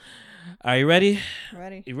Are you ready?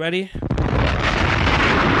 Ready. You ready? You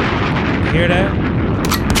hear that?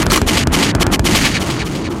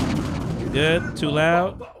 You good? Too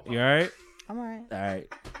loud? You all right? I'm all right. All right.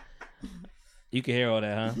 You can hear all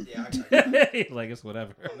that, huh? Yeah, I can. Like it's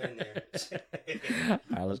whatever. I'm in there. All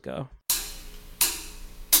right, let's go.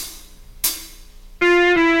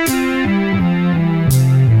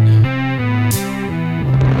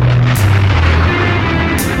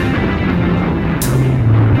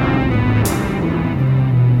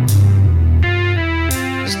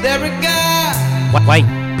 Is there a guy? White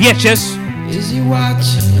bitches. Is he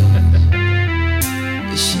watching?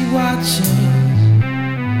 Is she watching?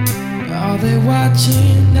 Are they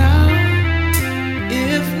watching now?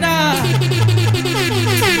 If not,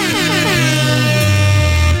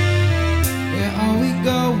 where are we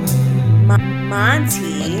going?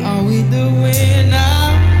 Monty. What are we doing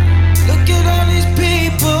now? Look at all these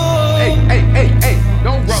people. Hey,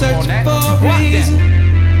 don't rub on Searching that. for a Rock reason.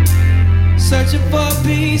 Searching for a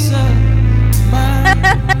piece of mind.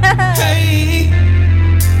 Hey,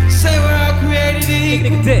 say we're all created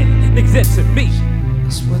equal. Niggas dead to me.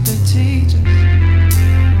 That's what they teach us.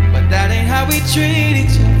 But that ain't how we treat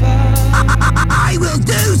each other. I will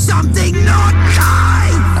do something not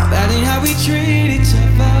kind. Now that ain't how we treat each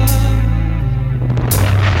other.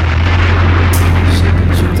 Shit,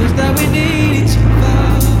 the truth is that we need each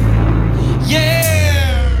other. Yeah.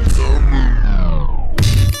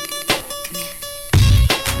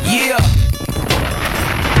 Yeah.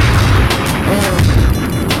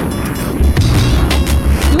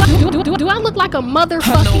 Do I look like a I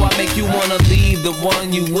motherfucker? know I make you wanna leave the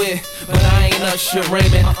one you with, but I ain't Usher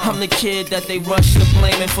Raymond. I'm the kid that they rush to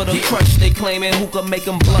blaming for the crush they claiming. Who can make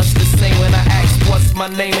them blush the same when I ask what's my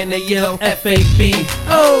name and they yell F-A-B.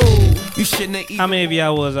 Oh, you shouldn't have How many of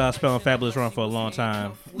y'all was spelling Fabulous wrong for a long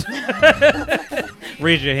time?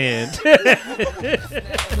 Raise your hand.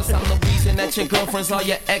 I'm the reason that your girlfriends are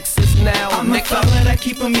your exes now. I'm a fella that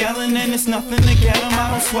keep them yelling and it's nothing to get them. I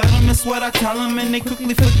don't sweat them, it's what I tell them and they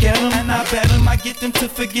quickly forget them. And I bet them, I get them to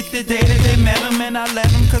forget the day that they met them. And I let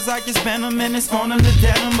them cause I just bent them and it's on them to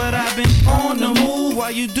dead them. But I've been on the move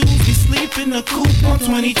while you dudes be sleeping the coop on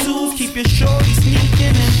 22s. Keep your shorty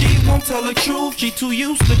sneaking and she won't tell the truth. She too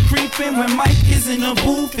used to creeping when Mike is in the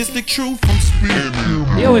booth. It's the truth, I'm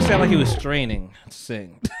speaking. He always sounded like he was straining to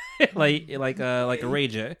sing. like a Ray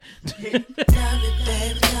J.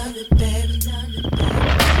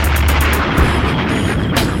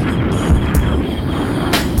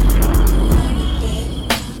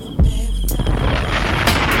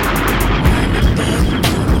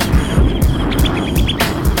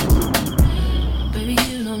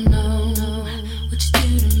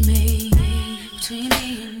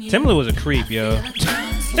 Timberland was a creep, yo.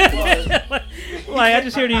 Like I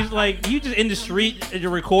just hear these, like you just in the street and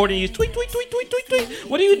you're recording, you tweet.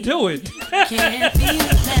 What are you doing?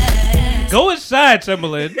 Go inside,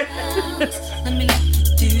 Timberland.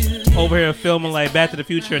 Over here filming like Back to the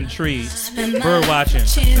Future in the trees, bird watching.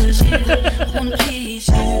 What's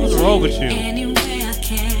wrong with you?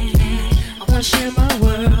 I wanna share my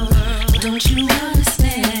world. Don't you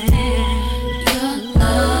understand? Your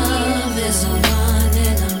love is a one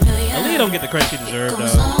in a million. Aaliyah don't get the credit she deserves,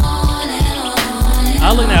 though. I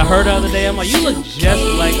was looking at her the other day. I'm like, you look just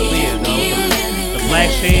like Aaliyah, though. The black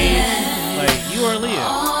shades, like you are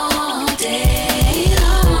Aaliyah.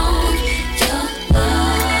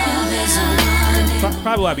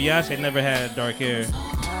 Probably why Beyonce never had dark hair.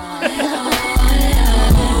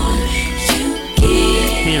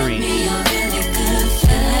 Period.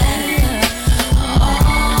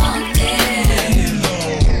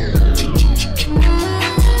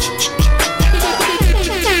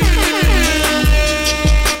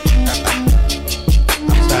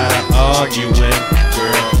 Arguing,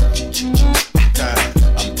 girl.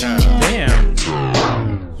 I'm tired.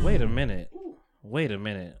 Damn. Wait a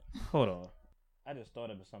minute. Hold on. I just thought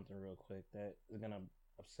of something real quick that is gonna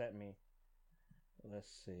upset me. Let's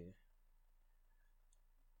see.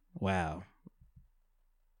 Wow.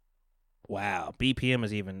 BPM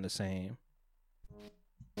is even the same.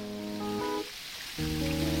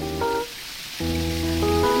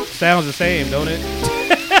 Sounds the same, don't it?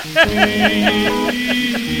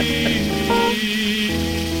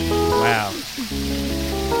 Wow.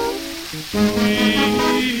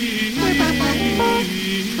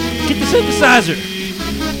 Get the synthesizer.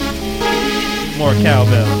 More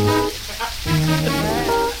cowbell.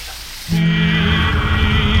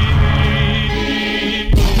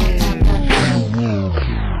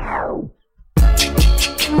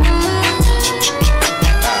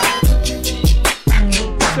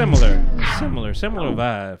 Similar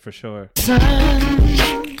vibe for sure.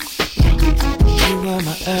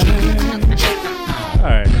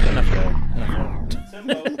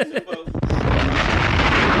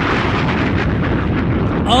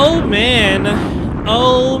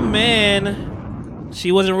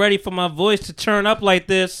 She wasn't ready for my voice to turn up like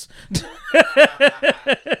this. That's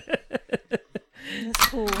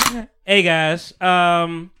cool. Hey guys,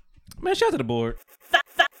 man, shout out to the board.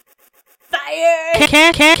 Fire.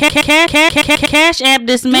 Cash app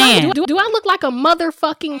this man. Do I look like a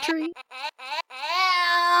motherfucking tree?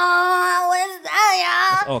 What's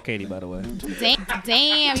that, That's all Katie, by the way.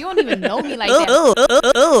 Damn, you don't even know me like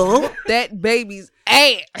that. That baby's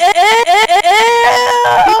ass.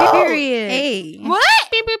 Period. Hey. What?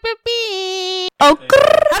 Oh,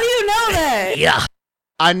 how do you know that? Yeah.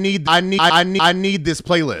 I need this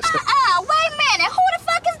playlist. Wait a minute. Who the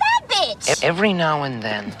fuck is that bitch? Every now and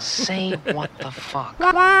then, say what the fuck.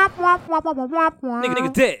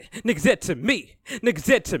 Niggas dead. Niggas dead to me. Niggas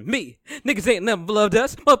dead to me. Niggas ain't never loved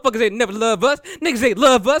us. Motherfuckers ain't never loved us. Niggas ain't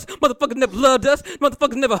love us. Motherfuckers never loved us.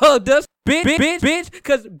 Motherfuckers never hugged us. Bitch.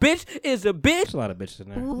 Cause bitch is a bitch. There's a lot of bitches in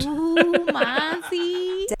there. Ooh,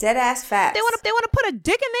 Monty. Dead ass facts. They wanna put a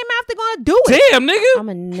dick in their mouth. They're gonna do it. Damn, nigga. I'm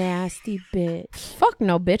a nasty bitch. Fuck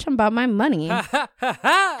no, bitch. I'm about my money. That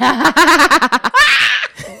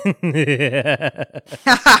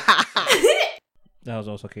was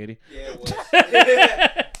also Katie. Yeah, it was.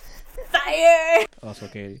 Fire. Also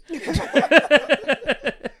Katie.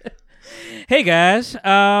 Hey guys,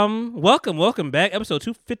 welcome back. Episode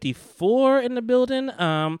 254 in the building.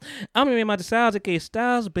 I'm your man Monty Styles, aka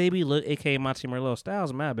Styles Baby, look, aka Monty Merlot.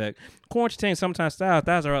 Styles, my back. Quarantine, sometimes Styles.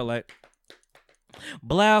 Styles are out like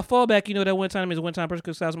Blau fallback. You know that one time means one time person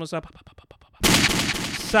could Styles must stop.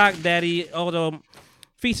 Sock Daddy. Although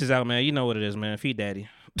Feast is out, man. You know what it is, man. Feet Daddy.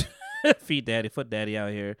 Feet Daddy, Foot Daddy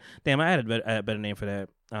out here. Damn, I had a better name for that.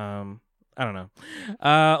 I don't know.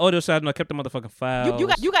 Audio side, I kept the motherfucking files. You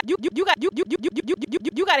got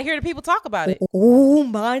to hear the people talk about it. Oh,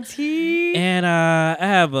 Monty. And I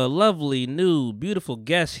have a lovely, new, beautiful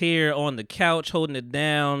guest here on the couch holding it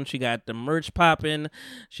down. She got the merch popping.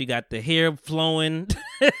 She got the hair flowing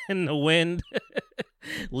in the wind.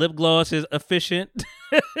 Lip gloss is efficient.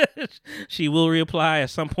 She will reapply at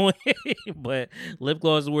some point, but lip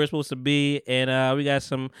gloss is where it's supposed to be. And we got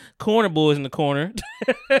some corner boys in the corner.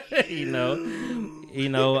 you know.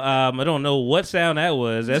 I don't know what sound that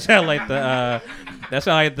was. That sounded like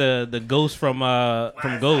the ghost from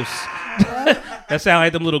Ghost. That sounded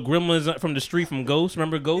like them little gremlins from the street from Ghost.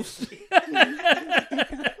 Remember Ghost?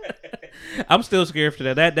 I'm still scared for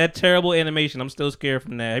that terrible animation. I'm still scared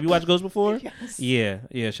from that. Have you watched Ghost before? Yes.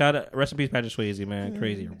 Yeah. Shout out, rest in peace, Patrick Swayze, man.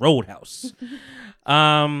 Crazy Roadhouse.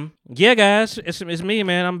 Yeah, guys, it's me,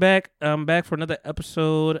 man. I'm back for another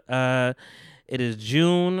episode. It is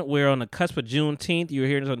June. We're on the cusp of Juneteenth. You were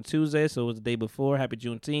hearing this on Tuesday, so it was the day before. Happy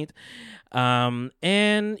Juneteenth. And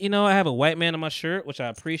I have a white man on my shirt, which I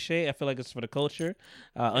appreciate. I feel like it's for the culture.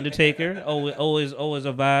 Undertaker, always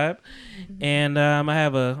a vibe. And I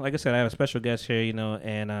have a special guest here,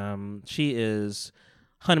 and she is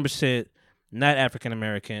 100% not African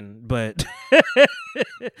American, but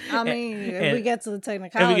I mean, if we get to the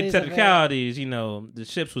technicalities, the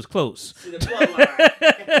ships was close.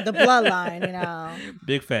 the bloodline,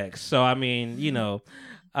 Big facts. So I mean,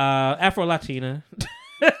 Afro Latina.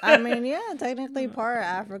 I mean, yeah, technically part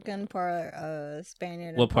African, part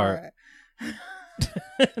Spaniard. What part?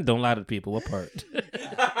 Don't lie to people. What part?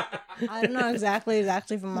 I don't know exactly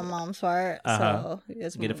from my mom's part. So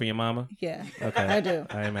it's Get it from your mama? Yeah. Okay. I do.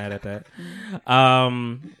 I ain't mad at that.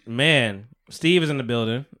 Man, Steve is in the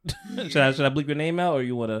building. should I bleep your name out, or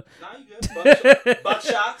you wanna? Nah, you good. Buck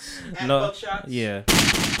shots. No. Buck shots. Yeah.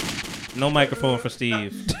 No microphone for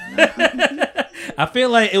Steve. I feel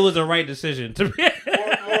like it was the right decision to be.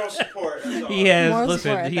 Moral support. He has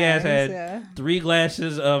has had 3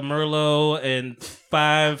 glasses of Merlot and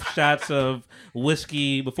 5 shots of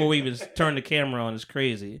whiskey before we even turn the camera on. It's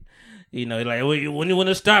crazy. Like, when you want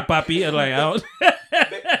to start, Poppy? I'm like, I don't.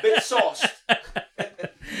 Bit sauce.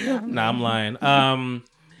 Nah, I'm lying.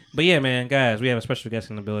 But yeah, man, guys, we have a special guest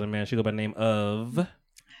in the building, man. She go by the name of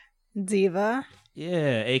Diva.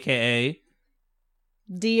 Yeah, AKA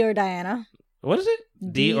D or Diana. What is it?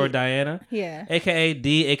 D or Diana? Yeah. AKA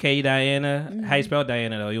D, AKA Diana. Mm-hmm. How you spell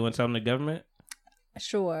Diana, though? You want something to the government?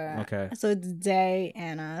 Sure. Okay. So it's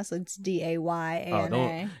Dayana. So it's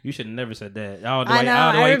Dayana. You should have never said that. I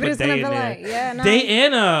know. Everybody's gonna be like, yeah, no.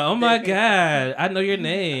 Dayana. Oh my God. I know your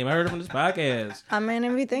name. I heard it on this podcast. I mean,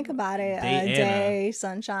 if you think about it, day,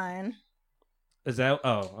 sunshine. Is that?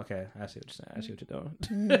 Oh, okay. I see what you're saying. I see what you're doing.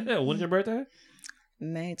 Mm-hmm. When's your birthday?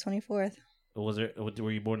 May 24th.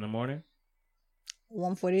 Were you born in the morning?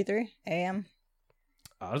 1:43 a.m.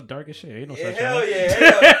 Oh, it's dark as shit. Ain't no sunshine. Hell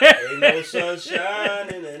yeah. Ain't no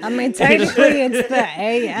sunshine. I mean, technically, it's the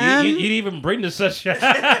a.m. You didn't even bring the sunshine.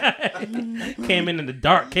 Came in the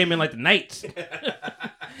dark. Came in like the nights.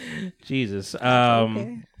 Jesus.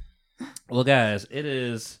 Okay. Well, guys, it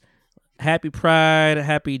is Happy Pride,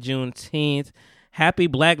 Happy Juneteenth, Happy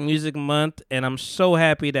Black Music Month, and I'm so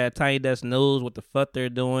happy that Tiny Desk knows what the fuck they're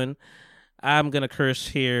doing. I'm gonna curse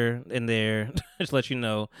here and there, just let you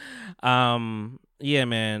know. Yeah,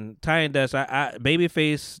 man, Tiny Desk. I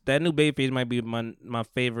Babyface. That new Babyface might be my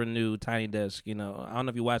favorite new Tiny Desk. You know, I don't know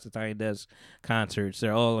if you watch the Tiny Desk concerts.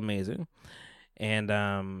 They're all amazing. And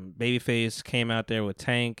Babyface came out there with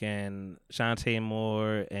Tank and Shantae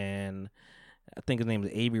Moore, and I think his name is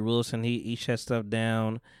Avery Wilson. He shut stuff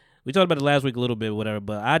down. We talked about it last week a little bit, whatever.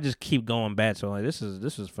 But I just keep going back. So like, this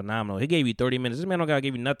is phenomenal. He gave you 30 minutes. This man don't gotta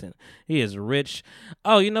give you nothing. He is rich.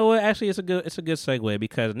 Oh, you know what? Actually, it's a good segue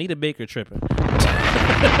because Anita Baker tripping.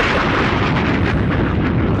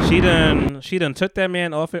 She done took that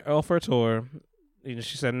man off her tour. You know,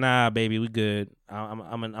 she said, "Nah, baby, we good.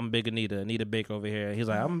 I'm big Anita Baker over here." He's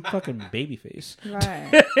like, "I'm fucking Babyface."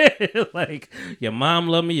 Right. Like, your mom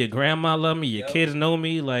love me, your grandma love me, your kids know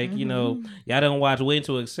me. Like, you know, y'all don't watch Wait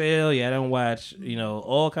to Excel. Y'all don't watch, you know,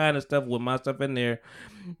 all kind of stuff with my stuff in there.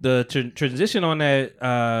 The transition on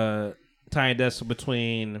that Tiny Desk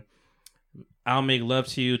between "I'll Make Love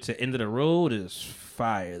to You" to "End of the Road" is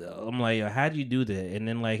fire though. I'm like, how'd you do that? And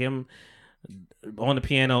then like him on the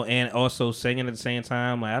piano and also singing at the same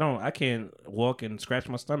time. Like I can't walk and scratch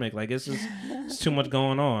my stomach. Like it's too much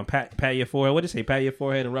going on. Pat your forehead. What do you say? Pat your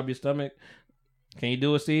forehead and rub your stomach. Can you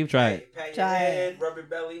do it, Steve? Try it. Pat your head, rub your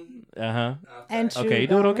belly. And okay, you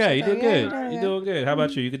doing okay. You did good. You doing good. How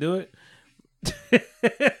about you? You can do it.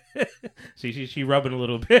 See, she rubbing a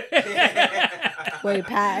little bit. Wait,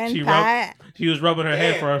 Pat. She was rubbing her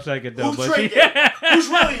head for a second though. Who's drinking? Who's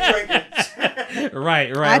really drinking?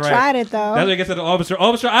 Right. I tried it though. That's what I get to the officer.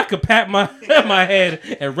 Officer, I could pat my head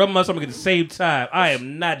and rub my stomach at the same time. I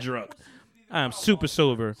am not drunk. I am super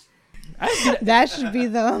sober. That should be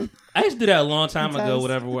the. I used to do that a long time ago.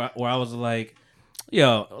 Whatever, where I was like,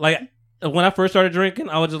 yo, like when I first started drinking,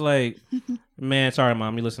 I was just like, man, sorry,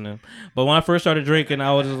 mom, you listening? But when I first started drinking,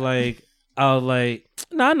 I was like,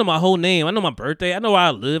 no, I know my whole name. I know my birthday. I know where I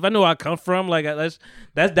live. I know where I come from. Like that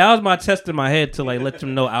was my test in my head to like let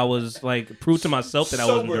them know I was like prove to myself that I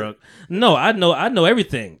wasn't drunk. No, I know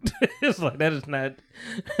everything. It's like that is not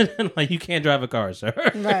like you can't drive a car, sir.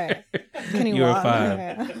 Right? Can you You're walk? fine.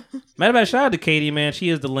 Yeah. Matter of fact, shout out to Katie, man. She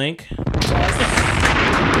is the link. You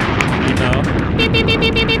know.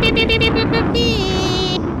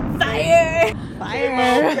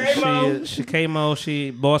 Fire. She Kamo, she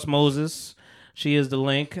Boss Moses. She is the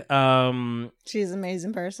link. She's an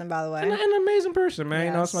amazing person, by the way. An amazing person, man. Yes.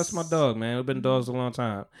 You know, that's my dog, man. We've been dogs a long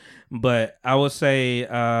time. But I would say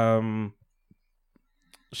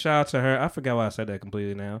shout out to her. I forgot why I said that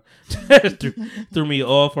completely now. threw me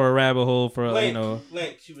off for a rabbit hole for Link. you know.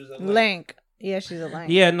 Link. She was a Link. Yeah, she's a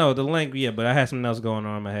link. Yeah, no, the link. Yeah, but I had something else going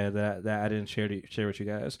on in my head that I didn't share with you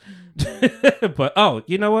guys. But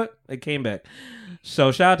you know what? It came back.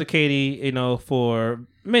 So shout out to Katie, you know, for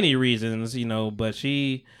many reasons, you know, but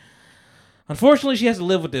unfortunately she has to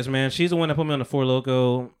live with this, man. She's the one that put me on the Four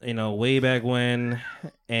Loko, you know, way back when,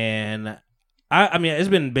 and I mean, it's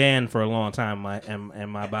been banned for a long time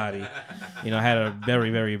in my body. You know, I had a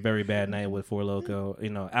very, very, very bad night with Four Loko,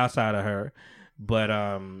 you know, outside of her. But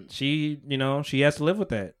she, you know, she has to live with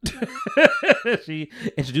that. She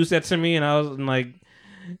introduced that to me, and I was like,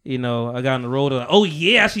 you know, I got on the road. Like, oh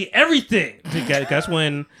yeah, I see everything. That's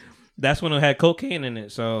when it had cocaine in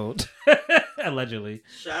it. So allegedly.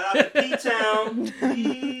 Shout out to P-Town.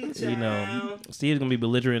 You know, Steve's gonna be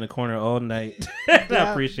belligerent in the corner all night.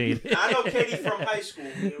 I appreciate it. I know Katie from high school.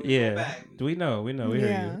 Yeah, we know. We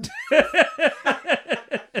hear you.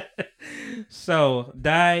 So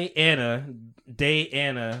Dayana.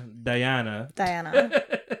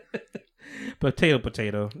 Potato.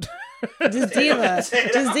 Just diva.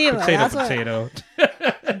 Potato.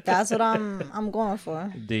 That's what I'm going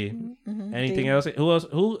for. D. Mm-hmm. Anything D. else? Who else?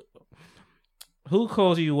 Who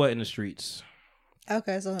calls you what in the streets?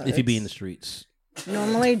 Okay, so if you be in the streets,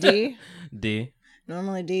 normally D. D.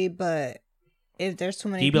 Normally D, but if there's too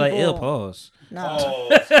many D be people, like ill pause. No,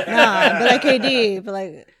 nah, but like KD, but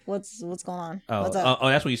like what's going on? Oh, what's up? Oh,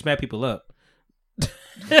 that's when you smack people up.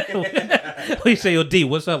 You say, yo, D,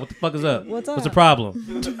 what's up? What the fuck is up? What's up? What's the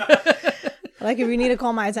problem? Like if you need to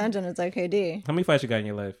call my attention, it's like, hey D. How many fights you got in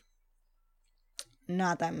your life?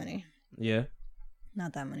 Not that many. Yeah.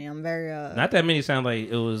 Not that many. I'm very Not that many sound like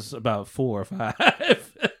it was about 4 or 5.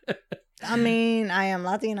 I mean, I am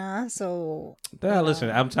Latina, so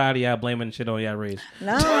listen, I'm tired of y'all blaming shit on y'all race.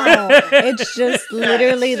 No, it's just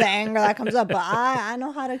literally the anger that comes up. But I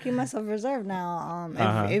know how to keep myself reserved now.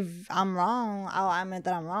 If I'm wrong, I'll admit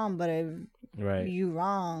that I'm wrong. But if Right. you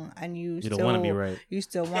wrong, and you don't still want to be right. You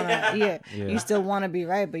still want to, yeah. You still want to be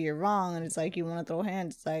right, but you're wrong, and it's like you want to throw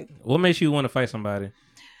hands. It's like, What makes you want to fight somebody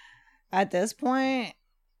at this point,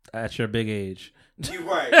 at your big age? You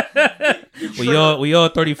right. We all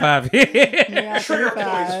 35 here. yeah, Trigger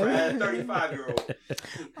points 35. for a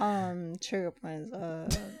 35-year-old. Trigger points.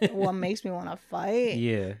 What makes me want to fight?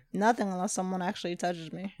 Yeah. Nothing unless someone actually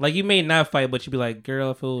touches me. Like you may not fight, but you'd be like,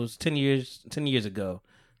 girl, if it was 10 years ago,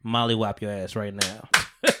 Molly whop your ass right now.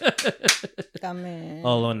 I mean,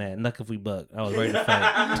 all on that. Knuck if we buck. I was ready to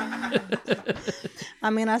fight.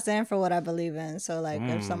 I mean, I stand for what I believe in. So, like,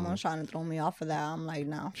 if someone's trying to throw me off of that, I'm like,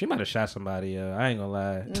 no. She might have shot somebody. I ain't gonna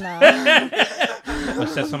lie. No. Or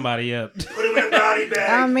set somebody up. Put him in a body bag.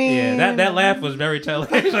 I mean, yeah, that laugh was very telling.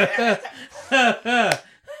 Well,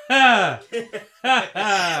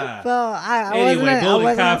 I Anyway, wasn't. bold I and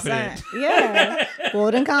wasn't confident. a saint. Yeah,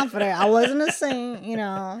 bold and confident. I wasn't a saint, you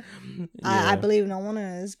know. I believe no one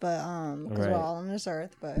is, but because we're all on this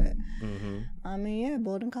earth. But I mean, yeah,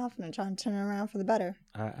 bold and confident, trying to turn it around for the better.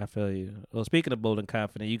 I feel you. Well, speaking of bold and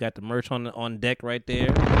confident, you got the merch on deck right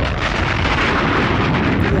there.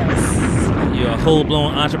 Yes. You're a whole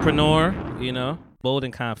blown entrepreneur. You know, bold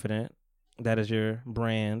and confident. That is your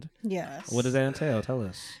brand. Yes. What does that entail? Tell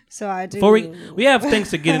us. So I do. Before we have things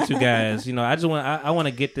to get into, guys. You know, I want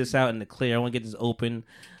to get this out in the clear. I want to get this open.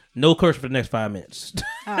 No curse for the next 5 minutes.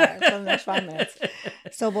 All right, for the next 5 minutes.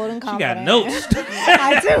 So bold and confident. She got notes.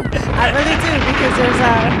 I do. I really do, because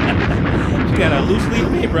there's She got a loose leaf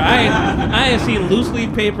paper. I ain't seen loose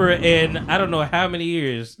leaf paper in I don't know how many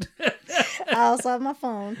years. I also have my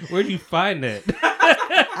phone. Where'd you find that?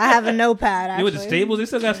 I have a notepad, actually. You went to Staples? They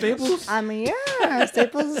still got Staples? I mean, yeah.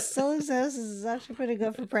 Staples still exists. It's actually pretty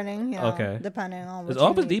good for printing, you know, okay. Depending on what Is you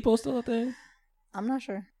Office need. Depot still a thing? I'm not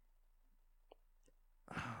sure.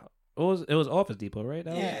 It was Office Depot, right?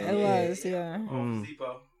 It was, yeah. Office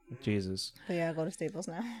Depot. Jesus. But yeah, I go to Staples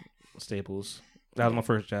now. Staples. That was my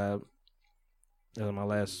first job. That was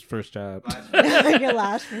my first job. Your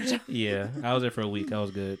last first job? Yeah. I was there for a week. I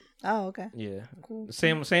was good. Oh, okay. Yeah. Cool.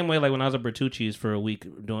 Same way like when I was at Bertucci's for a week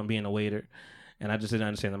being a waiter. And I just didn't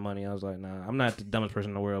understand the money. I was like, nah, I'm not the dumbest person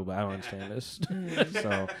in the world, but I don't understand this.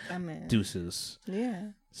 So, deuces. Yeah.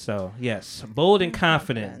 So, yes. Bold and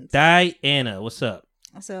confident. Dayana, what's up?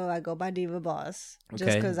 So I go by Diva Boss. Just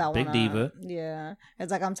Okay, because I want to. big diva. Yeah.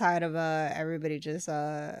 It's like I'm tired of everybody just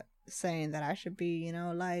saying that I should be, you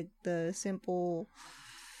know, like the simple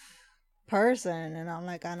person. And I'm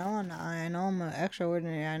like, I know I'm an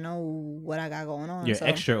extraordinary. I know what I got going on. You're so.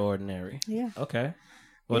 extraordinary. Yeah. Okay.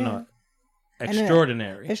 Well, Yeah. no.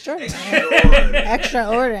 Extraordinary. Extraordinary.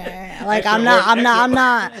 Like I'm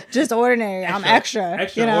not just ordinary. I'm extra.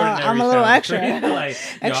 You know, I'm a little extra. Like,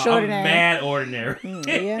 extraordinary. I'm mad ordinary.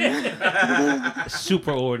 Yeah.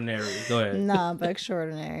 Super ordinary. Go ahead. Nah, but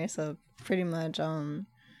extraordinary. So pretty much,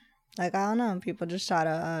 like I don't know, people just try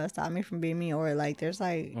to stop me from being me, or like there's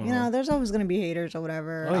like you know, there's always gonna be haters or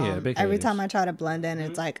whatever. Oh yeah, big every haters. time I try to blend in,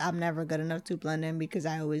 it's like I'm never good enough to blend in because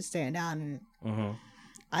I always stand out and.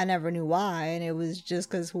 I never knew why, and it was just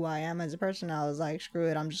because who I am as a person. I was like, screw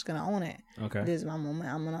it, I'm just gonna own it. Okay, this is my moment.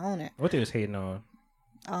 I'm gonna own it. What they was hating on?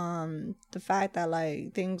 The fact that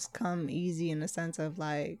like things come easy in the sense of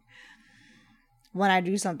like when I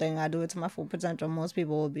do something, I do it to my full potential. Most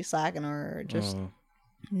people would be slacking or just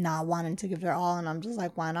not wanting to give their all, and I'm just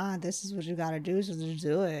like, why not? This is what you gotta do, so just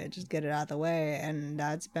do it. Just get it out the way, and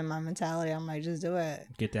that's been my mentality. I'm like, just do it.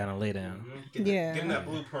 Get down and lay down. Give them that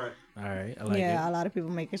blueprint. All right, I like it. Yeah, a lot of people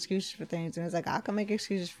make excuses for things, and it's like I can make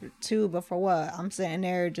excuses for too, but for what? I'm sitting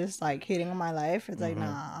there just like hating on my life. It's like,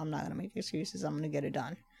 nah, I'm not gonna make excuses. I'm gonna get it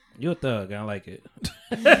done. You're a thug. I like it.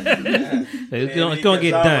 It's gonna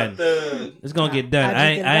get done. It's gonna get done.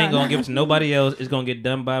 I ain't gonna give it to nobody else. It's gonna get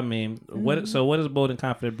done by me. What does bold and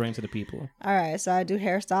confident bring to the people? All right, so I do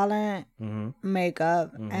hairstyling,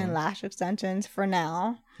 makeup, and lash extensions for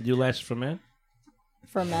now. You do lashes for men?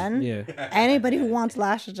 For men? Yeah. Anybody who wants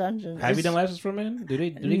lash extensions. Have you done lashes for men? Do they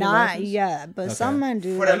get not lashes? yet, but some men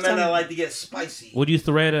do. For the men that like to get spicy. Would you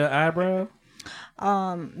thread an eyebrow?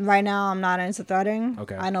 Right now I'm not into threading.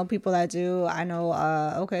 Okay. I know people that do. I know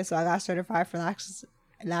so I got certified for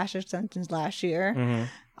lash extensions last year.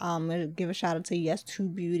 I'm gonna give a shout out to Yes to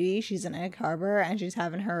Beauty. She's in Egg Harbor and she's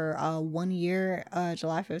having her 1 year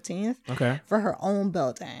July 15th for her own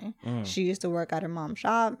building. She used to work at her mom's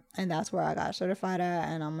shop and that's where I got certified at,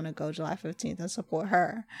 and I'm gonna go July 15th and support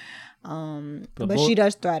her. But she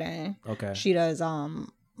does threading. Okay. She does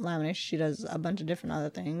lamination. She does a bunch of different other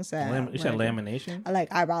things. You said lamination? I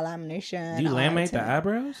like eyebrow lamination. Do you laminate the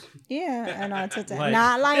eyebrows? Yeah, and Like-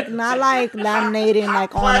 not like laminating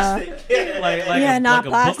like on a like not a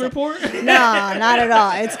plastic. book report? No, not at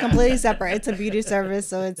all. It's completely separate. It's a beauty service,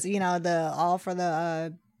 so it's all for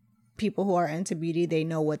the people who are into beauty. They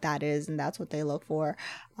know what that is, and that's what they look for.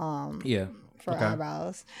 For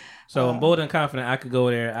eyebrows. So I'm bold and confident. I could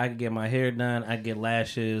go there. I could get my hair done. I could get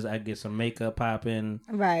lashes. I could get some makeup popping.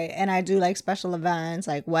 Right, and I do like special events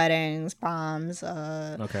like weddings, proms.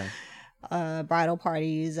 Bridal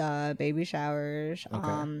parties, baby showers.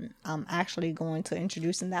 Okay. I'm actually going to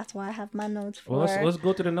introduce, and that's why I have my notes for. Well, let's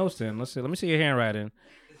go through the notes then. Let me see your handwriting.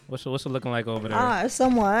 What's it looking like over there?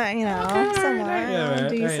 Somewhat, somewhat man.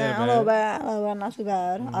 decent, a little bit, not too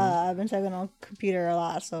bad. I've been checking on computer a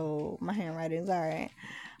lot, so my handwriting's all right.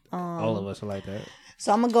 All of us are like that.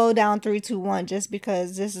 So I'm gonna go down 3, 2, 1, just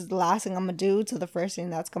because this is the last thing I'm gonna do to the first thing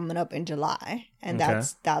that's coming up in July, and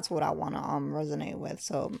that's what I want to resonate with.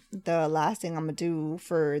 So the last thing I'm gonna do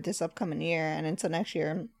for this upcoming year and into next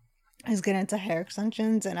year is get into hair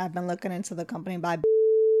extensions, and I've been looking into the company by.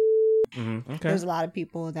 Okay. There's a lot of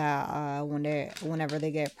people that whenever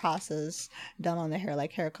they get process done on their hair,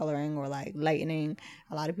 like hair coloring or like lightening,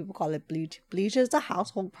 a lot of people call it bleach. Bleach is a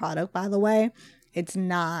household product, by the way. It's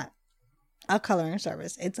not a coloring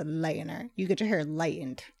service. It's a lightener. You get your hair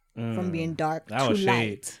lightened from being dark to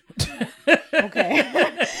light. Okay.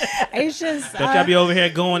 It's just don't y'all be over here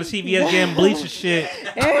going to CVS getting bleach and shit.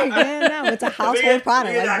 No, it's a household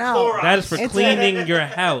product. Like, no, that is for cleaning your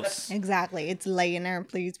house. Exactly. It's lightener.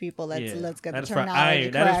 Please, people, let's get that the is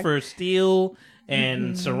terminology correct. That is for steel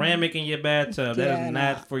and ceramic in your bathtub. That is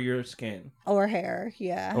not for your skin or hair.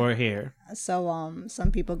 Yeah, or hair. So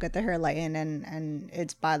some people get their hair lightened and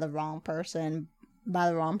it's by the wrong person.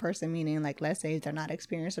 By the wrong person, meaning like, let's say they're not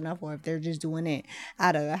experienced enough, or if they're just doing it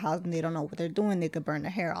out of the house and they don't know what they're doing, they could burn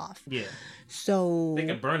their hair off. Yeah. So they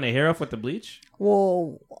can burn their hair off with the bleach?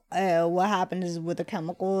 Well, what happens is with the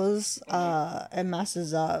chemicals, it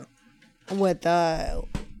messes up with the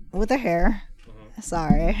hair.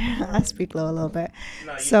 Sorry, I speak low a little bit.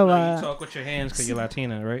 No, you talk with your hands because you're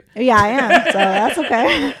Latina, right? Yeah, I am. So that's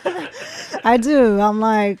okay. I do. I'm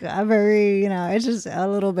like a very, it's just a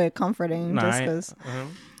little bit comforting just because.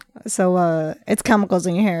 So it's chemicals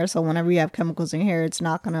in your hair. So whenever you have chemicals in your hair, it's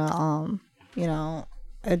not gonna,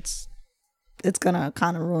 it's gonna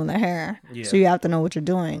kind of ruin the hair. Yeah. So you have to know what you're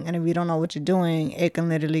doing, and if you don't know what you're doing, it can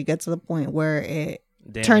literally get to the point where it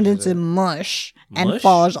turns into mush and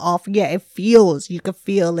falls off. Yeah, you can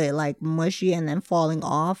feel it like mushy and then falling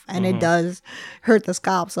off, and it does hurt the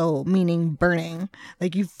scalp. So meaning burning,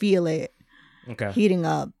 like you feel it heating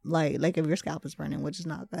up, like if your scalp is burning, which is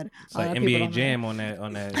not good. It's like NBA Jam on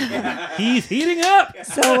that. He's heating up.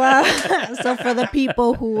 So for the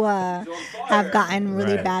people who have gotten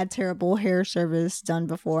really bad, terrible hair service done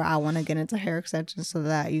before, I want to get into hair extensions so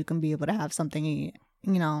that you can be able to have something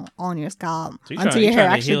on your scalp until your hair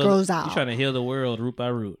actually grows out. You're trying to heal the world root by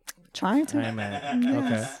root. Trying to. Hey, man. Yes.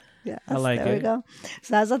 Okay. Yes, I like there it. We go.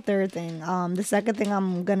 So that's the third thing. The second thing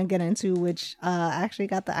I'm gonna get into, which I actually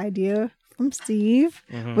got the idea from Steve,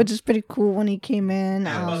 which is pretty cool when he came in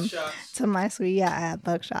to my suite. At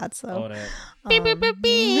Buckshot. So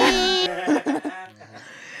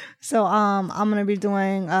So I'm gonna be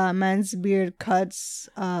doing men's beard cuts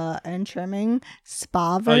and trimming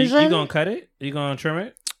spa version. You gonna cut it? You gonna trim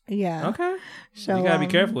it? Yeah. Okay. So you gotta be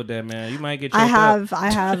careful with that, man. You might get. I have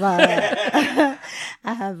I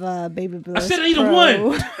have Baby Blue. I said either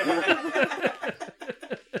one.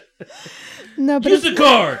 No, but use the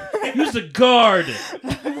guard. Use the guard.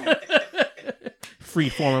 Free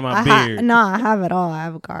forming my beard. No, I have it all. I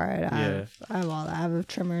have a guard. I have all that. I have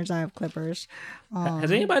trimmers. I have clippers.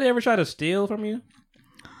 Has anybody ever tried to steal from you?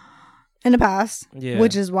 In the past,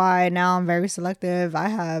 which is why now I'm very selective. I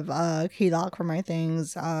have key lock for my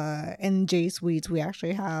things. In J Suites, we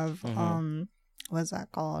actually have what's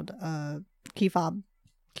that called? Key fob.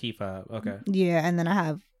 Key fob. Okay. Yeah, and then I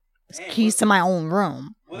have keys to my own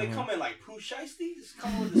room. Will they come in like Pooh Shiesty?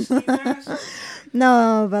 Come with the ski mask?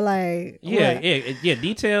 No, but like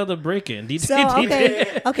detail the break-in.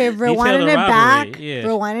 Rewinding it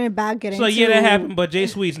back, getting so that happened, but J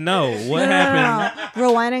Suites what happened? No.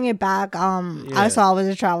 Rewinding it back, I was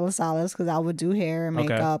a travel stylist because I would do hair and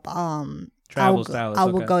makeup. I would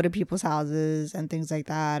go to people's houses and things like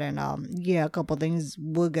that, and a couple things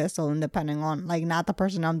would get stolen depending on not the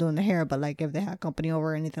person I'm doing the hair, but like if they had company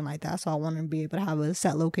over or anything like that. So I want to be able to have a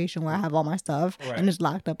set location where I have all my stuff and it's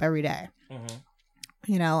locked up every day.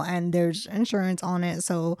 you know, and there's insurance on it,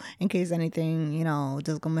 so in case anything, you know,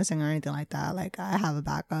 does go missing or anything like that, like I have a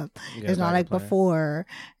backup. It's not like before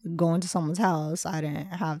going to someone's house, I didn't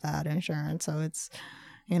have that insurance, so it's,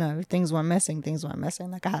 you know, if things went missing,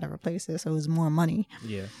 like I had to replace it, so it was more money.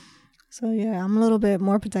 Yeah. So yeah, I'm a little bit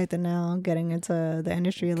more protected now, getting into the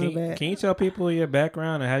industry a little bit. Can you tell people your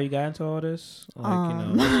background and how you got into all this? Like, you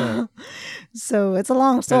know, what's up? So it's a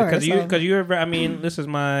long story. Because you're, I mean, this is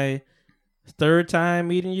my third time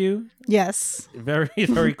meeting you. Yes. Very,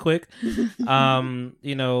 very quick. You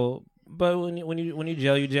know, but when you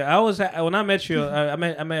gel. When I met you, I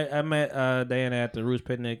met Dayana at the Roots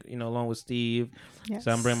picnic. You know, along with Steve. Yes.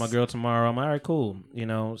 So I'm bringing my girl tomorrow. I'm like, all right, cool. You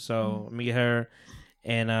know, so meet her.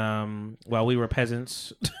 And while we were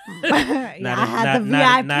peasants, not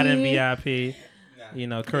in VIP. You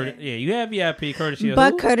know, you have VIP courtesy of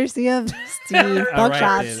but who? Courtesy of Steve.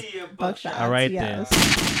 Buckshots. All right, yes.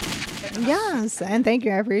 Yes, and thank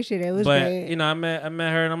you. I appreciate it. It was great. You know, I met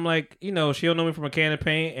her, and I'm like, you know, she don't know me from a can of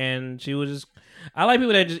paint, and she was just. I like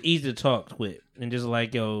people that are just easy to talk with, and just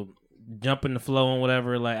like, yo, jump in the flow and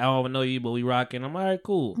whatever. Like, I don't know you, but we rocking. I'm like, all right,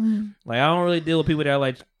 cool. Like, I don't really deal with people that are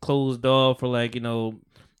like closed off or like, you know,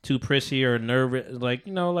 too prissy or nervous. Like,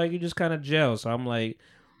 you know, like you just kind of gel. So I'm like,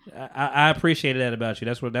 I appreciated that about you.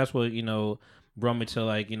 That's what you know brought me to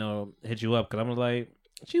like, you know, hit you up, because I'm like,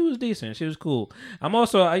 she was decent. She was cool. I'm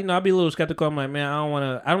also, you know, I'll be a little skeptical. I'm like, man,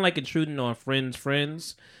 I don't like intruding on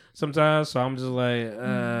friends sometimes. So I'm just like,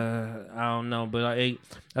 I don't know. But I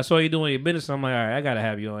saw you doing your business. So I'm like, all right, I gotta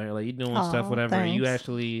have you on here. Like, you doing stuff, whatever. Thanks. You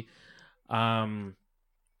actually, talking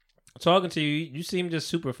to you, you seem just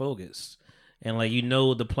super focused. And like, you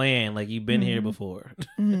know the plan, like you've been here before.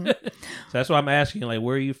 So that's why I'm asking, like,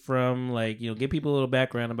 where are you from? Like, you know, give people a little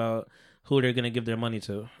background about who they're gonna give their money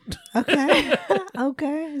to. Okay.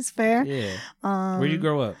 Okay, it's fair. Yeah. Where you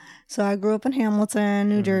grow up? So I grew up in Hamilton,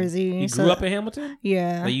 New Jersey. You grew up in Hamilton?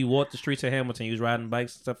 Yeah. Like you walked the streets of Hamilton. You was riding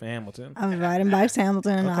bikes and stuff in Hamilton. I was riding bikes in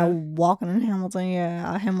Hamilton. Okay. I was walking in Hamilton.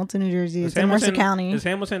 Yeah, Hamilton, New Jersey. It's in Mercer County. Is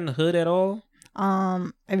Hamilton hood at all?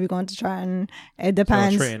 If you're going to Trenton, it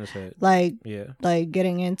depends. Trenton is hood. Like, yeah, like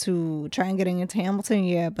getting into Hamilton,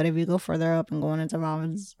 yeah. But if you go further up and going into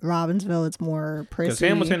Robbinsville, it's more prissy. Because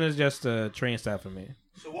Hamilton is just a train stop for me.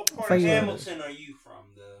 So what part of Hamilton are you from?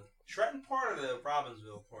 The Trenton part or the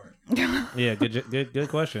Robbinsville part? Yeah, good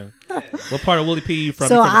question. Yeah. What part of Willie P you from?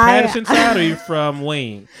 So you from the Patterson side or you from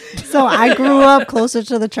Wayne? So I grew up closer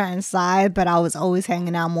to the Trenton side, but I was always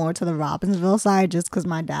hanging out more to the Robbinsville side just because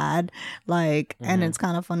my dad, like, and it's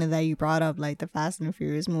kind of funny that you brought up like the Fast and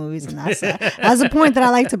Furious movies, and that's a point that I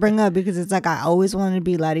like to bring up because it's like I always wanted to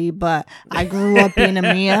be Letty, but I grew up being a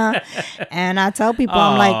Mia, and I tell people,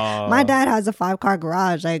 I'm like, my dad has a 5-car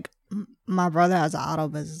garage, like my brother has an auto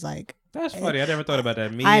business, like. That's funny. I never thought about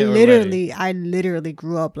that. Mia I literally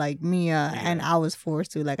grew up like Mia, and I was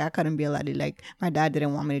forced to. Like, I couldn't be a lady. Like, my dad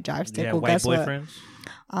didn't want me to drive stick. Yeah, well, white guess boyfriends?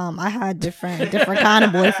 What? I had different kind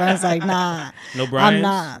of boyfriends. Like, nah, no Brian's? I'm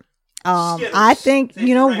not. I think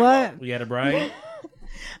you know what? We had a Brian.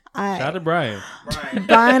 Shout out to Brian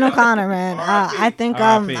O'Connor, man. I think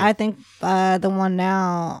the one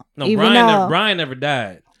now. No, even Brian never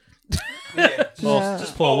died.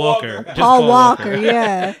 Just Paul Walker. Paul Walker,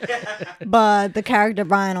 yeah. But the character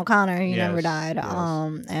Brian O'Connor, he never died. Yes.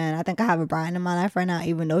 And I think I have a Brian in my life right now,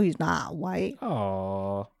 even though he's not white.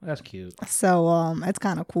 Oh, that's cute. So it's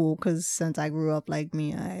kind of cool because since I grew up like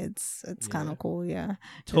Mia, it's kind of cool. Yeah.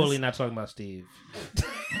 Totally not talking about Steve.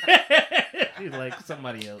 He's like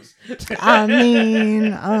somebody else. I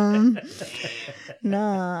mean,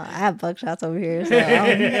 no, I have buckshots over here.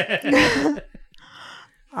 So.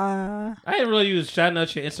 I didn't really use shouting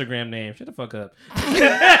out your Instagram name. Shut the fuck up.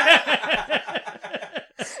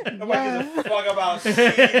 Nobody gives a fuck about Steve.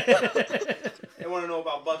 They want to know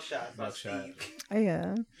about buckshots. Steve.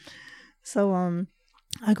 Yeah. So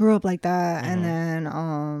I grew up like that, and then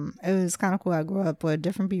it was kind of cool. I grew up with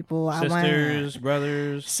different people. Sisters,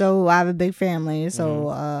 brothers. So I have a big family.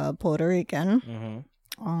 So Puerto Rican.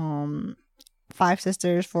 5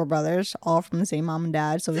 sisters, 4 brothers, all from the same mom and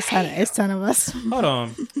dad. So it's 10 of us. Hold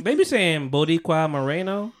on. Baby saying Boricua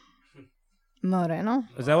Moreno? Moreno.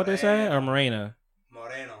 Is that what they say? Or Morena?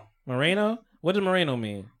 Moreno. What does Moreno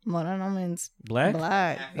mean? Moreno means black.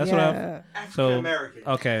 That's what I've... African American.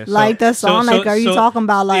 Okay. So, like the song, are you talking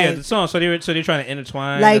about like... Yeah, the song. So they're trying to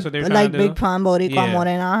intertwine. Like, that's what they're trying to do? Big Pun, Boricua,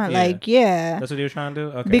 Morena. Yeah. Like, yeah. That's what they were trying to do?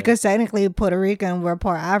 Okay. Because technically Puerto Rican, we're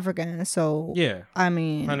part African. So... Yeah. I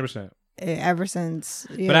mean... 100%. ever since.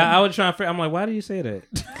 Yeah. But I was trying to. I'm like, why do you say that?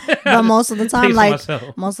 But most of the time, like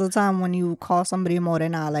myself. most of the time, when you call somebody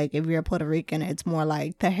morena, like if you're Puerto Rican, it's more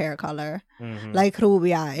like the hair color. Like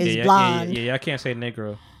rubia is blonde. Yeah, I can't say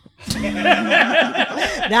negro.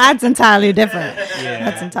 That's entirely different. Yeah.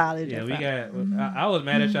 That's entirely different. Yeah, we got. I was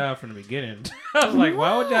mad at y'all from the beginning. I was like,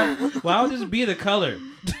 why would this be the color?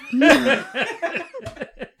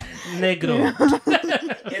 Negro.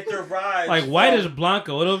 It derives like white is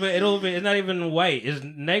blanco. It's not even white. It's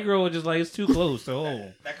negro. It's just like it's too close. So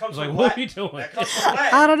that comes like, from what black. are you doing? That comes from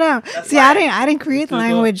black. I don't know. That's See, black. I didn't create the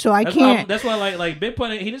language, so I That's can't. That's why like Big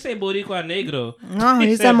Pun. He didn't say boricua negro. No,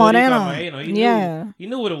 he said moreno. He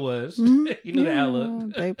knew what it was. He knew the Ella.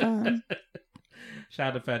 Big Pun. Shout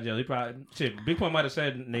out to Fat Joe. He probably Big Pun might have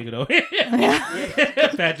said negro.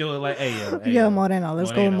 Fat Joe was like, hey, moreno.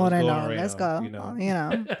 Let's go moreno. Moreno. Let's go. You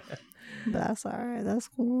know. But that's all right. That's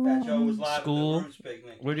cool. Fat Joe was live school. at the Roots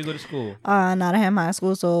picnic. Where'd you go to school? Nottingham High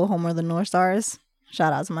School. So home of the North Stars.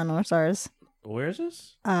 Shout out to my North Stars. Where is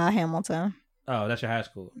this? Hamilton. Oh, that's your high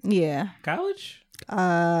school. Yeah. College?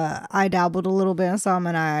 I dabbled a little bit in some,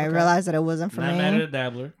 and I realized that it wasn't for me. Not mad at a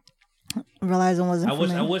dabbler. Realized it wasn't for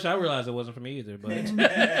me. I wish I realized it wasn't for me either, but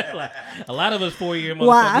like, a lot of us 4-year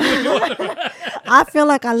motherfuckers. I feel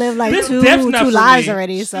like I live like two lives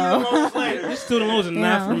already. So this student loans is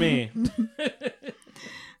not for me.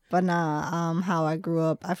 But nah, how I grew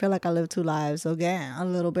up, I feel like I lived 2 lives. So again, a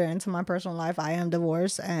little bit into my personal life, I am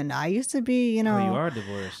divorced, and I used to be, you know. Oh, you are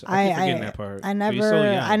divorced. I keep forgetting that part. I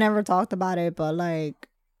never talked about it, but like,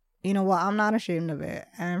 you know what? I'm not ashamed of it.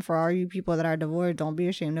 And for all you people that are divorced, don't be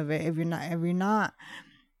ashamed of it. If you're not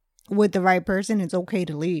with the right person, it's okay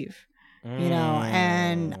to leave. You know,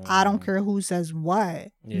 and I don't care who says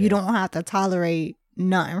what. Yeah. You don't have to tolerate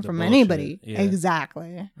nothing from anybody. Yeah.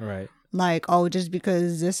 Exactly. Right. Like, oh, just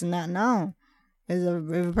because this and that. No. If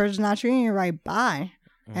a person's not treating you right, bye.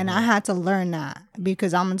 And I had to learn that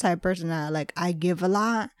because I'm the type of person that, like, I give a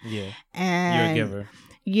lot. Yeah. And you're a giver.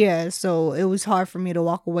 Yeah, so it was hard for me to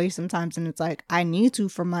walk away sometimes, and it's like I need to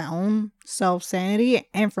for my own self-sanity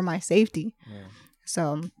and for my safety. Yeah.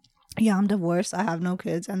 So, yeah, I'm divorced. I have no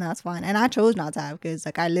kids, and that's fine. And I chose not to have kids.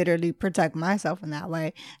 Like, I literally protect myself in that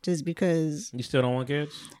way just because. You still don't want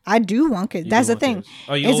kids? I do want kids. That's the thing.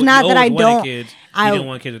 Oh, it's not that I don't. Kids. You don't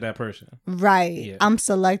want kids with that person. Right. Yeah. I'm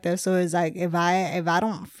selective. So it's like if I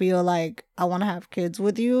don't feel like I want to have kids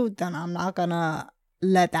with you, then I'm not going to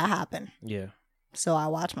let that happen. Yeah. So I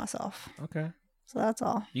watch myself. Okay. So that's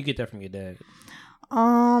all. You get that from your dad.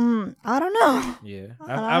 I don't know. Yeah.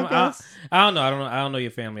 I don't know. I don't know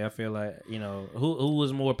your family. I feel like, you know, who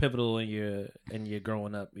was more pivotal in your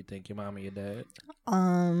growing up, you think, your mom or your dad?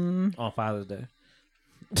 On Father's Day.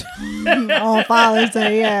 On Father's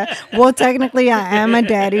Day, yeah. Well, technically I am a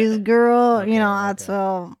daddy's girl. Okay, you know, I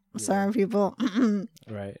tell certain people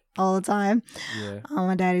right all the time. Yeah. I'm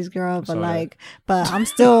a daddy's girl, but I'm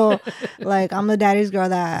still like I'm the daddy's girl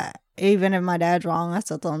that even if my dad's wrong, I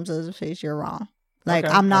still tell him to his face, you're wrong. Like,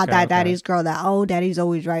 I'm not that daddy's girl that, oh, daddy's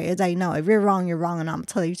always right. It's like, no, if you're wrong, you're wrong. And I'm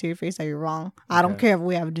telling you to your face that you're wrong. I don't care if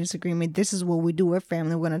we have a disagreement. This is what we do. We're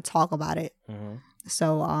family. We're going to talk about it. Mm-hmm.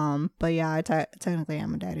 So, but yeah, I technically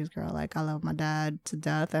am a daddy's girl. Like, I love my dad to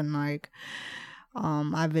death. And like,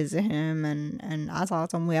 I visit him and I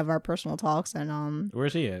talk to him. We have our personal talks. And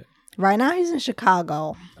where's he at? Right now he's in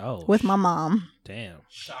Chicago. Oh, with my mom. Damn.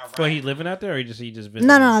 So he living out there, or he just visiting?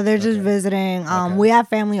 No, they're just visiting. We have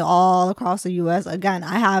family all across the U.S. Again,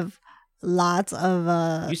 I have lots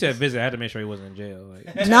of. You said visit. I had to make sure he wasn't in jail. Like.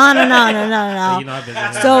 No. You know,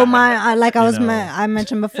 I so I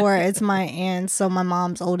mentioned before, it's my aunt. So my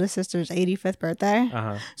mom's oldest sister's 85th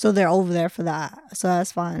birthday. So they're over there for that. So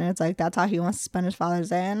that's fine. It's like that's how he wants to spend his Father's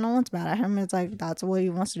Day, and no one's mad at him. It's like that's what he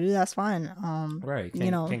wants to do. That's fine. Right.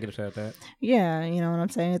 Can't get upset at that. Yeah, you know what I'm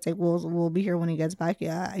saying. It's like we'll be here when he gets back.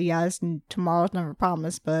 Yeah. Tomorrow's never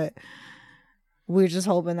promised, but we're just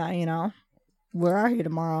hoping that we're out here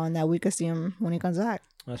tomorrow and that we could see him when he comes back.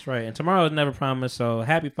 That's right. And tomorrow is never promised. So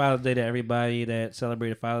happy Father's Day to everybody that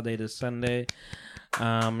celebrated Father's Day this Sunday.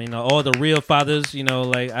 All the real fathers,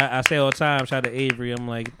 like I say all the time, shout out to Avery. I'm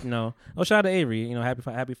like, shout out to Avery.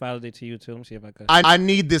 Happy Father's Day to you too. Let me see if I can. I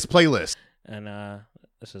need this playlist. And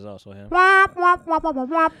this is also him. Shout out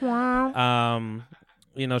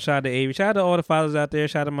to Avery. Shout out to all the fathers out there.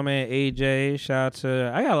 Shout out to my man AJ. Shout out to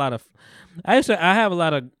I have a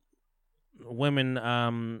lot of women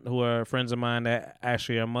who are friends of mine that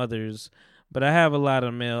actually are mothers, but I have a lot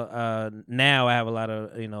of male now I have a lot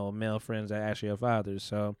of male friends that actually are fathers.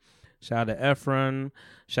 So Shout out to Efron.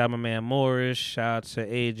 Shout out my man Morris. Shout out to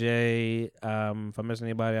AJ. If I'm missing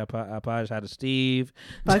anybody, I apologize. Shout out to Steve.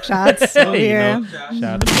 Buckshots over here. Shout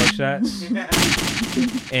out to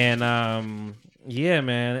Buckshots. And yeah,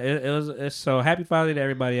 man, it's so happy Father's Day to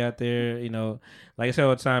everybody out there. You know, like I say all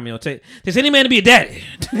the time, you know, takes any man to be a daddy.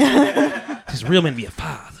 Takes a real man to be a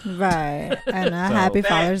father. Right. And happy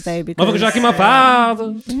Father's Day because motherfuckers y'all keep my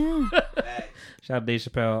father. Shout out to Dave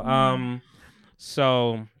Chappelle.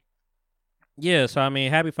 So yeah, so I mean,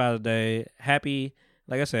 happy Father's Day. Happy,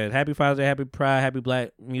 like I said, happy Father's Day, happy Pride, happy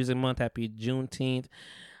Black Music Month, happy Juneteenth.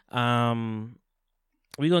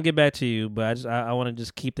 We're gonna get back to you, but I want to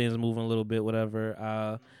just keep things moving a little bit,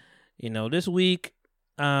 whatever. You know, this week,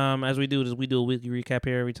 as we do a weekly recap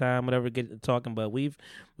here every time, whatever, get to talking, but we've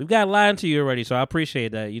got a lot into you already, so I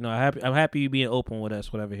appreciate that. You know, I'm happy you being open with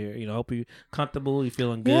us, whatever here. You know, hope you comfortable, you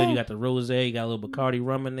feeling good. Yeah. You got the rosé, you got a little Bacardi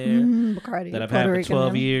rum in there. Bacardi that I've had for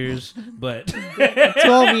 12 years, but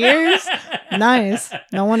 12 years, nice.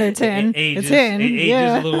 No wonder 10. It's 10. It ages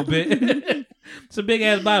yeah. a little bit. It's a big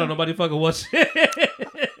ass bottle. Nobody fucking wants it.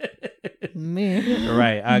 Me.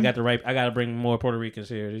 Right. I got to bring more Puerto Ricans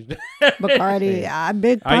here. Bacardi.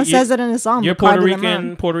 Big Pun says it in the song. You're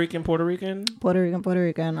Bacardi Puerto Rican. Puerto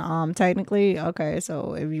Rican. Technically, okay,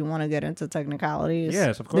 so if you want to get into technicalities,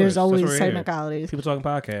 yes, of course. There's always technicalities. People talking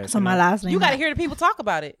podcasts. So my last name. You got to hear the people talk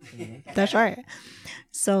about it. That's right.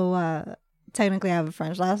 So technically I have a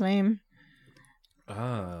French last name.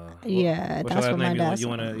 Yeah, that's what my dad's. You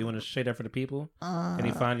want to share that for the people? Can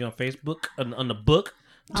he find you on Facebook on the book?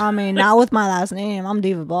 I mean, not with my last name. I'm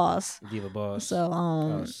Diva Boss. Diva Boss. So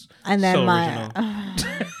and then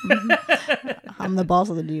I'm the boss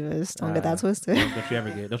of the divas. Don't get that twisted. Don't you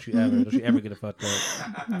ever get it fucked up.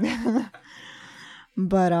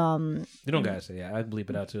 But you don't gotta say it. I can bleep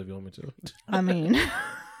it out too if you want me to. I mean,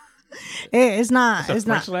 it's not. It's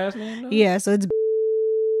not last name. Though? Yeah, so it's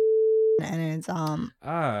and it's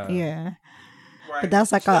yeah. Right. But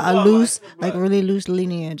that's like a loose, like really loose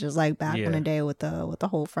lineage, just like back in the day with the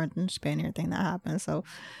whole French and Spaniard thing that happened. So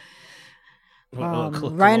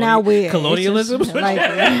right now we colonialism, just, like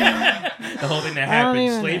the whole thing that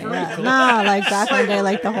happened, slavery. Nah, like back in the day,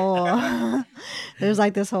 like the whole there's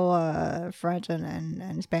like this whole French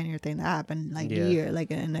and Spaniard thing that happened like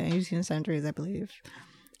like in the 18th centuries, I believe.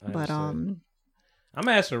 But I'm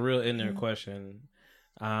gonna ask a real in there question.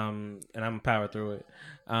 And I'm gonna power through it.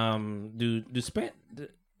 Do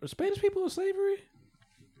Spanish people in slavery?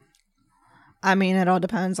 I mean, it all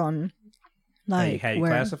depends on like how you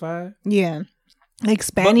classify. Yeah, like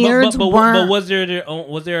Spaniards weren't. But was there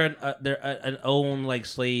an own like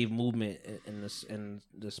slave movement in the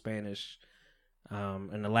Spanish,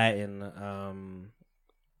 in the Latin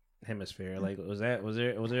hemisphere? Like was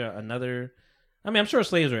there another? I mean, I'm sure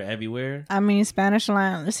slaves are everywhere. I mean, Spanish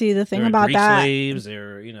land. See, the thing there about Greek that, slaves,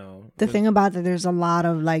 or the thing about that, there's a lot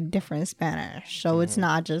of like different Spanish, so it's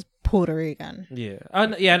not just Puerto Rican. Yeah, I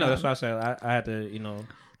know. That's why I said I had to,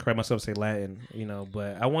 correct myself, say Latin,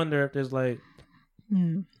 But I wonder if there's like,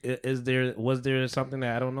 was there something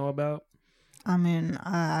that I don't know about? I mean,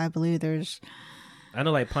 I believe there's. I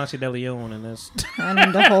know like Ponce de Leon and this.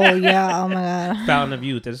 And the whole oh my god, Fountain of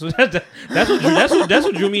Youth. That's what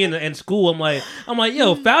drew me in school. I'm like,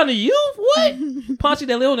 yo, Fountain of Youth? What? Ponce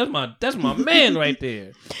de Leon? That's my man right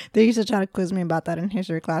there. They used to try to quiz me about that in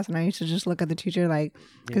history class, and I used to just look at the teacher like,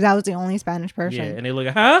 because I was the only Spanish person. Yeah, and they look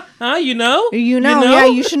at, huh? You know? Yeah,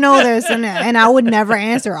 you should know this, and I would never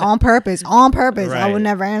answer on purpose. Right. I would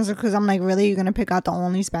never answer because I'm like, really, you're gonna pick out the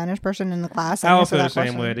only Spanish person in the class? I would feel the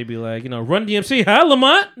same way. They'd be like, Run DMC, huh,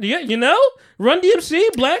 Lamont? Yeah, Run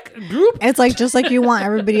DMC, black group. It's like just like you want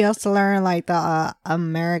everybody else to learn like the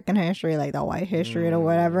American history, like the white history or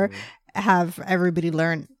whatever. Have everybody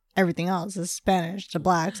learn everything else is Spanish to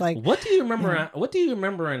blacks. Like, what do you remember? What do you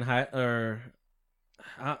remember in high or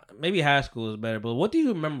maybe high school is better? But what do you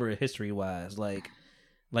remember history wise? Like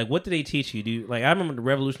what did they teach you? I remember the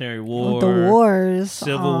Revolutionary War, the wars,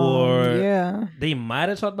 Civil War. Yeah, they might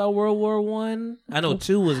have talked about World War I. I know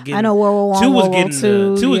 2 was getting. I know World War I. 2 was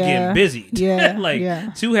getting busy.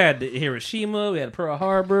 Yeah, 2 had the Hiroshima. We had Pearl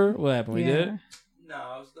Harbor. What happened? We did. No,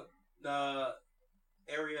 it was the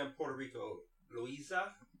area in Puerto Rico,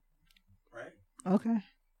 Louisa, right? Okay.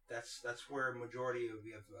 That's where a majority of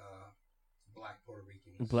black Puerto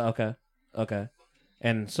Ricans. Okay.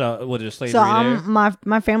 And so, what is slavery? So, there?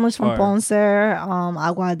 my family's from Ponce,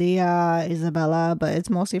 Aguadilla, Isabela, but it's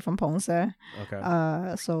mostly from Ponce.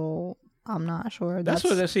 Okay. So I'm not sure. That's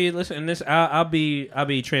what. See, listen. This, I'll be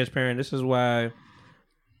transparent. This is why.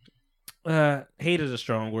 Hate is a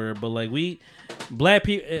strong word, but like black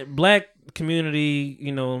community,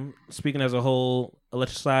 you know, speaking as a whole,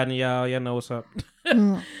 electric sliding, y'all know what's up.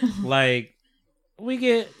 Like, we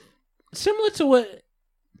get similar to what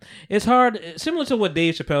similar to what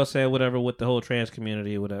Dave Chappelle said, whatever, with the whole trans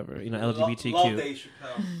community or whatever, you know, LGBTQ. Love Dave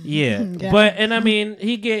Chappelle. Yeah. But, and I mean,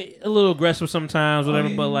 he get a little aggressive sometimes, whatever,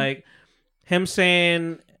 but like, him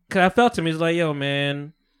saying, because I felt him, he's like, yo,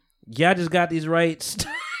 man, y'all just got these rights.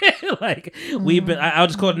 Like, we've been, I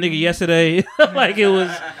just called a nigga yesterday. Like, it was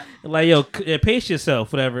like, yo, pace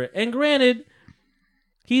yourself, whatever. And granted,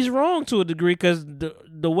 he's wrong to a degree, because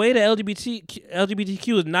the way the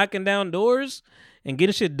LGBTQ is knocking down doors and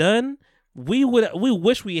getting shit done, we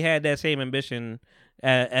wish we had that same ambition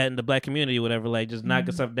in the black community, whatever, like just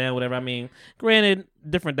knocking stuff down, whatever. I mean, granted,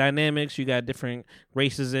 different dynamics. You got different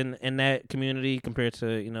races in that community compared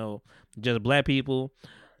to, you know, just black people.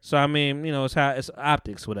 So I mean, you know, it's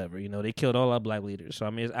optics, whatever. You know, they killed all our black leaders, so I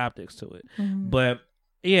mean, it's optics to it. But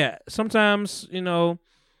yeah, sometimes, you know,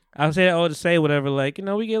 I say that all to say whatever. Like, you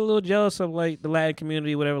know, we get a little jealous of like the Latin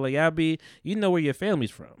community, whatever. Like, you know where your family's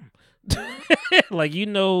from. Like, you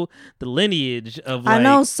know the lineage of like, I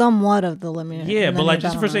know somewhat of the lineage. Yeah, but like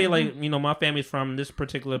just for say like, you know, my family's from this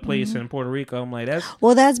particular place in Puerto Rico. I'm like,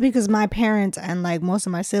 that's because my parents and like most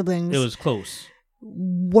of my siblings, it was close,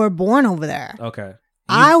 were born over there. Okay.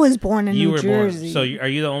 I was born in New Jersey. So are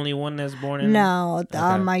you the only one that's born in? No,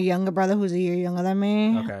 my younger brother, who's a year younger than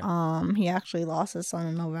me. Okay. He actually lost his son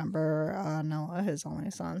in November. Noah, his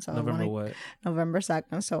only son. So November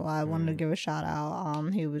 2nd. So I wanted to give a shout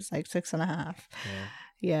out. He was like 6.5.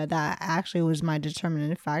 Yeah, that actually was my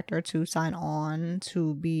determining factor to sign on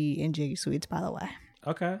to be in Jiggy Sweets, by the way.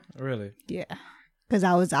 Okay, really? Yeah. Because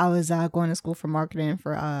I was going to school for marketing,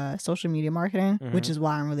 for social media marketing, which is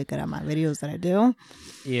why I'm really good at my videos that I do.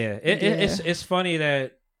 Yeah, it's funny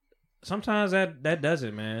that sometimes that does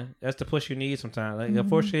it, man. That's the push you need sometimes. Like,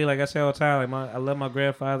 unfortunately, like I say all the time, like I love my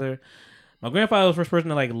grandfather. My grandfather was the first person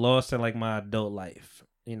that like lost in like my adult life,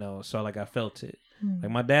 you know. So like I felt it. Like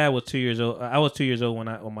my dad was 2 years old. I was 2 years old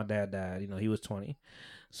when my dad died. You know, he was 20.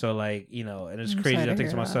 So, like, you know, and it's crazy. I think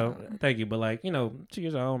to myself, thank you. But, like, you know, 2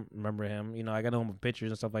 years old, I don't remember him. You know, I got him with pictures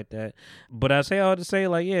and stuff like that. But I say all to say,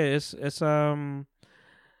 like, yeah, it's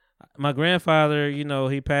my grandfather, you know,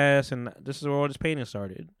 he passed, and this is where all this painting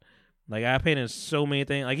started. Like, I painted so many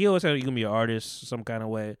things. Like, he always said, you can be an artist some kind of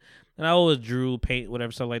way. And I always drew, paint,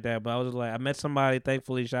 whatever, stuff like that. But I was like, I met somebody,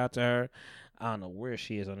 thankfully, shout out to her. I don't know where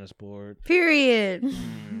she is on this board. Period.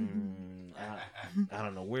 I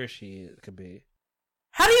don't know where she could be.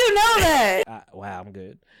 How do you know that? Wow, I'm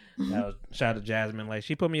good. Shout out to Jasmine. Like,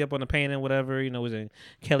 she put me up on the painting, whatever. You know, it was in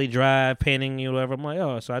Kelly Drive painting, you know, whatever. I'm like,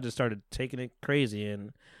 oh, so I just started taking it crazy.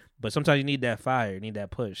 But sometimes you need that fire, you need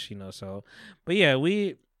that push, you know. So, but yeah,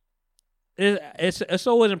 it's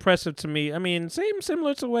always impressive to me. I mean,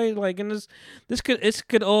 similar to the way, like, in this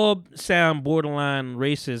could all sound borderline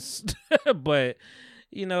racist, but.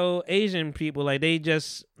 You know, Asian people, like, they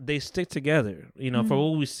stick together, you know, for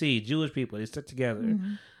what we see. Jewish people, they stick together,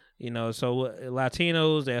 you know. So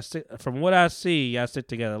Latinos, from what I see, y'all stick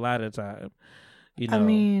together a lot of the time, you know. I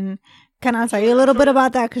mean, can I tell you a little bit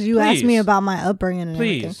about that? Because you asked me about my upbringing and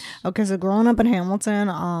everything. Okay, so growing up in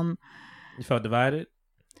Hamilton, you felt divided?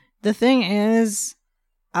 The thing is,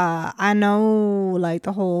 I know, like,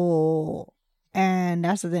 the whole... And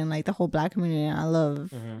that's the thing, like, the whole black community, I love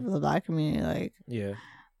the black community, like... Yeah.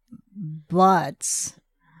 But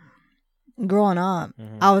growing up,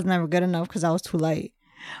 I was never good enough because I was too late.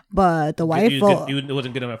 But the white folk... You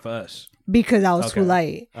wasn't good enough for us. Because I was too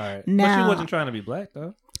late. All right. Now, but she wasn't trying to be black,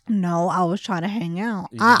 though. No, I was trying to hang out.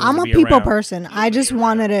 I'm a people person. I just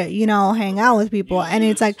wanted to, you know, hang out with people. And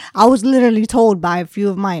it's like, I was literally told by a few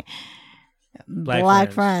of my...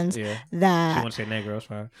 Black friends yeah. that she want to say Negroes,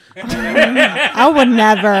 fine. I would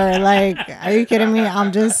never, like, are you kidding me?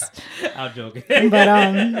 I'm joking.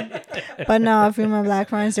 But no, a few of my black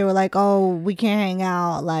friends, they were like, oh, we can't hang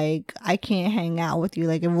out, like, I can't hang out with you,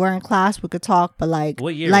 like, if we're in class we could talk, but like,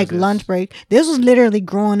 what year like was this? Lunch break. This was literally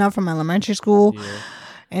growing up from elementary school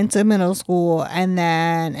into middle school, and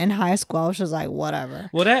then in high school I was just like, whatever.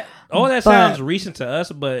 Well, that sounds recent to us,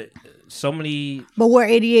 but but we're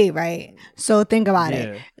 88, right? So think about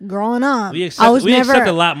it. Growing up, we accept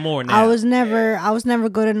a lot more now. I was never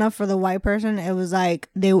good enough for the white person. It was like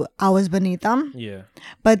I was beneath them. Yeah.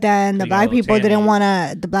 But then the black people didn't want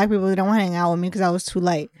to hang out with me because I was too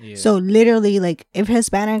late. Yeah. So literally, like, if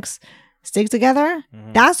Hispanics stick together,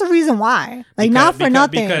 that's the reason why. Like, not for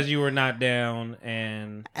nothing. Because you were not down,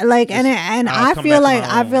 and like, and I feel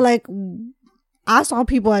like I saw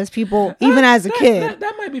people as people, even as a kid.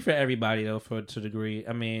 That might be for everybody though, to a degree.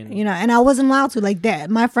 I mean, you know, and I wasn't allowed to like that.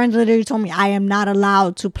 My friend literally told me I am not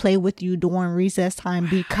allowed to play with you during recess time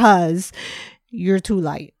because you're too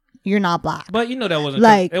light. You're not black. But you know that wasn't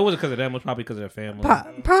like it wasn't because of them. It was probably because of their family.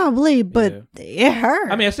 Probably, but it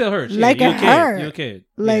hurt. I mean, it still hurts. Like yeah, it hurt. You're a kid.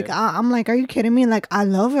 Like I'm like, are you kidding me? Like I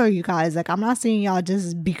love you guys. Like I'm not seeing y'all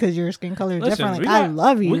just because your skin color is different. Like I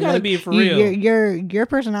love you. We gotta like, be for real. Your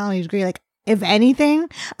personality is great. Like if anything,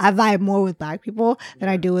 I vibe more with black people than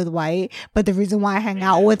I do with white. But the reason why I hang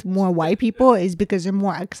out with more white people is because they're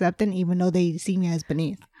more accepting, even though they see me as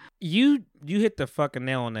beneath. You hit the fucking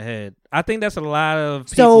nail on the head. I think that's a lot of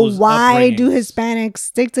so why do Hispanics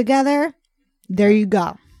stick together? There you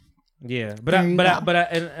go. Yeah, but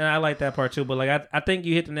I like that part too. But like I think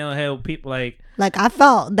you hit the nail on the head with people like I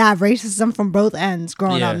felt that racism from both ends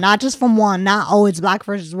growing up, not just from one. Not it's black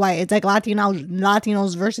versus white. It's like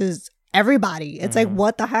Latinos versus everybody. It's like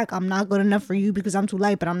what the heck? I'm not good enough for you because I'm too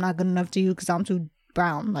light, but I'm not good enough to you because I'm too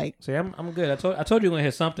brown. Like, see, I'm good. I told you you're gonna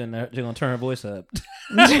hit something that you're gonna turn her voice up.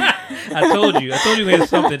 I told you you're gonna hit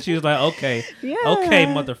something. She was like, okay,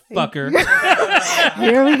 motherfucker.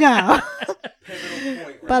 Here we go.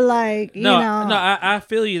 But like, you know, I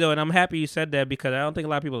feel you though, and I'm happy you said that because I don't think a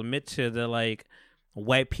lot of people admit to the like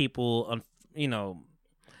white people, you know,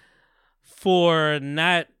 for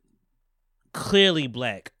not clearly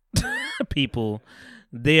black people,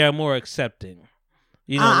 they are more accepting.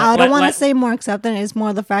 You know, I don't want to say more accepting. It's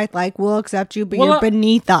more the fact like we'll accept you, but you're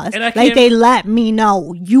beneath us. Like they let me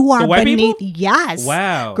know you are beneath. People? Yes.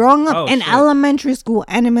 Wow. Growing up in elementary school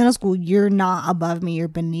and in middle school, you're not above me. You're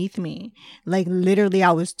beneath me. Like literally,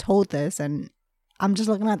 I was told this, and I'm just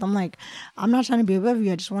looking at them like I'm not trying to be above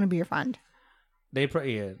you. I just want to be your friend. They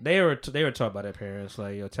were taught by their parents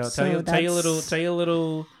like yo tell your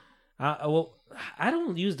little. Well, I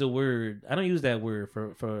don't use the word. I don't use that word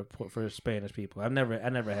for Spanish people. I never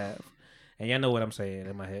have, and y'all know what I'm saying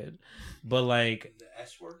in my head. But like the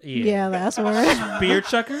S word. Yeah, the S word. Beer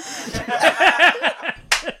chucker.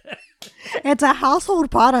 It's a household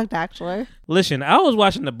product, actually. Listen, I was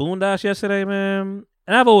watching the Boondocks yesterday, man,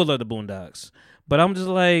 and I've always loved the Boondocks, but I'm just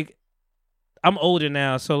like, I'm older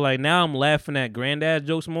now, so like now I'm laughing at granddad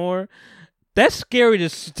jokes more. That's scary to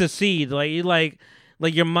see. Like you like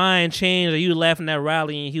your mind changed. Like you laughing at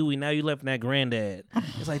Riley and Huey, now you laughing at Granddad.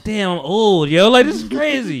 It's like, damn, I'm old, yo. Like this is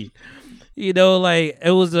crazy. You know, like it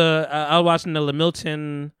was I was watching the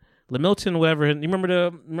Lamilton, whatever. You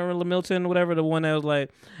remember Lamilton, whatever, the one that was like,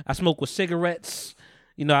 I smoke with cigarettes.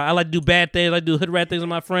 You know, I like to do bad things. I like to do hood rat things with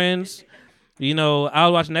my friends. You know, I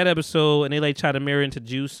was watching that episode and they like try to mirror into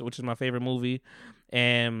Juice, which is my favorite movie,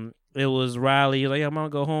 and it was Riley like, I'm gonna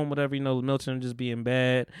go home, whatever. You know, Lamilton just being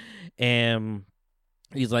bad, and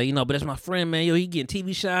he's like, you know, but that's my friend, man. Yo, he getting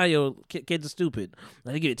TV shy. Yo, kids are stupid.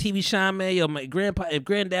 Like, they get TV shy, man. Yo, my grandpa, if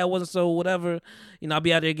granddad wasn't so whatever, you know, I'll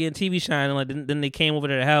be out there getting TV shy. And like, then they came over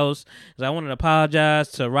to the house. So I wanted to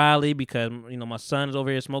apologize to Riley because, you know, my son's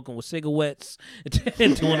over here smoking with cigarettes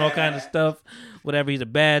and doing all kinds of stuff. Whatever. He's a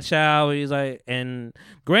bad child. He's like, and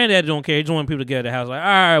granddad don't care. He just want people to get out of the house. Like, all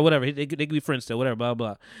right, whatever. They could be friends still, whatever, blah,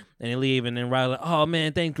 blah. And they leave, and then Riley like, oh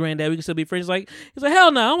man, thanks granddad, we can still be friends. He's like,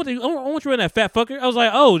 hell no, I want you in that fat fucker. I was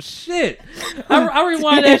like, oh shit. I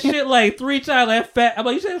rewind that shit like 3 times. Like, fat. I'm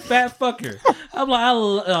like, you said fat fucker. I'm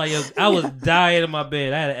like, I was dying in my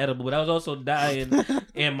bed. I had an edible, but I was also dying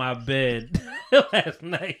in my bed last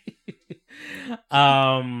night.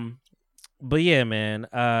 But yeah, man,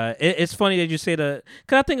 it's funny that you say cause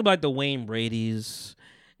I think about like the Wayne Brady's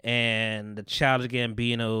and the Childish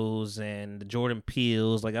Gambinos and the Jordan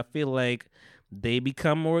Peels. Like I feel like they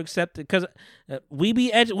become more accepted because we be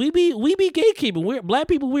gatekeeping. We're black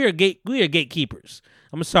people. We are gatekeepers.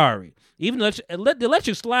 I'm sorry. Even the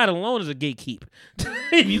electric slide alone is a gatekeep.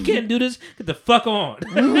 If you can't do this, get the fuck on.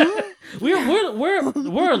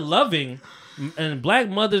 Mm-hmm. we're loving. And black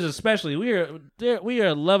mothers especially, we are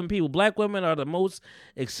loving people. Black women are the most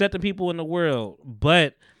accepting people in the world.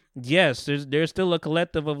 But yes, there's still a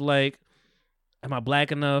collective of like, am I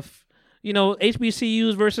black enough? You know,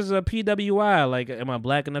 HBCUs versus a PWI. Like, am I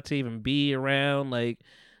black enough to even be around? Like,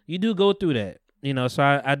 you do go through that. You know,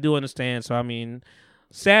 so I do understand. So I mean,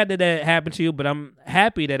 sad that happened to you, but I'm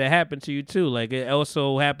happy that it happened to you too. Like, it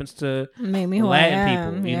also happens to Latin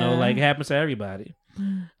people. You know, like it happens to everybody.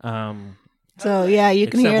 So yeah, you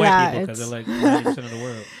can hear that because they're like 90% of the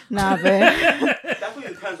world. Nah, but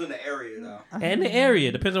definitely depends on the area, though. And the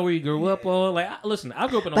area depends on where you grew up on. Like, listen, I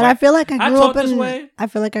grew up in. But I feel like I grew up in. I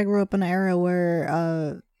feel like I grew up in an area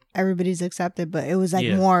where everybody's accepted, but it was like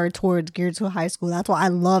Yeah. more towards geared to high school. That's why I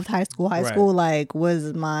loved high school. High Right. school like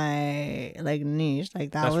was my like niche.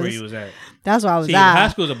 Like That's was where you was at. That's where I was See, at. high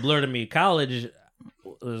school is a blur to me. College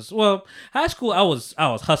was high school. I was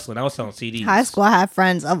hustling. I was selling CDs. High school, I had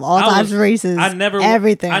friends of all types of races.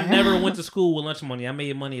 Everything. I never went to school with lunch money. I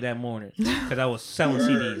made money that morning because I was selling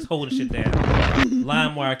CDs, holding shit down.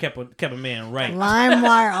 LimeWire kept a man right.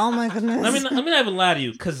 LimeWire. Oh my goodness. Let me not even lie to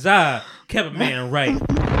you. Kazaa kept a man right.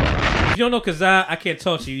 If you don't know Kazaa, I can't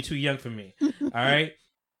talk to you. You're too young for me. All right.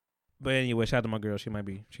 But anyway, shout out to my girl. She might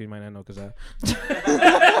not know Kazaa.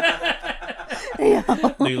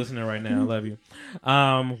 No, you listening right now. I love you.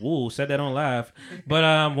 Said that on live, but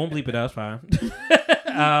won't bleep it out. It's fine.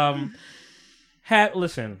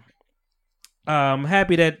 Listen,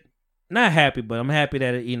 happy that not happy, but I'm happy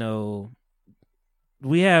that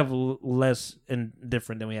we have less and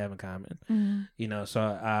different than we have in common. Mm-hmm. So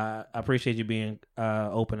I appreciate you being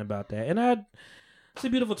open about that, and it's a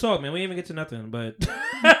beautiful talk, man. We didn't even get to nothing, but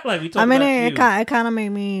like we talked. I mean, about it kind of made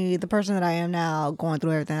me the person that I am now, going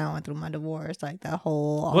through everything I went through, my divorce, like that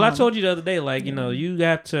whole. Well, I told you the other day, like you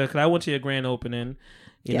got to, because I went to your grand opening.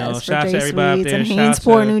 Yes, shout out to everybody out there. In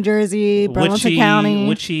Hainesport, New Jersey, Burlington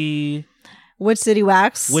County. Which City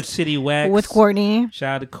Wax. With Courtney.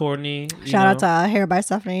 Shout out to Courtney. Shout out to Hair by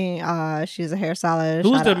Stephanie. She's a hairstylist.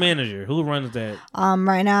 Who's the manager? Who runs that?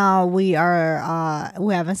 Right now we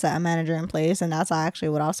haven't set a manager in place, and that's actually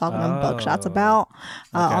what I was talking to Buckshots about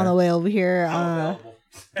on the way over here.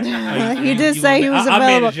 He did say he was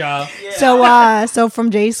available. So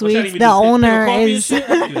from J Sweets, the owner is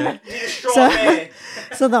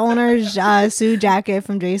so the owner is Sue Jacket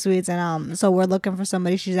from J Sweets, and so we're looking for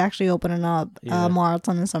somebody. She's actually opening up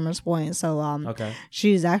Marlton and Summers Point, so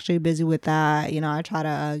she's actually busy with that. I try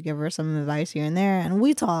to give her some advice here and there, and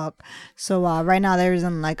we talk. So right now there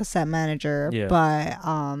isn't like a set manager, but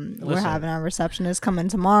we're having our receptionist come in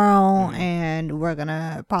tomorrow, and we're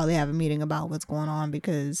gonna probably have a meeting about what's going on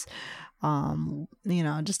because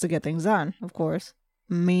just to get things done. Of course,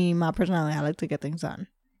 my personality, I like to get things done.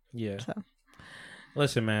 Yeah. So.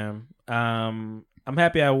 Listen, man. I'm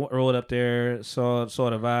happy I rolled up there, saw the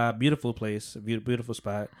vibe. Beautiful place, beautiful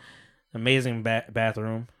spot, amazing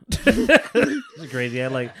bathroom. It's crazy. I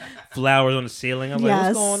had like flowers on the ceiling. I'm like,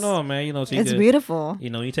 what's going on, man? So it's beautiful.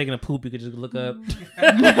 You taking a poop, you could just look up.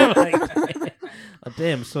 Like, oh,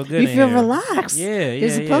 damn, it's so good. You feel relaxed. Yeah, You're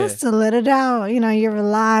supposed to let it out. You're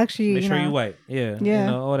relaxed. Make sure you wipe.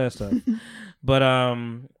 Yeah. All that stuff. But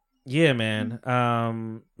yeah, man.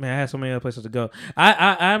 Man, I had so many other places to go.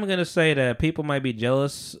 I'm gonna say that people might be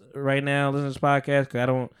jealous right now listening to this podcast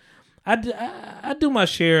because I do my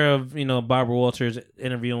share of Barbara Walters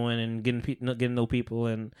interviewing and getting to know people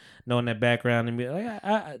and knowing that background and be like,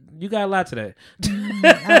 you got a lot today.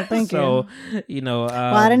 Thank you. Well,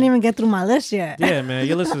 I didn't even get through my list yet. Yeah, man,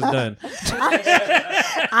 your list is done.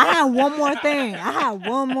 I have one more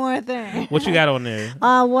thing. What you got on there?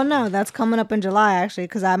 Well, no, that's coming up in July actually,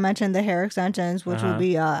 because I mentioned the hair extensions, which will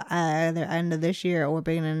be either end of this year or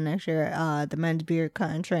beginning of next year. The men's beard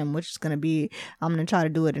cut and trim, which is gonna be, I'm gonna try to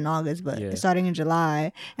do it in August, but starting in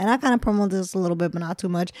July. And I kind of promote this a little bit, but not too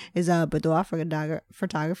much. Is boudoir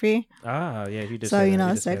photography. Ah, yeah, you did.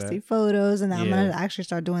 So sexy photos, and I'm gonna actually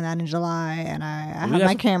start doing that in July. And I have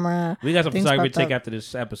my camera. We got some photography to take after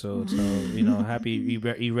this episode, so happy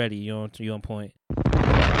you ready. You on point.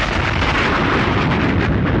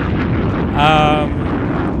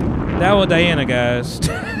 That was Dayana, guys.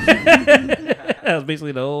 That was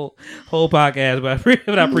basically the whole podcast, but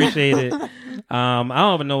I appreciate it. I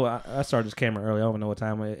don't even know. I started this camera early. I don't even know what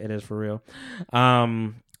time it is for real.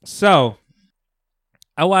 So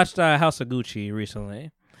I watched House of Gucci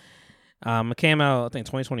recently. It came out, I think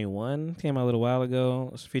 2021. Came out a little while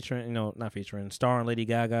ago. It's starring Lady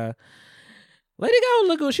Gaga. Lady Gaga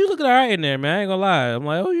look good. She looking all right in there, man. I ain't gonna lie. I'm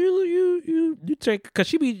like, oh, you take, because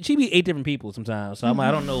she be 8 different people sometimes. So I'm like,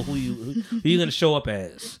 I don't know who you gonna show up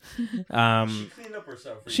as. She cleaned up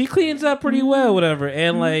herself. She cleans up pretty well, whatever.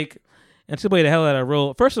 And like, and she played the hell out of that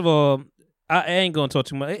role. First of all, I ain't gonna talk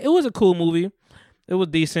too much. It was a cool movie. It was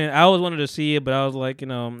decent. I always wanted to see it, but I was like,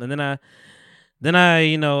 and then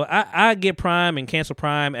I get Prime and cancel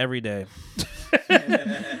Prime every day.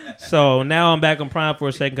 So now I'm back on Prime for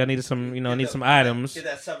a second. I needed some, need some items. Get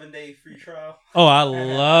that 7-day free trial. Oh, I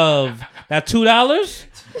love that $2.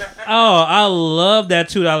 Oh, I love that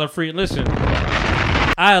 $2 free. Listen,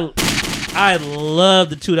 I love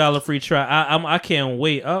the $2 free trial. I can't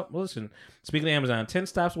wait. Oh, listen. Speaking of Amazon, 10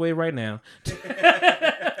 stops away right now.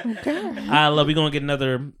 Okay. We're gonna get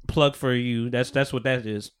another plug for you. That's what that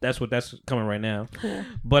is. That's coming right now. Cool.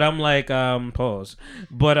 But I'm like, pause.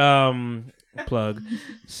 But Plug.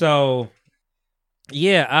 So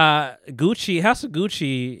Gucci, House of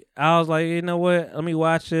Gucci. I was like, you know what? Let me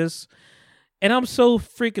watch this. And I'm so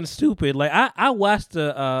freaking stupid. Like I watched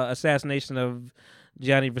the assassination of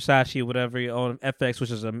Gianni Versace or whatever on FX,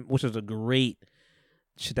 which is a great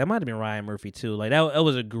shit. That might have been Ryan Murphy too. Like that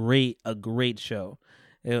was a great show.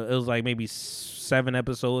 It was like maybe 7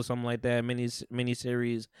 episodes, something like that, mini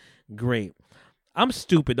series. Great. I'm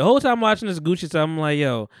stupid. The whole time watching this Gucci stuff, I'm like,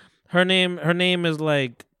 yo, her name is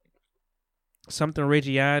like something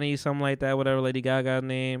Reggiani, something like that, whatever Lady Gaga's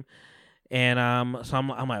name. And so I'm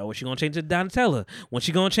like, oh, she gonna change it to Donatella? When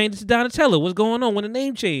she gonna change it to Donatella? What's going on when the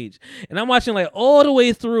name change? And I'm watching like all the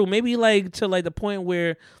way through, maybe like to like the point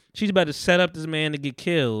where she's about to set up this man to get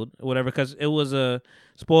killed or whatever, because it was a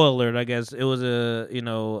spoiler alert, I guess. It was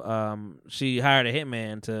she hired a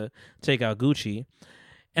hitman to take out Gucci.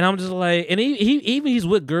 And I'm just like, and he's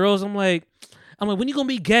with girls. I'm like, when you gonna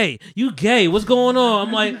be gay? You gay? What's going on?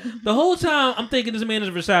 I'm like, the whole time I'm thinking this man is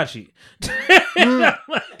Versace.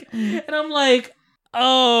 and I'm like,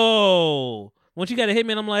 oh, once you got a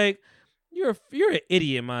hitman, I'm like, you're an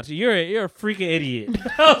idiot, Monty. You're a freaking idiot.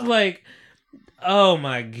 I was like, oh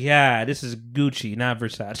my god, this is Gucci, not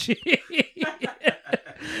Versace.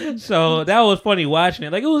 So that was funny watching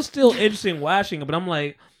it. Like, it was still interesting watching it, but I'm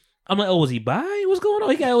like, oh, was he bi? What's going on?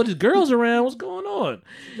 He got all these girls around. What's going on?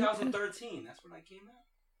 2013. That's when I came out.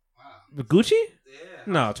 Wow. Gucci? Yeah.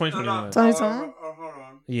 No, 2021. 2021? Hold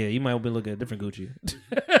on. Yeah, you might be looking at a different Gucci.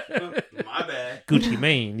 My bad. Gucci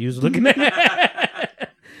Mane. You was looking at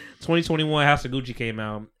 2021. House of Gucci came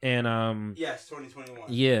out, and yes, 2021.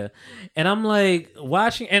 Yeah, and I'm like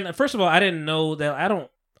watching. And first of all, I didn't know that I don't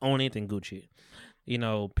own anything Gucci. You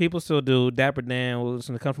know, people still do. Dapper Dan,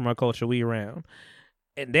 listen, to come from our culture. We around.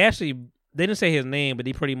 And they didn't say his name, but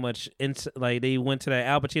they pretty much they went to that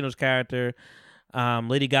Al Pacino's character.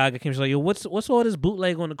 Lady Gaga came. She's like, yo, what's all this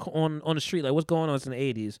bootleg on the street? Like, what's going on? It's in the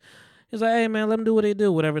 80s. He's like, hey man, let them do what they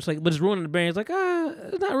do, whatever. It's like, but it's ruining the brand. It's like,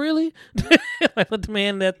 it's not really. Like, let the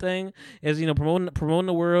man that thing is, promoting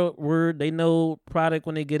the word. They know product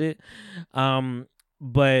when they get it.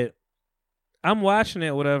 But I'm watching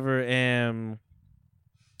it, whatever, and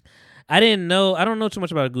I don't know too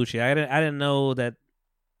much about Gucci. I didn't know that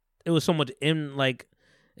it was so much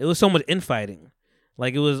infighting.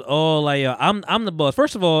 Like, it was all like, I'm the boss.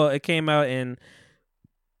 First of all, it came out in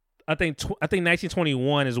I think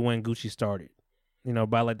 1921 is when Gucci started.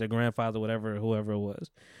 By like their grandfather, whoever it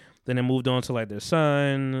was. Then it moved on to like their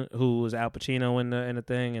son, who was Al Pacino in the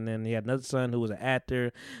thing, and then he had another son who was an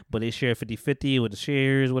actor, but they shared 50-50 with the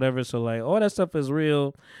shares, whatever. So like all that stuff is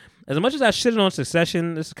real. As much as I shitted on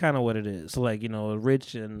Succession, this is kind of what it is. So like,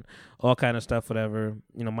 rich and all kind of stuff, whatever.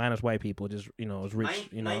 Minus white people, just it's rich.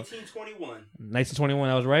 1921. 1921,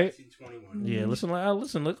 I was right. 1921. Yeah,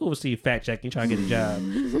 listen. Look over Steve fact checking, trying to get a job.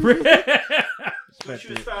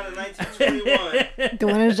 Gucci was founded in 1921.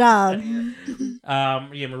 Doing his job.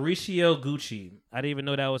 Mauricio Gucci. I didn't even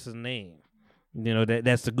know that was his name.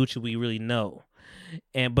 That's the Gucci we really know.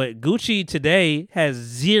 But Gucci today has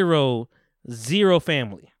zero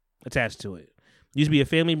family attached to it. Used to be a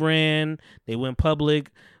family brand. They went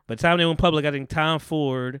public. By the time they went public, I think Tom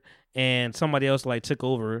Ford and somebody else like took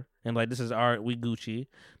over and like, this is we Gucci.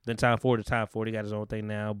 Then Tom Ford, he got his own thing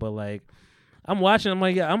now. But like, I'm watching. I'm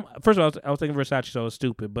like, first of all, I was thinking Versace, so it was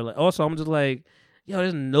stupid. But like, also, I'm just like, yo,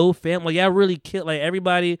 there's no family. Like, y'all really killed like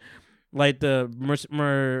everybody. Like the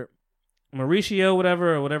Mauricio,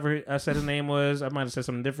 whatever I said his name was. I might have said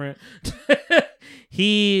something different.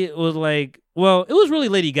 He was like, well, it was really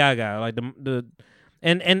Lady Gaga, like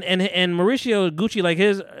and Mauricio Gucci, like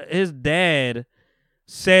his dad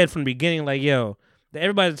said from the beginning, like, yo,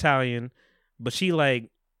 everybody's Italian, but she like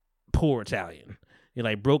poor Italian,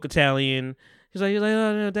 like broke Italian. He's like, oh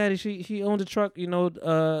no, daddy, she owns a truck, his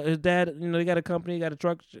dad, they got a company, got a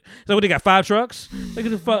truck. So what, they got 5 trucks? Like,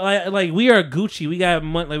 the fuck, like we are Gucci, we got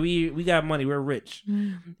money, like we got money, we're rich,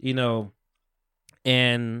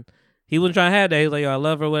 and he wasn't trying to have that. He was like, yo, I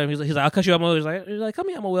love her, whatever. He's like, I'll cut you out my will. He's like, come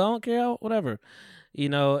here, I'm a will. I don't care, whatever.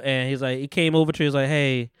 And he's like, he came over to her. He's like,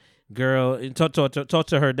 hey, girl, and talk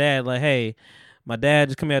to her dad. Like, hey, my dad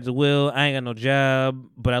just come out the will. I ain't got no job,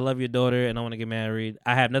 but I love your daughter and I want to get married.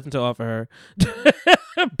 I have nothing to offer her,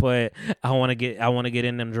 but I want to get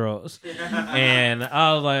in them drawers. And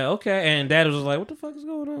I was like, okay. And dad was like, what the fuck is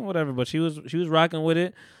going on? Whatever. But she was rocking with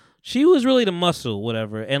it. She was really the muscle,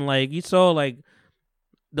 whatever. And like, you saw like,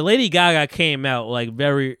 the Lady Gaga came out like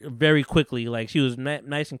very, very quickly. Like, she was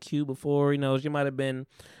nice and cute before, she might have been,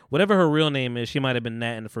 whatever her real name is, she might have been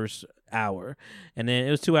that in the first hour. And then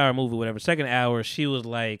it was a 2-hour movie, whatever. Second hour, she was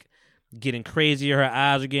like getting crazier. Her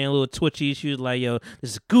eyes are getting a little twitchy. She was like, yo,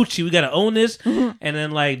 this is Gucci. We got to own this. And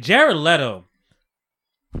then, like, Jared Leto's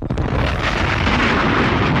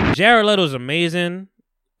amazing.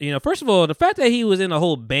 You know, first of all, the fact that he was in a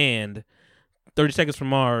whole band, 30 Seconds from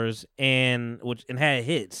Mars, and had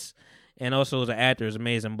hits, and also as an actor is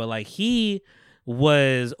amazing. But, like, he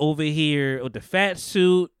was over here with the fat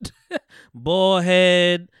suit, bald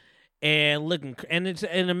head, and looking, and it's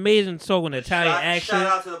an amazing song with an Italian accent. Shout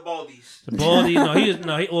out to the Baldies. The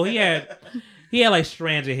Baldies, he had like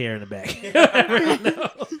strands of hair in the back. He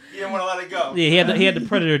didn't want to let it go. Yeah, he had the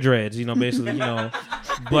Predator dreads, basically,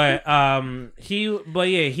 But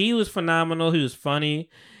he was phenomenal. He was funny.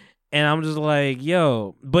 And I'm just like,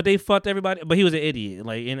 yo, but they fucked everybody. But he was an idiot.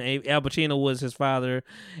 Like, and Al Pacino was his father.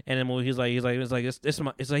 And then when he's like, it's like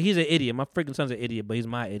he's an idiot. My freaking son's an idiot, but he's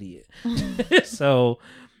my idiot. So,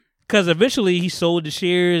 because eventually he sold the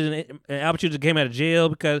shares, and Al Pacino just came out of jail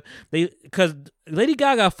because Lady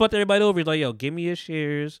Gaga fucked everybody over. He's like, yo, give me your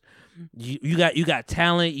shares. You got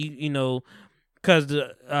talent. Because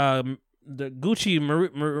the Gucci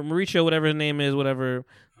Mauricio, whatever his name is, whatever,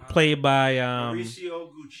 played by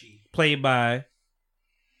Mauricio Gucci. Played by,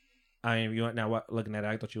 you are now looking at it.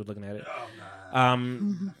 I thought you were looking at it.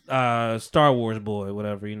 Star Wars boy,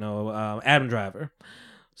 whatever, Adam Driver.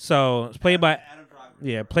 So it's played by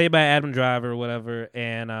Adam Driver, whatever.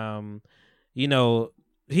 And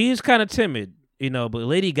he's kind of timid, but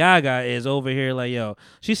Lady Gaga is over here like, yo,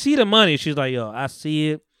 she see the money. She's like, yo, I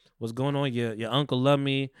see it. What's going on? Your uncle love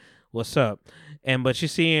me. What's up? But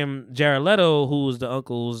she's seeing Jared Leto, who's the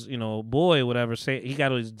uncle's, boy, whatever. Say he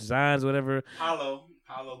got all these designs, whatever. Paulo.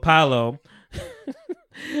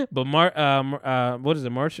 But what is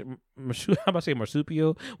it? How about to say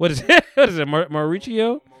Marsupio? What is it?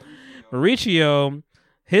 Mauricio.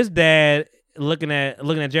 His dad looking at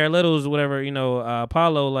Jared Leto's whatever,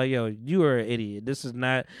 Paulo, like, yo, you are an idiot. This is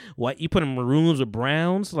not what you put in maroons or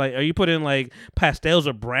browns. Like, are you putting like pastels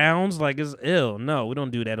or browns? Like, it's ill. No, we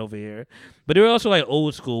don't do that over here. But they're also like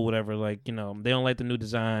old school, whatever. Like, they don't like the new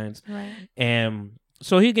designs. Right. And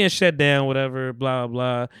so he getting shut down, whatever, blah,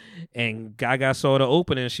 blah, blah. And Gaga saw the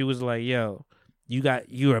opening. She was like, yo,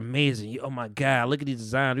 you're amazing. Oh my God, look at these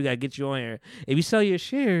designs. We got to get you on here. If you sell your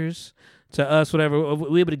shares to us, whatever,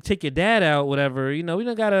 we able to take your dad out, whatever, we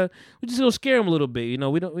just gonna scare him a little bit,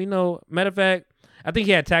 we know, matter of fact, I think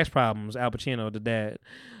he had tax problems, Al Pacino, the dad.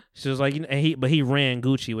 She was like, but he ran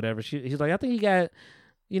Gucci, whatever. He's like, I think he got,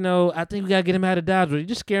 I think we gotta get him out of Dodge, but you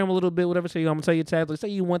just scare him a little bit, whatever, say, I'm gonna tell you tax, like, say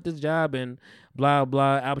you want this job, and blah,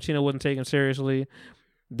 blah. Al Pacino wasn't taken seriously.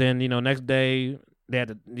 Then, next day, they had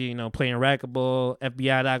to, playing racquetball,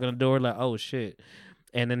 FBI knock on the door, like, oh shit.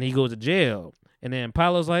 And then he goes to jail. And then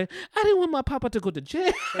Paulo's like, I didn't want my papa to go to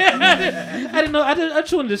jail. I didn't know. I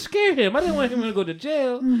just wanted to scare him. I didn't want him to go to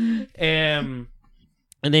jail. And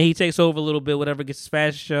then he takes over a little bit, whatever, gets his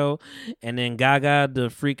fashion show. And then Gaga, the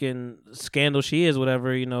freaking scandal she is,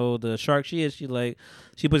 whatever, the shark she is, she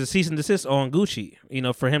puts a cease and desist on Gucci,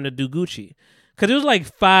 for him to do Gucci. Because there was like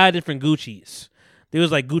 5 different Guccis. There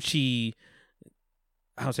was like Gucci,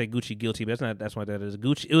 I don't say Gucci guilty, but that's what that is.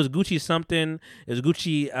 Gucci. It was Gucci something. It was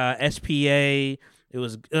Gucci SPA. It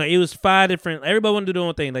was 5 different. Everybody wanted to do their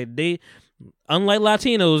own thing. Like they, unlike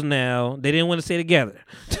Latinos now, they didn't want to stay together.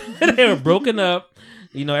 They were broken up.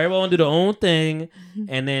 Everyone wanted to do their own thing,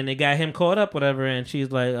 and then they got him caught up, whatever. And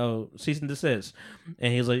she's like, "Oh, cease and desist."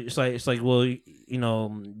 And he's like, "It's like, well, you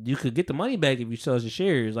could get the money back if you sell your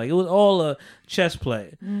shares." Like it was all a chess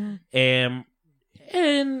play, And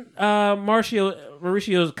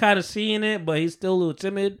Mauricio's kind of seeing it, but he's still a little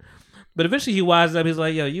timid. But eventually he wised up. He's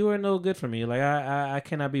like, yo, you are no good for me. Like, I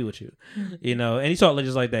cannot be with you. And he talked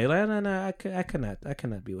just like that. He's like, no, I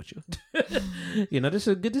cannot be with you. This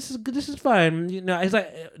is good. This is fine. He's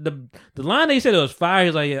like, the line that he said it was fire.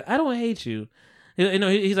 He's like, yeah, I don't hate you.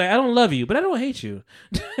 He's like, I don't love you, but I don't hate you.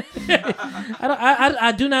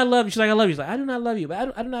 I do not love you. She's like, I love you. He's like, I do not love you,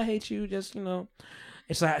 but I do not hate you. Just,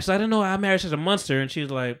 It's like, I don't know. I married such a monster, and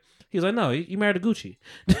he's like, no, you married a Gucci.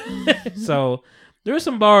 So there were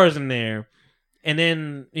some bars in there, and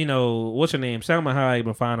then what's her name? Salma Hayek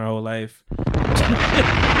been fine her whole life.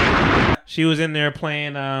 She was in there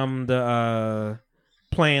playing like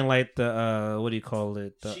the what do you call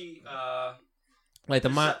it? Like the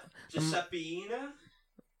Giuseppina?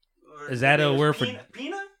 Is that a word for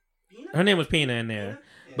Pina? Her name was Pina in there.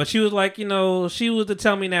 But she was like, she was the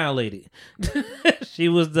tell me now lady. She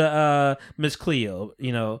was the Miss Cleo,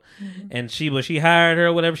 and she hired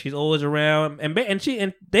her, whatever. She's always around, and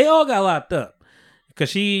they all got locked up because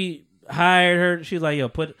she hired her. She's like, yo,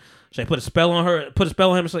 So they put a spell on her, put a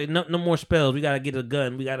spell on him. So like, no more spells. We gotta get a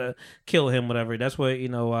gun. We gotta kill him. Whatever. That's what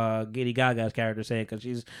Lady Gaga's character saying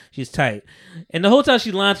because she's tight. And the whole time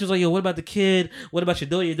she lied, she was like, "Yo, what about the kid? What about your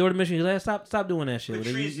daughter? Your daughter mission?" She's like, "Stop doing that shit.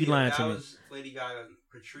 You lying to me." Lady Gaga,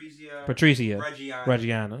 Patricia,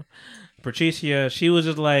 Reggiana. Patricia, she was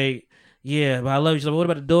just like, "Yeah, but I love you." She's like, "What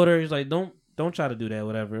about the daughter?" He's like, "Don't try to do that,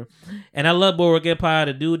 whatever." And I love Boardwalk Empire.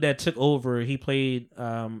 The dude that took over, he played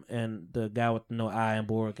and the guy with no eye in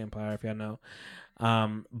Boardwalk Empire, if y'all know.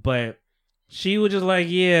 But she was just like,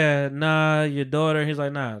 "Yeah, nah, your daughter." He's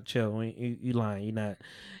like, "Nah, chill. You lying. You not."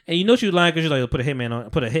 And you know she was lying because she's like, put a hitman on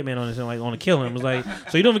this and like want to kill him. It's like,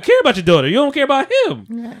 so you don't even care about your daughter. You don't care about him.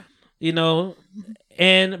 Yeah.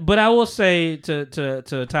 But I will say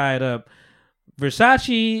to tie it up,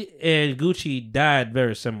 Versace and Gucci died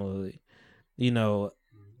very similarly. Versace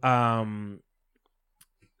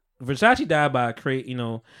died by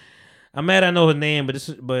I'm mad I know his name, but this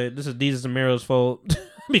is Deezus and Mero's fault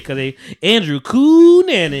because Andrew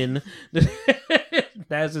Cunanan,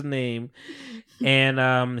 that's his name,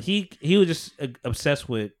 and he was just obsessed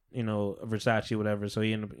with Versace, whatever. So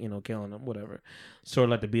he ended up killing him, whatever. Sort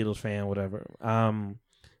of like the Beatles fan, whatever.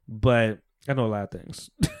 But I know a lot of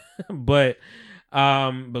things, but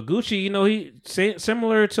Gucci, he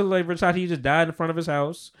similar to like Versace, he just died in front of his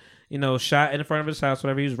house. Shot in front of his house,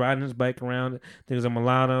 whatever. He was riding his bike around. I think it was a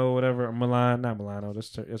Milano, whatever. Not Milano.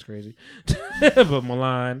 That's crazy. But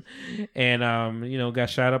Milan, and got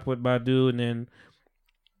shot up by a dude, and then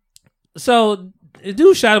so the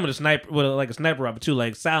dude shot him with a sniper rifle too,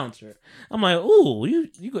 like silencer. I'm like, ooh,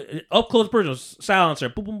 you go up close personal silencer,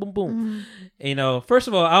 boom, boom, boom, boom. And, first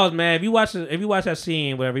of all, I was mad. If you watch that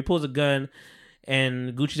scene, whatever, he pulls a gun.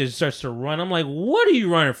 And Gucci just starts to run. I'm like, what are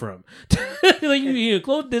you running from? Like you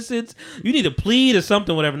close distance. You need to plead or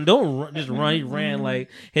something, whatever. Don't just run. He ran, like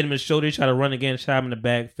hit him in the shoulder. He tried to run again. Shot him in the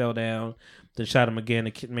back. Fell down. Then shot him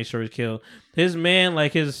again to make sure he's killed. His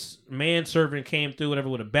manservant came through, whatever,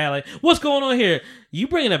 with a bat. Like, what's going on here? You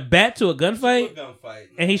bringing a bat to a gunfight?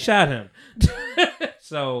 And he shot him.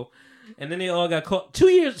 So, and then they all got caught. 2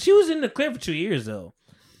 years. She was in the clear for 2 years though.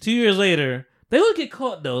 2 years later. They would get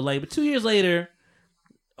caught though, but 2 years later,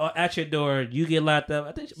 at your door, you get locked up.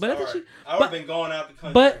 I think she I would have been going out the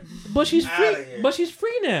country. But she's free. But she's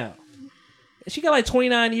free now. She got like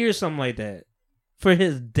 29 years, something like that, for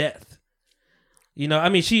his death.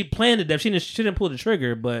 She planned the death. She didn't pull the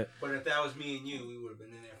trigger, but if that was me and you, we would have been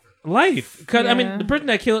in there for life. Because the person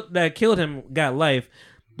that killed him got life.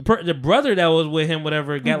 The brother that was with him,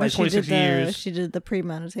 whatever, got like 26 years. She did the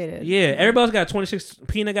premeditated. Yeah, everybody else got 26.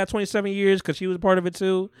 Peanut got 27 years because she was a part of it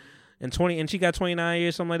too, and she got 29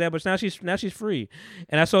 years, something like that. But now she's free.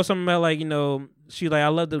 And I saw something about she I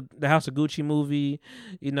love the House of Gucci movie,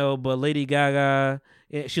 but Lady Gaga,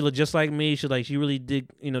 she looked just like me. She really did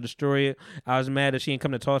destroy it. I was mad that she didn't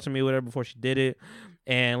come to talk to me or whatever before she did it.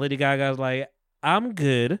 And Lady Gaga was like, I'm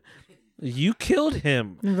good. You killed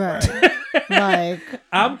him. Right. Like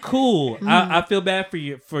I'm cool. I feel bad for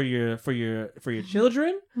your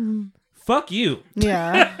children. Fuck you.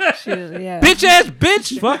 Yeah. Bitch ass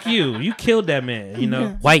bitch. Fuck you. You killed that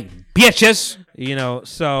man. White bitches.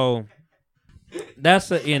 So that's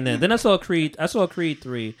the end. Then I saw Creed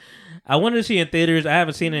 3. I wanted to see it in theaters. I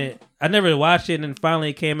haven't seen it. I never watched it, and then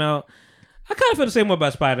finally it came out. I kind of feel the same way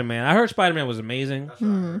about Spider-Man. I heard Spider-Man was amazing. That's what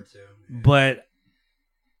I heard too. But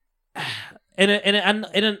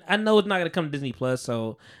and I know it's not gonna come to Disney Plus,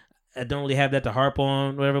 so I don't really have that to harp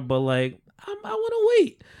on, whatever. But I want to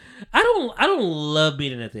wait. I don't love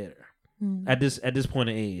being in the theater at this point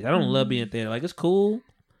of age. I don't love being in the theater. It's cool,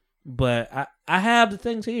 but I have the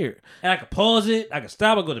things here, and I can pause it. I can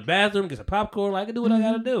stop. I go to the bathroom, get some popcorn. I can do what I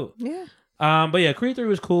gotta do. Yeah. But yeah, Creed 3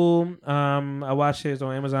 was cool. I watched it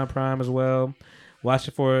on Amazon Prime as well. Watched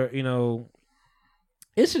it for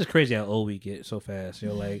it's just crazy how old we get so fast.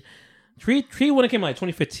 Creed when it came out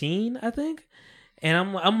 2015, I think,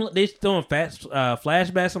 and they throwing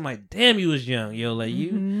flashbacks. I'm like, damn, you was young, you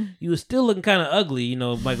was still looking kind of ugly,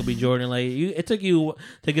 Michael B. Jordan. It took you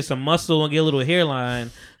to get some muscle and get a little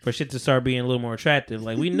hairline for shit to start being a little more attractive.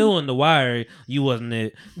 We knew in The Wire you wasn't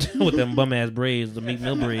it with them bum ass braids, the Meek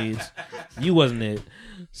Mill braids. You wasn't it.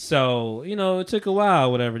 So it took a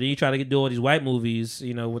while, whatever. Then you try to do all these white movies,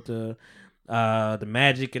 with the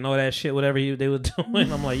magic and all that shit, whatever they were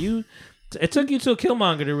doing. I'm like, it took you to a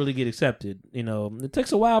Killmonger to really get accepted. It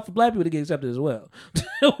takes a while for black people to get accepted as well.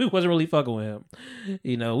 We wasn't really fucking with him.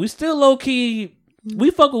 We still low key. We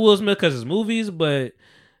fuck with Will Smith because his movies, but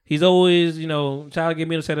he's always, child get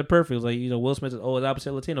me to say the perfect. Will Smith is always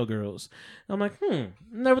opposite Latino girls. I'm like,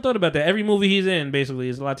 never thought about that. Every movie he's in basically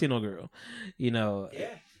is a Latino girl. Yeah.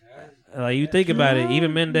 Like you think about it, Eva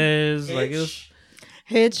Mendes, like it was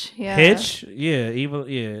Hitch, yeah. Eva,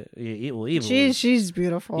 well, Eva. She's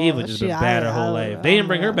beautiful. Eva just been bad her whole life. They didn't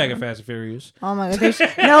bring her back in Fast and Furious. Oh my god!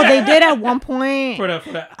 No, they did at one point for that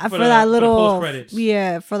the little post credits.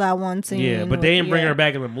 Yeah, for that one scene. Yeah, but they didn't bring her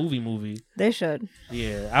back in the movie. They should.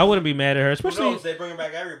 Yeah, I wouldn't be mad at her, especially they bring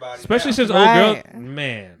back everybody. Especially since old girl,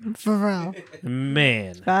 man, for real,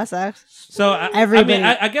 man. Fast X. So I mean,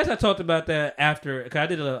 I guess I talked about that after because I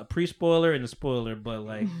did a pre-spoiler and a spoiler, but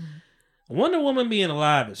like. Wonder Woman being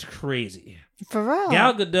alive is crazy. For real.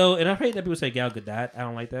 Gal Gadot, and I hate that people say Gal Gadot. I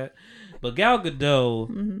don't like that. But Gal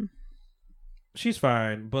Gadot, she's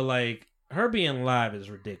fine. But like her being alive is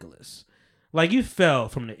ridiculous. Like you fell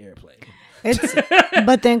from the airplane.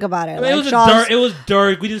 But think about it. I mean, like it was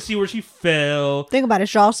dark. We didn't see where she fell. Think about it.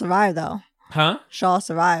 Shaw survived though. Huh? Shaw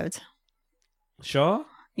survived. Shaw?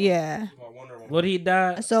 Yeah. What he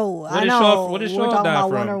die? So what I know what did we're Shaw talking die about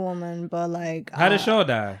from? Wonder Woman, but like How did Shaw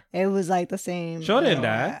die? It was like the same. Shaw didn't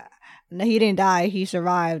die. No, he didn't die. He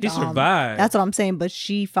survived. He survived. That's what I'm saying. But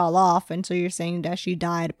she fell off, and so you're saying that she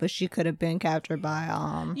died, but she could have been captured by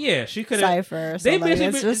yeah, she could have. Cypher. So they like,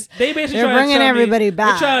 basically they're bringing everybody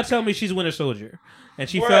back. They're trying to tell me she's Winter Soldier, and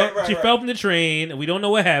she fell from the train, and we don't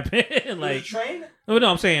know what happened. Like train. No,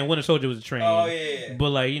 I'm saying Winter Soldier was a train. Oh yeah.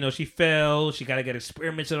 But like she fell. She got to get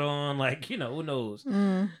experimented on. Like who knows?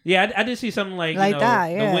 Yeah, I did see something like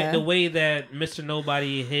that. Yeah. The way that Mr.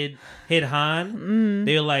 Nobody hit Han.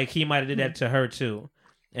 They were like he might have did that to her too,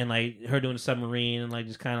 and like her doing the submarine and like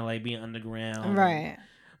just kind of like being underground. Right.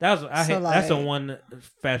 That was that's the one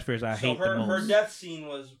Fast Furious I hate the most. Her death scene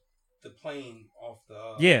was the plane off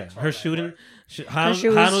the her shooting. Han was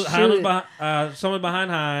behind, someone behind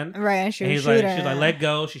Han. Right, and she was he's shooting. like, she's like, let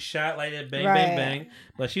go. She shot like that, bang, right. bang, bang.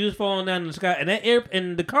 But she was falling down in the sky,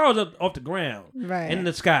 and the car was up off the ground, right, in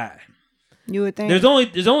the sky. You would think it's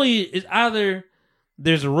either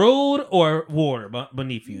there's a road or water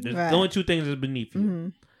beneath you. There's right. the only two things that's beneath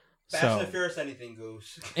you. Fast and Furious, anything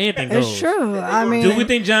goes. Anything goes. It's true. I mean, do we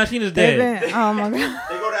think John Cena's dead? Oh my god.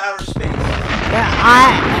 They go to outer space.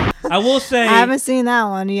 Yeah, I will say I haven't seen that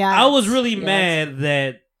one yet. I was really mad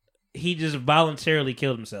that he just voluntarily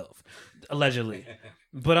killed himself, allegedly.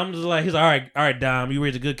 But I'm just like, he's like, all right, Dom, you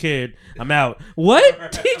raised a good kid. I'm out. What?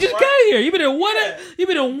 He just got here. You've been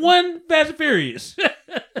in one Fast and Furious,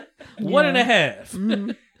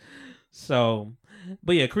 1.5. So,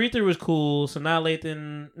 but yeah, Creed 3 was cool. Sanaa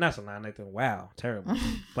Lathan. Wow, terrible.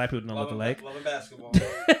 Black people don't look alike. Loving basketball.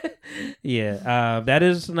 Yeah, that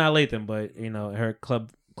is Sanaa Lathan, but her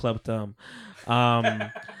club thumb.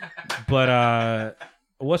 But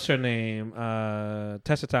what's her name?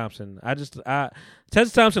 Tessa Thompson.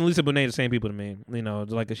 Tessa Thompson and Lisa Bonet are the same people to me.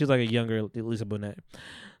 She's like a younger Lisa Bonet.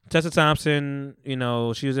 Tessa Thompson,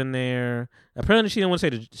 she was in there. Apparently, she didn't want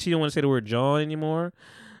to say the word John anymore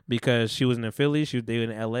because she was in Philly. They were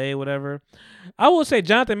in L.A. whatever. I will say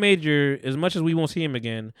Jonathan Major, as much as we won't see him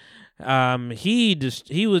again, he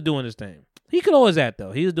was doing his thing. He could always act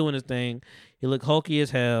though. He was doing his thing. He looked hulky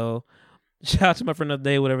as hell. Shout out to my friend the other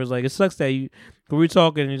day, whatever. It's like, it sucks that we were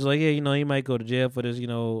talking, and he's like, yeah, he might go to jail for this,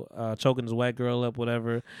 choking this white girl up,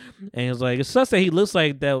 whatever. And he's like, it sucks that he looks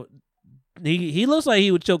like that. He looks like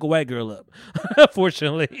he would choke a white girl up,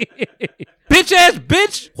 unfortunately. Bitch ass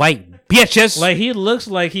bitch! White bitches! Like, he looks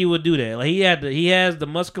like he would do that. Like, he has the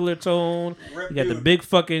muscular tone. He got the big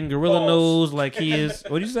fucking gorilla nose, like he is.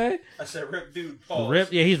 What'd you say? I said rip dude, pause.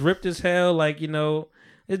 Ripped, yeah, he's ripped as hell, like,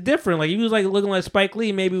 it's different. Like, if he was like looking like Spike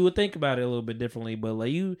Lee, maybe we would think about it a little bit differently. But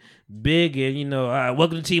like, you big and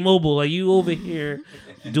welcome to T-Mobile. Like, you over here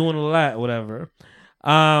doing a lot, whatever.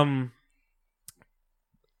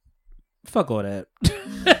 Fuck all that.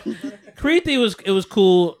 Creed 3 was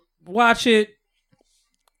cool. Watch it.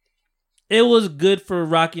 It was good for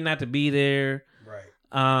Rocky not to be there.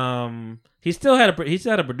 Right. He still had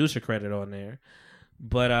a producer credit on there.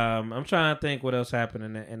 But I'm trying to think what else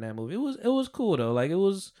happened in that movie. It was cool though. Like, it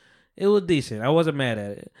was decent. I wasn't mad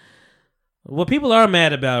at it. What people are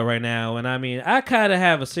mad about right now, and I mean, I kind of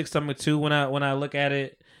have a sick stomach too when I look at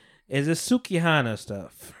it, is this Sukihana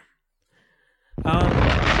stuff.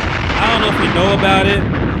 I don't know if you know about it.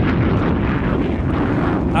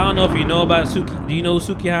 I don't know if you know about Suki. Do you know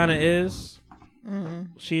who Sukihana is?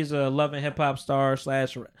 Mm-hmm. She's a love and hip hop star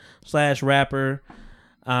slash rapper.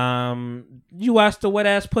 You watched the Wet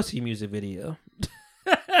Ass Pussy music video.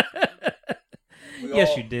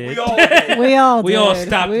 Yes, you did. We all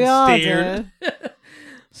stopped and stared.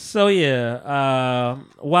 So yeah,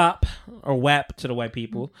 WAP or WAP to the white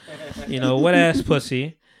people. Wet ass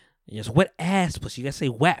pussy. Yes, wet ass pussy. You gotta say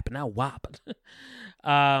WAP, not WAP.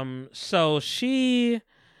 So she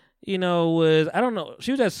was, I don't know,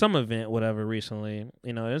 she was at some event, whatever, recently.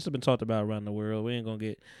 This has been talked about around the world. We ain't gonna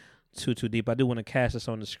get too deep. I do want to cast this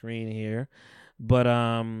on the screen here, but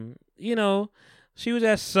she was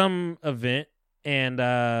at some event, and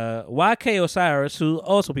YK Osiris, who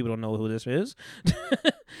also people don't know who this is,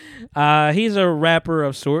 he's a rapper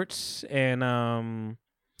of sorts, and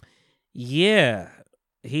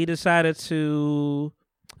he decided to.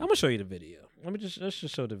 I'm gonna show you the video. Let's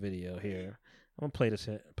just show the video here. I'm gonna play this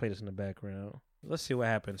in the background. Let's see what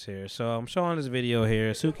happens here. So I'm showing this video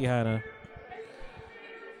here. Sukihana.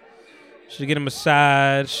 She get a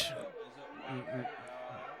massage.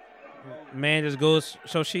 Man just goes.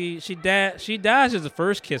 So she dodges the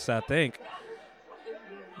first kiss, I think.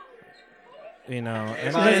 And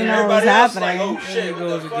she doesn't know what's happening. Like, oh shit, what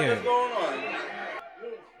goes the fuck again. is going on?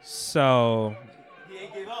 So. He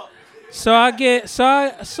ain't give up.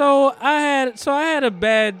 I had a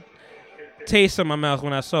bad taste in my mouth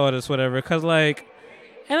when I saw this, whatever, because and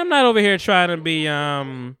I'm not over here trying to be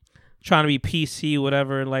PC,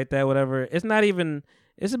 whatever, like that, whatever. It's not even.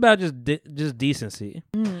 It's about just decency.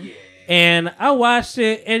 Yeah. And I watched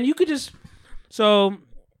it, and you could just. So, all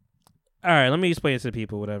right, let me explain it to the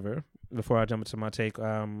people, whatever, before I jump into my take.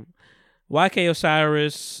 YK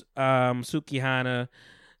Osiris, Sukihana.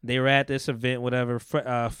 They were at this event, whatever.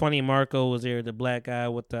 Funny Marco was there, the black guy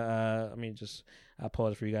with the. I'll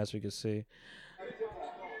pause for you guys so you can see.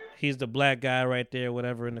 He's the black guy right there,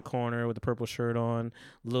 whatever, in the corner with the purple shirt on.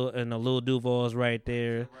 And the Lil Duval's right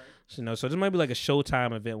there. So this might be like a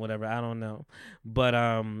Showtime event, whatever. I don't know. But,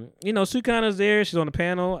 Sukihana's there. She's on the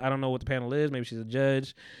panel. I don't know what the panel is. Maybe she's a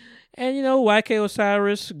judge. And, YK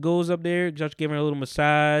Osiris goes up there, just giving her a little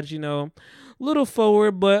massage, a little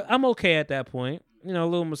forward, but I'm okay at that point. A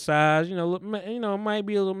little massage, might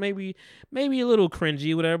be a little, maybe a little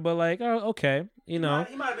cringy, whatever, but okay, He might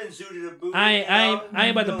have been zooted a boot. I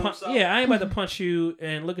ain't about to punch. Yeah, I ain't about to punch you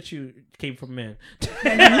and look at you, came from men.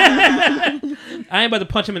 I ain't about to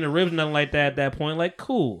punch him in the ribs, nothing like that. At that point,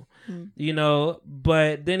 cool,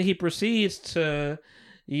 But then he proceeds to,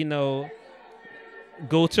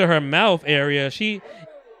 go to her mouth area. She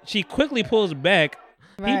quickly pulls back.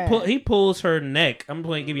 Right. He pulls her neck. I'm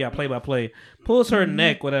going to give you a play-by-play. Pulls her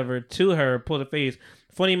neck, whatever, to her, pull the face.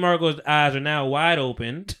 Funny Marco's eyes are now wide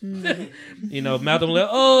open. Mouth like,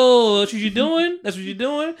 oh, that's what you doing? That's what you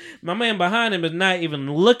doing? My man behind him is not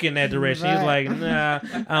even looking that direction. Right. He's like, nah,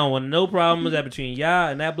 I don't want no problems with that between y'all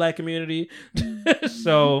and that black community.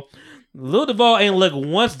 So Lil Duval ain't look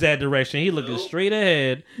once that direction. He looking straight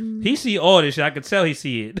ahead. He see all this shit. I could tell he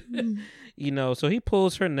see it. So he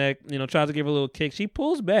pulls her neck, tries to give her a little kick. She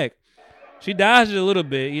pulls back. She dodges a little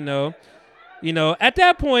bit, At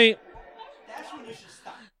that point, that's when you should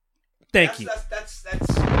stop. Thank you. That's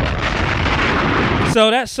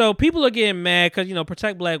So people are getting mad because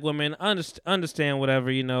protect black women. Understand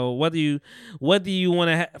whatever, whether you want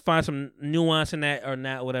to find some nuance in that or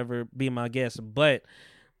not, whatever. Be my guest, but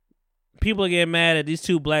people are getting mad at these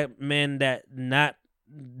two black men that not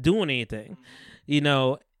doing anything,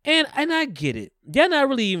 And I get it. Y'all not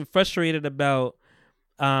really even frustrated about,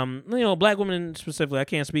 black women specifically. I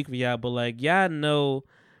can't speak for y'all, but y'all know,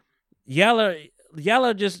 y'all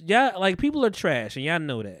are just people are trash, and y'all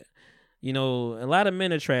know that. A lot of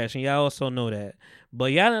men are trash, and y'all also know that.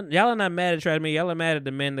 But y'all are not mad at trash men. Y'all are mad at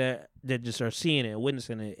the men that just are seeing it,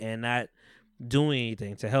 witnessing it, and not doing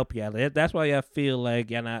anything to help y'all. That's why y'all feel like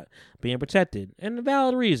y'all not being protected, and a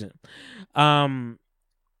valid reason.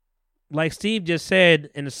 Like Steve just said,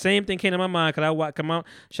 and the same thing came to my mind because I come out.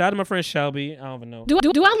 Shout out to my friend Shelby. I don't even know. Do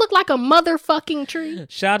I look like a motherfucking tree?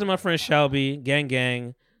 Shout out to my friend Shelby.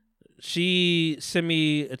 Gang. She sent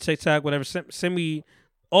me a TikTok, whatever. Send me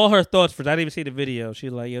all her thoughts first. I didn't even see the video. She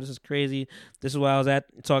was like, yo, this is crazy. This is where I was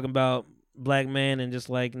at talking about black men and just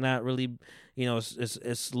not really,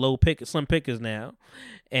 it's slim pickers now.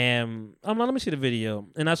 And I'm like, let me see the video.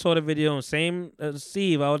 And I saw the video and same as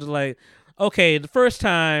Steve, I was just like, okay, the first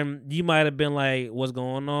time you might have been like, what's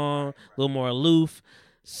going on? A little more aloof.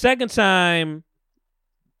 Second time,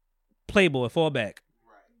 Playboy, fall back.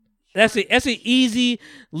 That's an easy.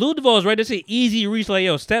 Lil Duval's right. That's an easy reach. Like,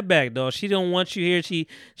 yo, step back, dog. She don't want you here. She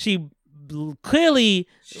clearly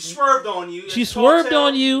she swerved on you. She swerved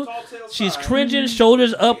on you. She's cringing,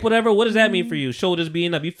 shoulders up, whatever. What does that mean for you? Shoulders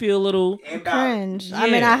being up. You feel a little cringe. Yeah. I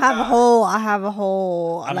mean, I have a whole. I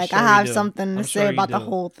have something to say about the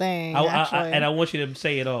whole thing. And I want you to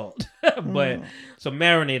say it all. But so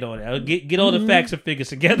marinate on it. Get all the facts and figures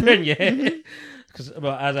together in your head. Because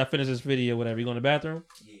as I finish this video, whatever, you go in the bathroom.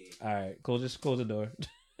 Yeah. All right, close the door.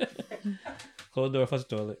 Close the door, flush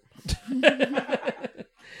the toilet.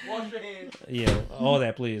 Wash your hands. Yeah, all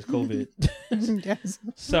that, please. COVID. Yes.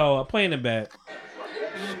 So I'm playing it back.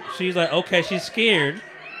 She's like, okay, she's scared.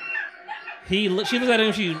 She looks at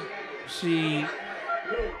him. She.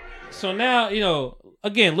 So now,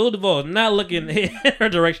 again, Lil Duval is not looking in her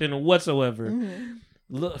direction whatsoever.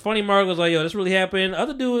 Funny Margo's like, yo, this really happened.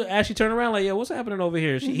 Other dude actually turned around like, yo, what's happening over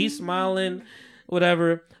here? He's smiling,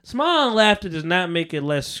 whatever. Smile and laughter does not make it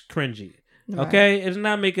less cringy. Okay? It does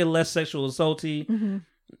not make it less sexual assaulty.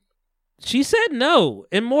 She said no.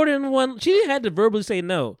 And more than one, she had to verbally say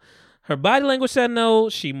no. Her body language said no.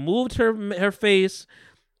 She moved her face.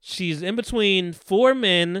 She's in between 4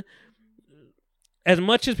 men. As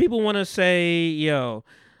much as people want to say, yo,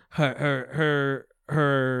 her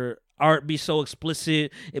art be so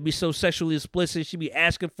explicit, it be so sexually explicit, she be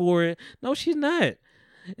asking for it. No, she's not.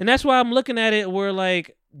 And that's why I'm looking at it where,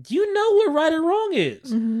 like, you know what right and wrong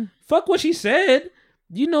is. Fuck what she said.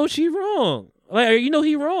 You know she wrong. Like, you know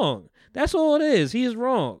he wrong. That's all it is. He is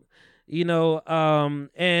wrong.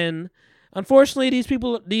 And unfortunately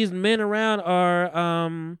these men around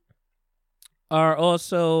are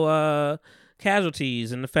also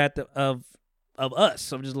casualties in the fact of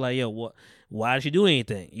us. I'm just like, yo, what? Why did she do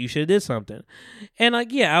anything? You should have did something. And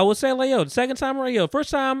like, yeah, I would say like, yo, the second time around, yo, first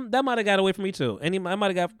time that might have got away from me too. And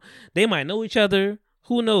they might know each other.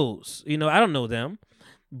 Who knows? I don't know them.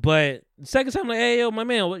 But the second time, like, hey, yo, my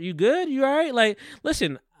man, what, you good? You all right? Like,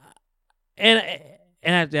 listen, and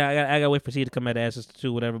I gotta wait for C to come at asses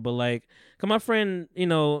too, whatever. But like, cause my friend,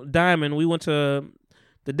 Diamond, we went to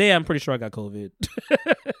the day I'm pretty sure I got COVID.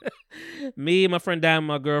 Me and my friend Diamond,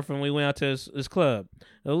 my girlfriend, we went out to this club,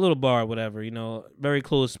 a little bar, whatever, very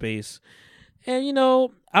closed space. And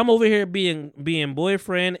I'm over here being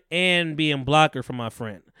boyfriend and being blocker for my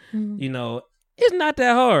friend. It's not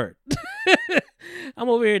that hard. I'm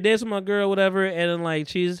over here dancing with my girl, whatever, and then like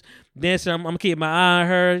she's dancing. I'm keeping my eye on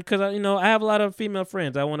her because I have a lot of female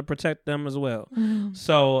friends. I want to protect them as well.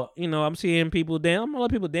 So I'm seeing people dance. I'm a lot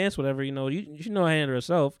of people dance, whatever. She know how to handle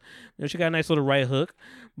herself. She got a nice little right hook,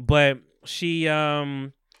 but she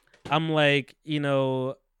I'm like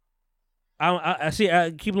I see.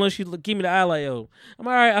 I keep looking. She give me the eye like, yo, I'm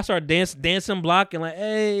all right. I start dancing, blocking like,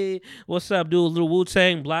 hey, what's up? Do a little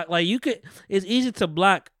Wu-Tang block. Like it's easy to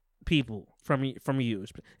block people from you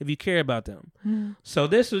if you care about them. So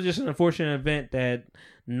this was just an unfortunate event that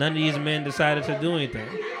none of these men decided to do anything.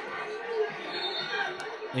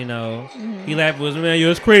 He laughed with man,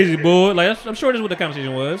 yo, it's crazy, boy. Like I'm sure this is what the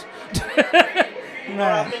conversation was. You know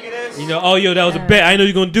what I think it is? Oh, yo, that was a bet. I know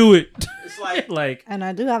you're gonna do it. It's like and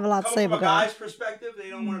I do have a lot to say from about a guy's perspective, they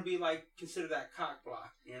don't want to be like consider that cock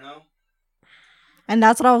block, And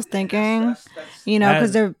that's what I was thinking. That's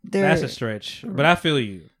because they're that's a stretch, but I feel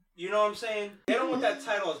you. You know what I'm saying? They don't want that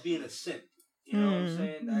title as being a simp. You know what I'm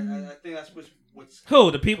saying? I think that's what's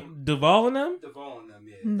who the people devolving them.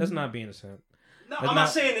 Yeah. That's not being a simp. No, I'm not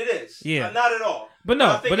saying it is. Yeah, not at all. But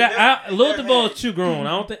no, Lil Duval is too grown.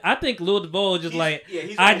 I think Lil Duval is just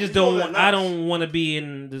I don't want to be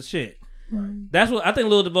in the shit. That's what I think.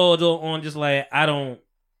 Lil Duval is on just like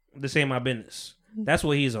this ain't my business. That's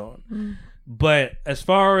what he's on. But as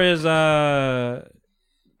far as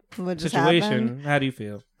situation, how do you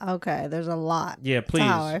feel? Okay, there's a lot. Yeah,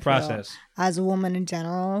 please process. As a woman in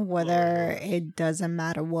general, whether it doesn't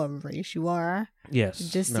matter what race you are. Yes.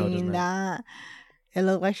 Just seeing that, it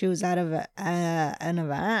looked like she was out of an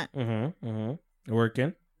event.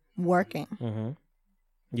 Working.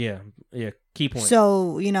 Yeah. Key point.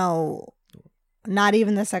 So, not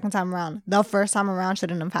even the second time around. The first time around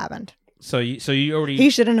shouldn't have happened. So you already. He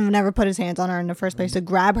shouldn't have never put his hands on her in the first place to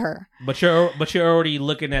grab her. But you're already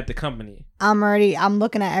looking at the company. I'm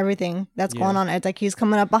looking at everything that's going on. It's like he's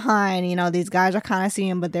coming up behind. These guys are kind of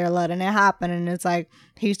seeing, but they're letting it happen, and it's like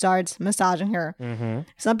he starts massaging her.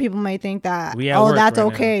 Some people may think that that's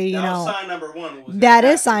okay. That was sign number one. That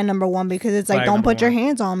is sign number one because it's like don't put your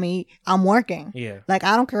hands on me. I'm working. Yeah. Like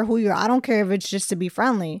I don't care who you are. I don't care if it's just to be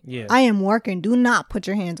friendly. Yeah. I am working. Do not put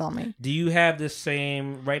your hands on me. Do you have the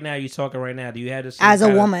same right now? You talking right now? Do you have the same as a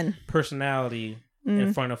woman personality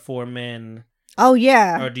in front of 4 men? Oh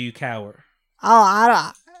yeah. Or do you cower?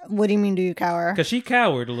 Oh, what do you mean? Do you cower? Because she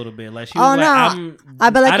cowered a little bit. Like she was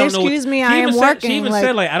I'd be like, excuse me, I am working. She even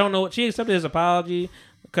said like, I don't know. She accepted his apology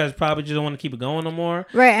because probably just don't want to keep it going no more.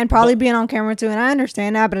 Right, and probably being on camera too. And I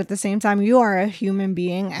understand that, but at the same time, you are a human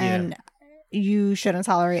being, and you shouldn't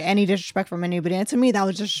tolerate any disrespect from anybody. And to me, that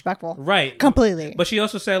was disrespectful. Right, completely. But she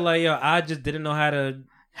also said like, yo, I just didn't know how to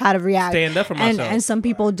how to react. Stand up for myself. And some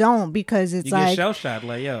people don't, because it's you like get shell shocked,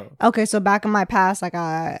 like, yo. Okay, so back in my past, like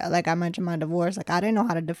I mentioned my divorce, like I didn't know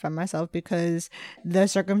how to defend myself because the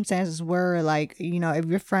circumstances were like, you know, if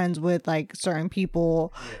you're friends with like certain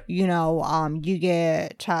people, you know, you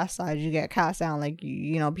get chastised, you get cast down, like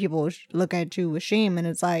you know, people look at you with shame, and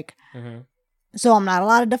it's like, so I'm not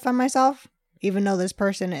allowed to defend myself, even though this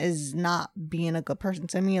person is not being a good person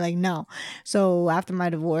to me. Like, no. So after my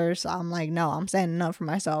divorce, I'm like, no, I'm standing up for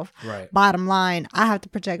myself. Right. Bottom line, I have to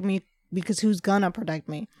protect me, because who's gonna protect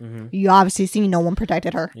me? You obviously see no one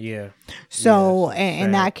protected her. Yeah. So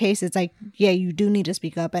in that case, it's like, yeah, you do need to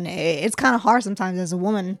speak up. And it's kind of hard sometimes as a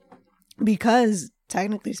woman, because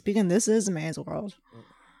technically speaking, this is a man's world.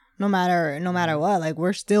 No matter what, like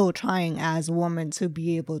we're still trying as a woman to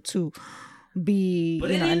be able to be,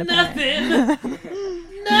 but you know, it ain't independent.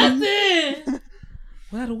 nothing.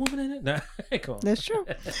 Without a woman in it? Nah, come on. That's true.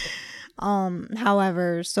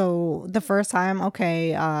 However, so the first time,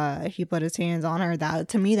 he put his hands on her. That,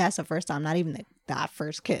 to me, that's the first time, not even that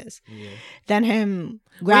first kiss. Yeah. Then him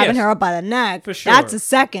grabbing her up by the neck. For sure. That's a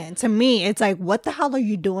second. To me, it's like, what the hell are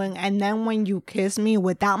you doing? And then when you kiss me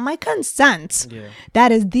without my consent,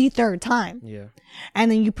 that is the third time. Yeah.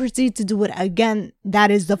 And then you proceed to do it again.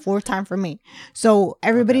 That is the fourth time for me. So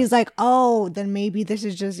everybody's like, oh, then maybe this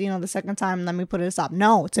is just, you know, the second time. Let me put it up.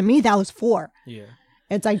 No, to me, that was 4. Yeah.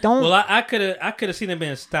 It's like, don't. Well, I could have seen him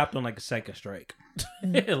being stopped on like a second strike.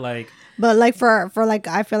 Like, but like for like,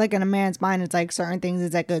 I feel like in a man's mind, it's like certain things.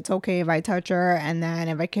 It's like, it's okay if I touch her, and then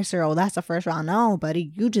if I kiss her, oh, that's the first round. No,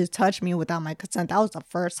 buddy, you just touched me without my consent. That was the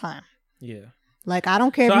first time. Yeah. Like, I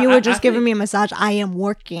don't care if you were just giving me a massage. I am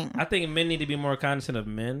working. I think men need to be more cognizant of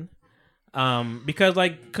men, because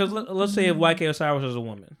let's say if YK Osiris was a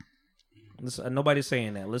woman, nobody's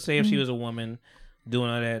saying that. Let's say if she was a woman doing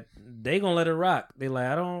all that, they gonna let her rock. They like,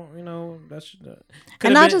 I don't, you know, that's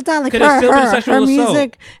and not just that, like her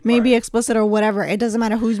music may be explicit or whatever. It doesn't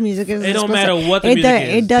matter whose music is. It don't matter what the music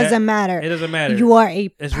is. It doesn't matter. It doesn't matter. You are a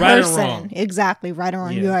it's person. Right or wrong. Exactly, right or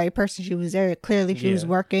wrong. You are a person. She was there. Clearly, she was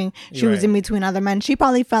working. She was in between other men. She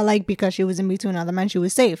probably felt like because she was in between other men, she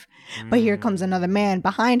was safe. But here comes another man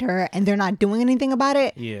behind her, and they're not doing anything about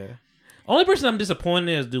it. Yeah. Only person I'm disappointed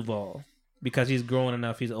in is Duval, because he's grown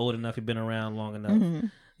enough. He's old enough. He's been around long enough.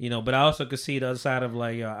 You know, but I also could see the other side of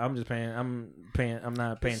like, yo, I'm not paying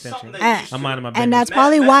attention. I'm minding my business. And that's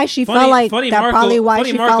probably why she felt like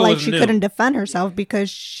she couldn't defend herself, because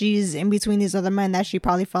she's in between these other men that she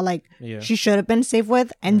probably felt like she should have been safe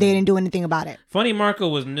with, and they didn't do anything about it. Funny Marco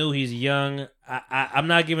was new. He's young. I'm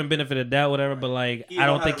not giving benefit of doubt, whatever, but like, I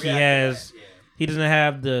don't think he has. He doesn't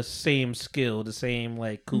have the same skill, the same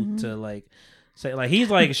like coot to like. Say, like, he's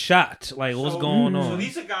like shocked. Like, what's going on? So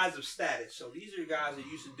these are guys of status. So these are guys that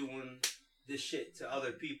used to doing this shit to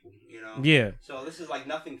other people, you know? Yeah. So this is like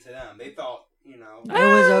nothing to them. They thought, you know, it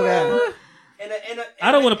was okay. And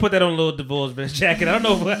I don't want to put that on a little divorce jacket. I don't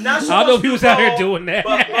know if he was out here doing that.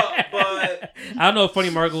 But I don't know if Funny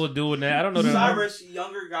Marco was doing that. I don't know. Cyrus,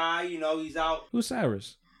 younger guy, you know, he's out. Who's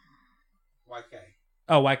Cyrus? YK.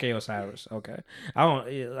 Oh, YK Osiris. Okay,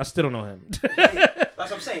 I still don't know him. That's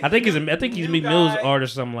what I'm saying. I think he's Meek Mill's art or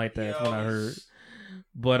something like that. From what I heard.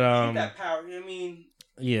 But that power. I mean.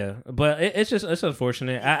 Yeah, but it's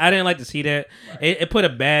unfortunate. I didn't like to see that. It put a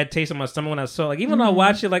bad taste in my stomach when I saw. Like, even though I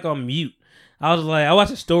watched it like on mute, I was like, I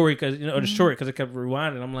watched the story because or the short because it kept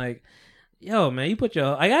rewinding. I'm like, yo, man, you put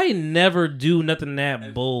your like, I ain't never do nothing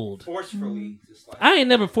that bold. Forcefully. I ain't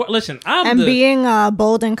never listen. Being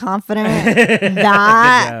bold and confident.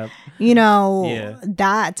 That you know,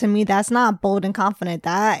 that to me, that's not bold and confident.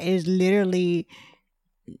 That is literally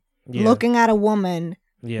looking at a woman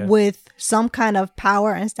with some kind of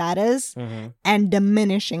power and status and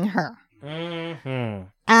diminishing her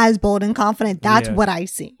as bold and confident. That's what I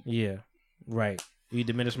see. Yeah, right. You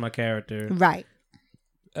diminish my character. Right.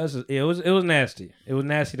 It was nasty. It was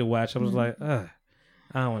nasty to watch. I was like, ugh.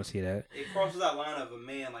 I don't want to see that. It crosses that line of a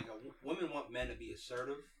man, like women want men to be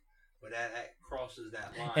assertive, but that crosses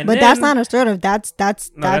that line. But that's not assertive. That's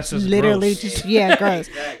literally gross. Just gross.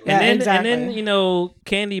 Exactly. And then you know,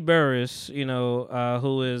 Candy Burris, you know,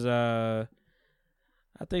 who is I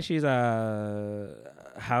think she's a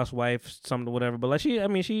housewife, something whatever. But like she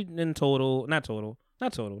in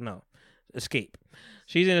Escape.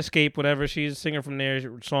 She's in Escape, whatever. She's a singer from there,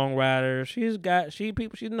 songwriter. She's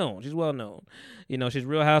known. She's well known. You know, she's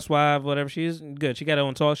Real Housewife, whatever. She's good. She got her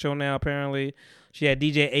own talk show now, apparently. She had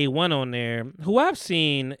DJ A1 on there, who I've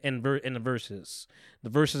seen in the Versus. The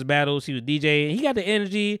Versus battles. He was DJ. He got the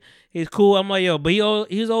energy. He's cool. I'm like, yo, but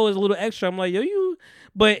he's always a little extra. I'm like, yo,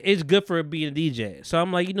 but it's good for being a DJ. So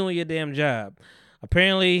I'm like, you doing your damn job.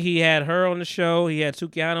 Apparently, he had her on the show. He had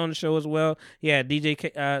Sukihana on the show as well. He had she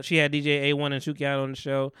had DJ A1 and Sukihana on the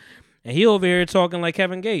show, and he over here talking like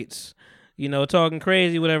Kevin Gates, talking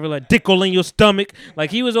crazy, whatever, like dick all in your stomach.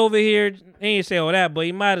 Like he was over here. He ain't say all that, but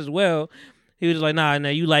he might as well. He was like, nah,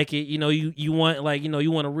 you like it. You want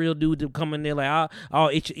you want a real dude to come in there like,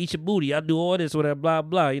 I'll eat your booty. I'll do all this, whatever, blah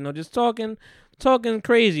blah. Just talking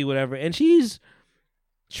crazy, whatever. And she's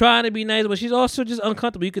trying to be nice, but she's also just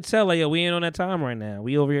uncomfortable. You could tell, like, yo, we ain't on that time right now.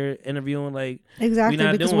 We over here interviewing, like, exactly,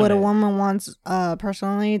 because what a woman wants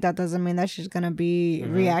personally, that doesn't mean that she's gonna be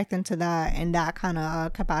reacting to that in that kind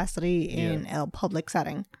of capacity in a public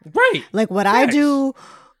setting, right? Like what I do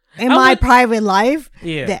in my private life,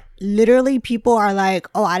 that literally people are like,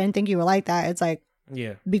 oh, I didn't think you were like that. It's like,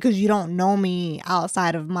 because you don't know me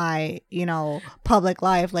outside of my public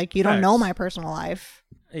life, like you don't know my personal life.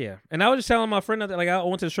 Yeah, and I was just telling my friend that, like, I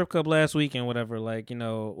went to the strip club last week and whatever, like,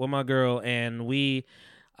 with my girl, and we,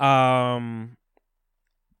 I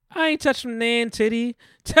ain't touching nan titty.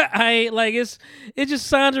 I ain't, like, it's just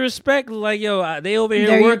signs of respect. Like, yo, they over here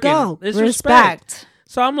there working. You go. It's respect.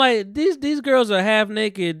 So I'm like, these girls are half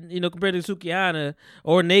naked, compared to Sukihana,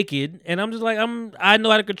 or naked, and I'm just like, I know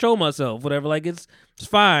how to control myself, whatever. Like, it's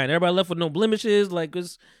fine. Everybody left with no blemishes. Like,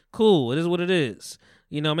 it's cool. It is what it is.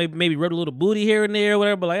 Maybe rub a little booty here and there,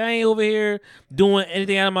 whatever. But like, I ain't over here doing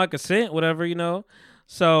anything out of my consent, whatever.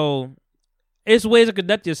 So it's ways to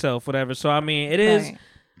conduct yourself, whatever. So I mean, it is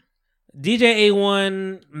DJ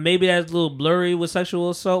A1. Maybe that's a little blurry with sexual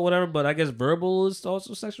assault, whatever. But I guess verbal is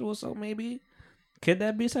also sexual assault. Maybe could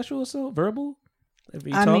that be sexual assault? Verbal? If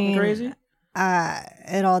you talking crazy?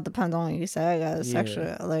 It all depends on what you say. I guess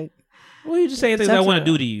sexual, like. Well, you just saying things I want to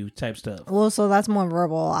do to you type stuff. Well, so that's more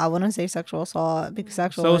verbal. I wouldn't say sexual assault because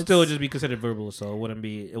sexual. So it still would just be considered verbal assault. It wouldn't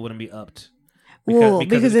be upped.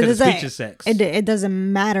 Because it isn't. Speech is sex. It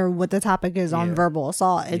doesn't matter what the topic is on verbal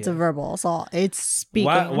assault. It's a verbal assault. It's speaking.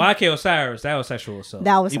 YK Osiris, that was sexual assault.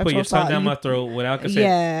 That was you sexual assault. You put your tongue down my throat without consent.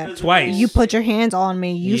 Yeah, twice. You put your hands on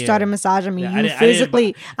me. You started massaging me. Yeah, you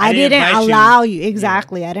physically. I didn't allow you.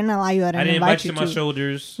 Exactly. I didn't allow you. I didn't invite you to my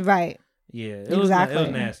shoulders. Right. Yeah. It was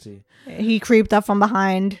nasty. He creeped up from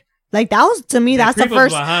behind. Like that was to me. That's the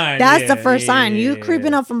first. That's the first sign. You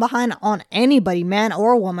creeping up from behind on anybody, man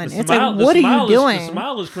or woman. It's like, what are you doing? The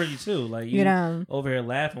smile was pretty too. Like you over here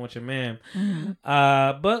laughing with your man. Mm-hmm.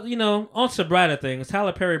 But on to brighter things.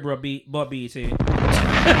 Tyler Perry bought BET.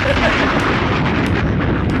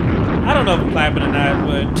 I don't know if I'm clapping or not,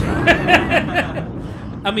 but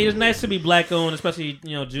I mean, it's nice to be black owned, especially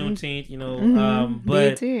Juneteenth.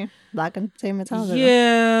 But BET, Black Entertainment Television.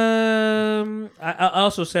 Yeah, I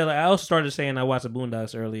also said I also started saying I watched the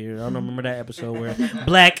Boondocks earlier. I don't remember that episode where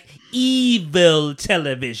Black Evil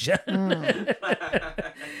Television.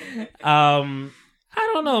 I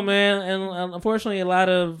don't know, man, and unfortunately, a lot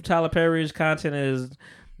of Tyler Perry's content is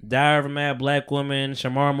Diary of a Mad Black Woman,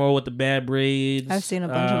 Shamar Moore with the bad braids. I've seen a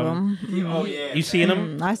bunch of them. Oh yeah, you seen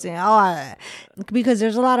them? I've seen. Because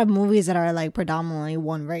there's a lot of movies that are like predominantly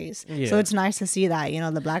one race, so it's nice to see that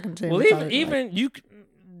the black. Well, even you,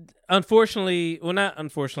 unfortunately, not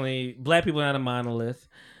unfortunately, black people are not a monolith.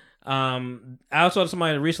 I also saw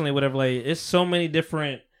somebody recently, whatever. Like, it's so many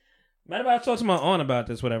different. Matter of fact, I talked to my aunt about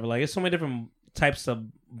this, whatever. Like, it's so many different types of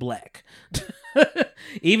black.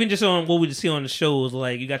 Even just on what we see on the shows,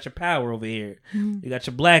 like you got your power over here, you got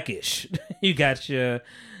your blackish, you got your,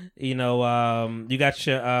 you got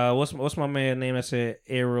your what's my man name? I said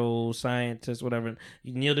aero scientist, whatever.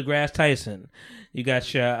 Neil deGrasse Tyson. You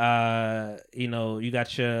got your, you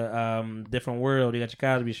got your different world. You got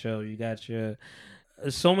your Cosby Show. You got your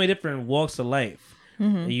so many different walks of life.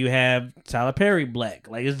 You have Tyler Perry black,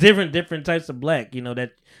 like it's different types of black.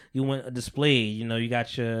 That you want displayed. You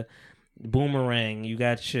got your Boomerang, you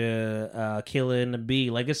got your Killer and the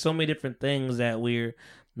Bee. Like, it's so many different things that we're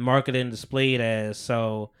marketed and displayed as.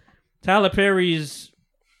 So Tyler Perry's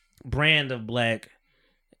brand of black,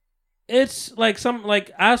 it's like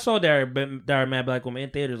I saw Diary Mad Black Woman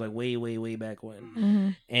in theaters like way back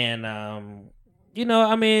when. And I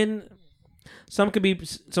mean, sometimes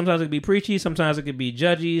it could be preachy, sometimes it could be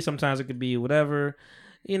judgy, sometimes it could be whatever.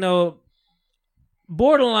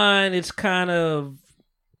 Borderline, it's kind of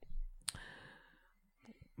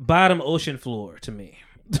bottom ocean floor to me.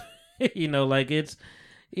 Like it's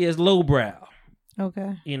lowbrow.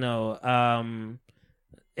 Okay.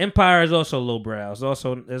 Empire is also lowbrow. It's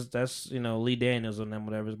also that's Lee Daniels on them,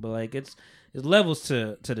 whatever. But like it's levels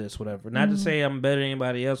to this, whatever. Not to say I'm better than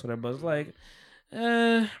anybody else, whatever. But it's like,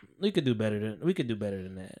 we could do better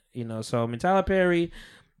than that. So I mean, Tyler Perry,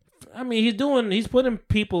 I mean, he's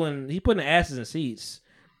putting asses in seats.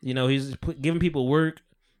 He's giving people work.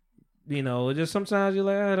 You know, just sometimes you're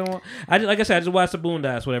like, I don't want. Like I said, I just watched the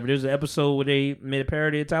Boondocks, whatever. There's an episode where they made a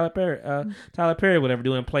parody of Tyler Perry, whatever,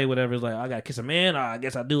 doing play, whatever. It's like, I gotta kiss a man. I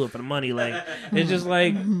guess I do it for the money. Like, it's just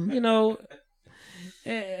like, you know,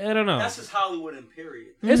 I don't know. That's just Hollywood and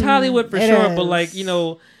period. It's Hollywood for sure, but like, you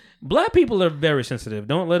know, black people are very sensitive.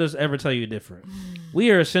 Don't let us ever tell you different. We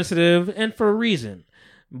are sensitive, and for a reason.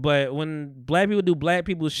 But when black people do black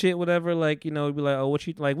people shit, whatever, like, you know, it'd be like, oh, what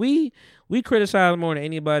you like? We criticize more than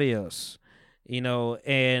anybody else, you know,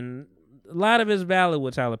 and a lot of it's valid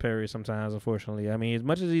with Tyler Perry sometimes, unfortunately. I mean, as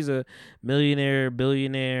much as he's a millionaire,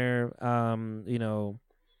 billionaire, you know,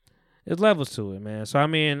 there's levels to it, man. So I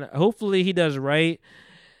mean, hopefully he does right.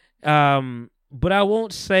 But I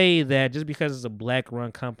won't say that just because it's a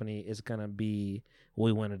black-run company, it's gonna be what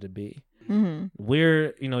we want it to be. Mm-hmm.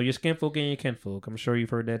 We're, you know, your skin folk and your kinfolk. I'm sure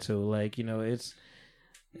you've heard that too. Like, you know,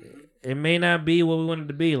 it may not be what we want it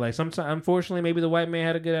to be. Like, sometimes, unfortunately, maybe the white man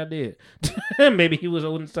had a good idea. Maybe he was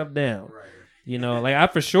holding stuff down. Right. You know, like I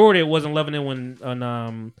for sure it wasn't loving it when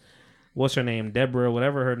on what's her name, Deborah,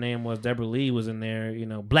 whatever her name was, Deborah Lee was in there. You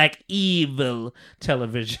know, Black Evil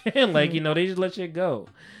television. Like, you know, they just let shit go.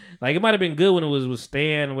 Like, it might have been good when it was with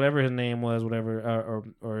Stan, whatever his name was, whatever,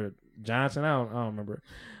 or Johnson. I don't remember.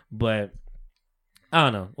 But I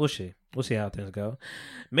don't know. We'll see. We'll see how things go.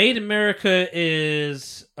 Made in America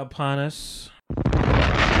is upon us.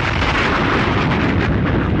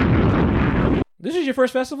 This is your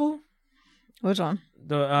first festival? Which one?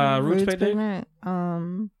 The Roots Picnic?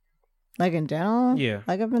 Like in general? Yeah.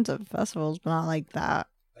 Like I've been to festivals, but not like that.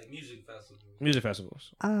 Like music festivals. Music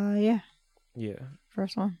festivals. Yeah. Yeah.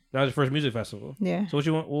 First one. That was your first music festival. Yeah. So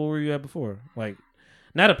what were you at before? Like,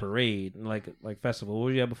 not a parade, like festival. What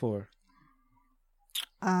were you at before?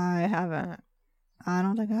 I haven't. I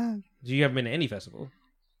don't think I have. You haven't been to any festival?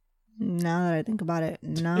 Now that I think about it,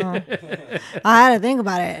 no. I had to think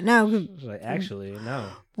about it. No. Like, actually, no.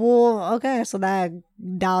 Well, okay, so that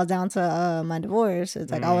dialed down to my divorce.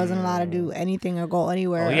 It's like I wasn't allowed to do anything or go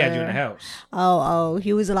anywhere. Oh, he had you in the house. Oh,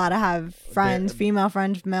 he was allowed to have friends, female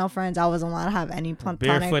friends, male friends. I wasn't allowed to have any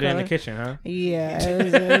platonic. Barefoot in the kitchen, huh? Yeah,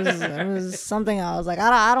 it was something else. Like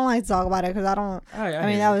I don't like to talk about it because I don't. I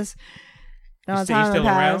mean, that was. You know, time still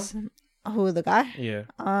past. Around? Who, the guy? Yeah.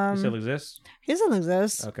 He still exists? He still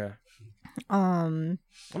exists. Okay. I'm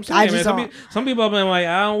saying, man, some people have been like,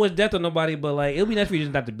 I don't wish death on nobody, but like, it'll be nice for you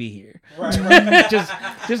just not to be here. Right. just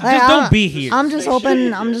like, don't be here. I'm just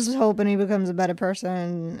hoping he becomes a better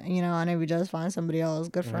person, you know, and if he does find somebody else,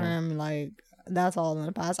 good for him. Like, that's all in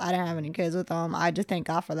the past. I didn't have any kids with him. I just thank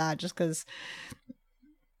God for that, just because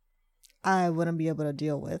I wouldn't be able to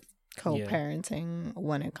deal with co-parenting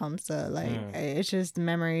when it comes to like it's just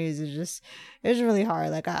memories. It's really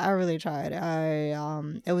hard. Like I really tried.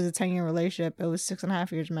 It was a 10-year relationship. It was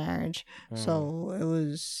 6.5 years marriage. So it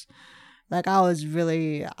was like I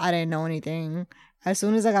didn't know anything. As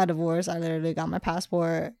soon as I got divorced, I literally got my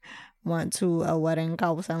passport, went to a wedding in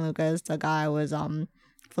Cabo San Lucas. The guy was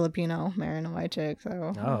Filipino, marrying a white chick.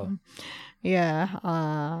 So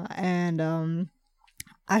and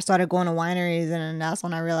I started going to wineries, and that's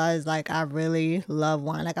when I realized, like, I really love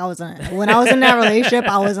wine. Like, when I was in that relationship,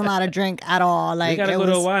 I wasn't allowed to drink at all. Like, you gotta go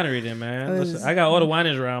to a winery then, man. Listen, I got all the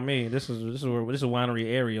wineries around me. This is a winery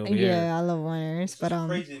area over here. Yeah, I love wineries, but it's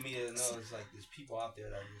crazy to me to know it's like there's people out there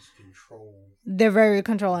that just control. They're very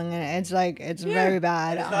controlling, and it's like very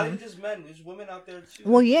bad. And it's not even just men; there's women out there too.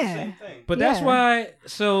 Well, yeah, same thing. But that's why.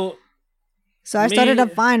 So I started to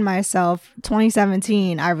find myself.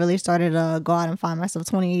 2017, I really started to go out and find myself.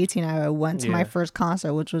 2018, I went to my first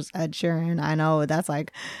concert, which was Ed Sheeran. I know that's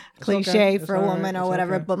like cliche for a woman or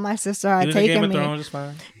whatever, but my sister had taken me. Game of Thrones,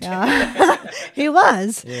 fine. Yeah, he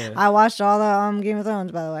was. Yeah. I watched all the Game of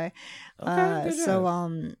Thrones, by the way. Okay,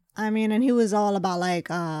 I mean, and he was all about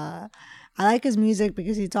like I like his music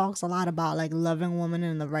because he talks a lot about like loving women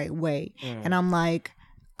in the right way, and I'm like,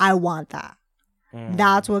 I want that.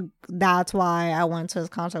 That's why I went to his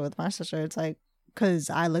concert with my sister. It's like, because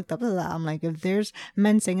I looked up to that. I'm like, if there's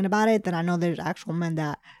men singing about it, then I know there's actual men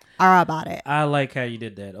that are about it. I like how you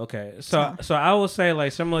did that. Okay, so I will say,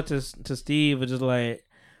 like, similar to Steve, it's just like,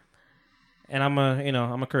 and I'm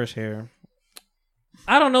a curse here.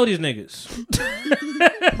 I don't know these niggas.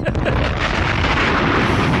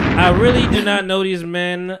 I really do not know these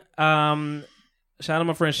men. Shout out to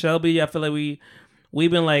my friend Shelby. I feel like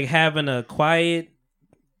we've been like having a quiet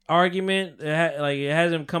argument. It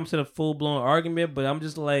hasn't come to the full blown argument, but I'm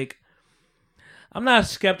just like, I'm not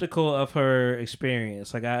skeptical of her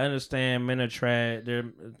experience. Like, I understand men are trash. There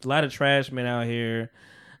are a lot of trash men out here.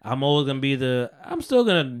 I'm always gonna be I'm still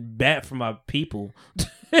gonna bat for my people.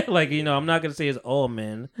 Like, you know, I'm not gonna say it's all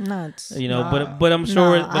men. No, it's you know, but I'm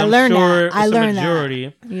sure. No, I learned that. It's I learned a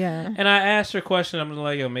majority. That. Yeah. And I asked her a question. I'm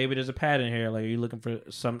like, yo, maybe there's a pattern here. Like, are you looking for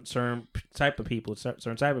some certain type of people,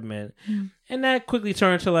 certain type of men? And that quickly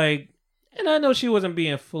turned to like, and I know she wasn't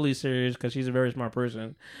being fully serious because she's a very smart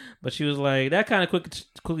person, but she was like, that kind of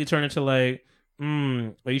quickly turned into like,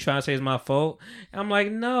 are you trying to say it's my fault? And I'm like,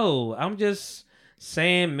 no, I'm just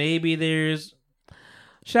saying maybe there's.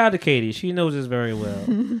 Shout out to Katie. She knows this very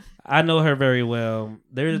well. I know her very well.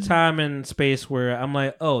 There's a time and space where I'm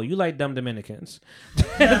like, oh, you like dumb Dominicans.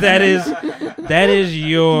 that is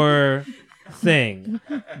your thing.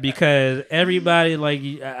 Because everybody, like,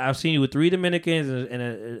 I've seen you with 3 Dominicans in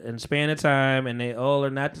a span of time, and they all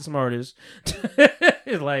are not the smartest.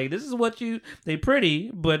 It's like, this is what they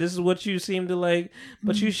pretty, but this is what you seem to like.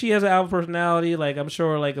 But she has an alpha personality. Like, I'm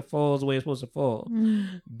sure, like, it falls the way it's supposed to fall.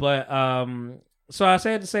 But, so I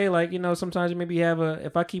said to say, like, you know, sometimes you maybe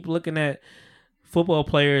if I keep looking at football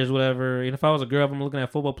players, whatever, and if I was a girl, if I'm looking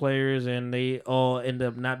at football players and they all end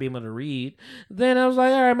up not being able to read, then I was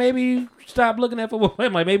like, all right, maybe stop looking at football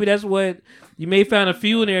players. Like, maybe that's what, you may find a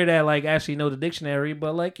few in there that, like, actually know the dictionary,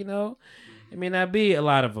 but, like, you know, it may not be a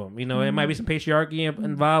lot of them. You know, it might be some patriarchy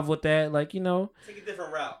involved with that. Like, you know.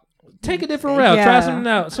 Take a different route. Yeah. Try something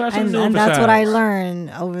out. Try something new. And that's what I learned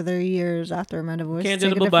over the years after my divorce. Can't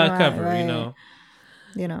judge a book by a cover, right? you know.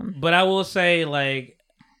 You know. But I will say, like,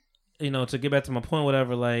 you know, to get back to my point,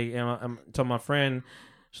 whatever, like, you know, I'm telling my friend,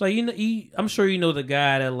 it's like, you know, I'm sure you know the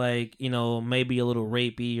guy that, like, you know, maybe a little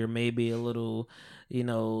rapey or maybe a little, you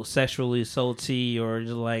know, sexually assaulty or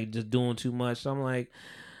just doing too much. So I'm like,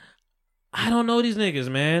 I don't know these niggas,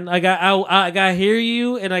 man. I got hear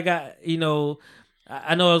you, and I got, you know,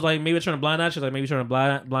 I know I was like, maybe trying to blind eye. She's like, maybe trying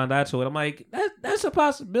to blind eye to it. I'm like, that's a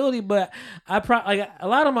possibility, but like, a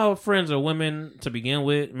lot of my friends are women to begin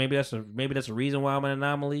with. Maybe that's a reason why I'm an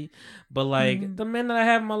anomaly. But like, the men that I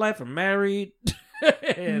have in my life are married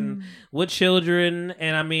and with children.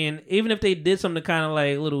 And I mean, even if they did something kind of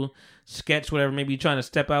like little sketch, whatever, maybe trying to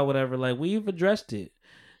step out, whatever, like, we've addressed it.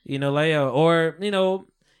 You know, like, or, you know,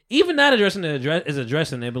 even not addressing it is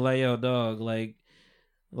addressing it, but like, yo, dog, like,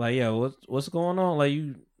 yo, what's going on? Like,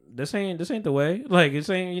 this ain't the way. Like, it's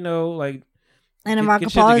ain't, you know, like. And if I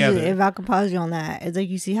could pause you on that, it's like,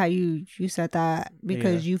 you see how you said that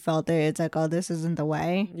because you felt it. It's like, oh, this isn't the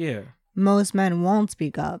way. Yeah. Most men won't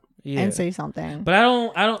speak up and say something. But I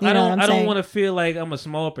don't want to feel like I'm a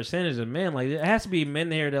small percentage of men. Like, it has to be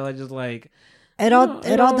men here that are just like. It all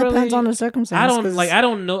depends on the circumstance. I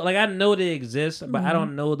don't know. Like, I know they exist, but I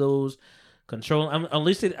don't know those. Control. At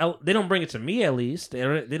least they don't bring it to me. At least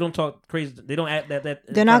they don't talk crazy. They don't act that.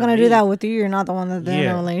 They're not gonna do that with you. You're not the one that they're in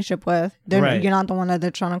a relationship with. Right. You're not the one that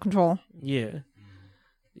they're trying to control. Yeah.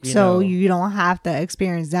 You don't have to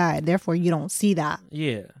experience that. Therefore, you don't see that.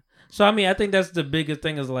 Yeah. So I mean, I think that's the biggest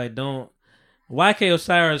thing is like, YK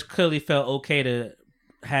Osiris clearly felt okay to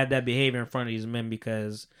have that behavior in front of these men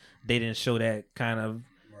because they didn't show that kind of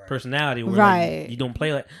personality where like, you don't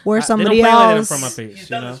play like where somebody they don't play else like that in front of my face. He's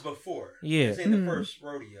done this before. Yeah, this ain't the first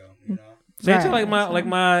rodeo. You know, same thing like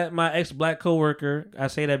my ex black coworker. I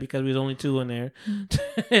say that because we was only 2 in there,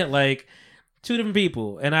 like 2 different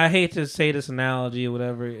people. And I hate to say this analogy or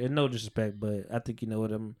whatever, and no disrespect, but I think you know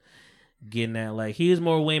what I'm getting at. Like, he is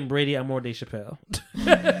more Wayne Brady, I'm more Dave Chappelle.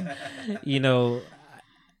 You know,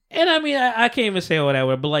 and I mean I can't even say all that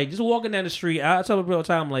word, but like just walking down the street, I tell people all the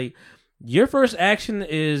time, like, your first action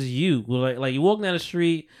is you. Like you walking down the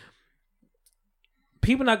street,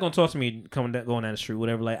 people not gonna talk to me going down the street,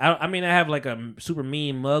 whatever. Like, I mean, I have like a super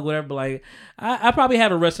mean mug, whatever. But like, I probably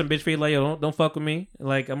have a resting bitch face. Like, yo, don't fuck with me.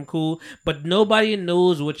 Like, I'm cool. But nobody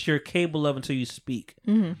knows what you're capable of until you speak.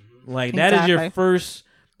 Mm-hmm. Like, that is your first.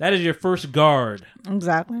 That is your first guard.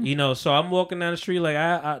 Exactly. You know, so I'm walking down the street. Like,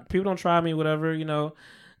 I people don't try me, whatever. You know,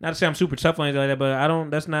 not to say I'm super tough or anything like that, but I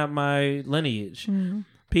don't. That's not my lineage. Mm-hmm.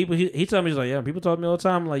 People, he told me, he's like, yeah, people talk to me all the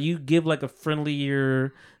time, like, you give like a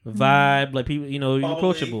friendlier vibe, like people, you know, you're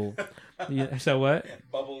approachable. Yeah, so what?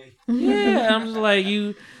 Bubbly. Yeah, I'm just like,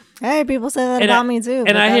 you. Hey, people say that about me too.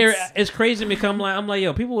 And I hear it's crazy to me. I'm like,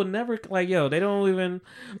 yo, people would never like, yo, they don't even.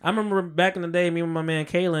 I remember back in the day, me and my man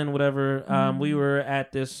Kaylin, whatever, we were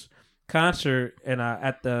at this concert and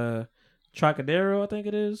at the Trocadero, I think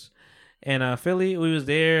it is, in Philly. We was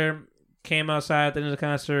there, came outside at the end of the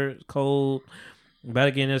concert, cold. About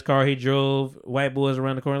to get in his car, he drove. White boys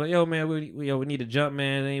around the corner, like, yo, man, we need to jump,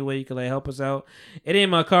 man. Any way you could like help us out? It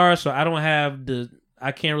ain't my car, so I don't have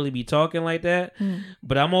I can't really be talking like that.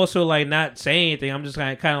 But I'm also like not saying anything. I'm just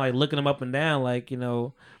kind of like looking him up and down, like, you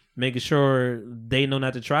know, making sure they know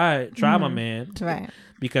not to try my man, right?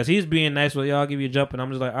 Because he's being nice with y'all, I'll give you a jump, and I'm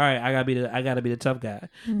just like, all right, I gotta be the tough guy,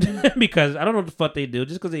 because I don't know what the fuck they do.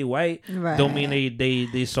 Just because they white, don't mean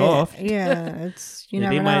they soft. Yeah, it's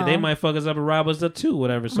never know. They might fuck us up and rob us up too,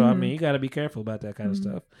 whatever. So I mean, you gotta be careful about that kind of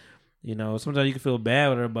stuff. Sometimes you can feel bad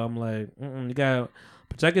with her, but I'm like, you gotta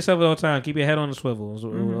protect yourself at all time. Keep your head on the swivel.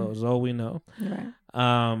 Is all we know. Right.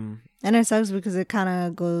 And it sucks because it kind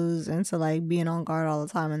of goes into like being on guard all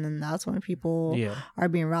the time, and then that's when people are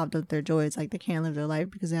being robbed of their joy. It's like they can't live their life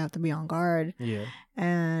because they have to be on guard. Yeah.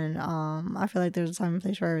 And I feel like there's a time and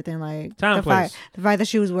place for everything. Like the fact that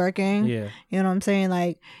she was working. Yeah. You know what I'm saying?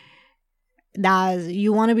 Like,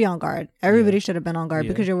 you want to be on guard. Everybody should have been on guard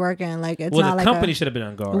because you're working. Like, it's not like the company should have been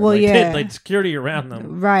on guard. Well, like security around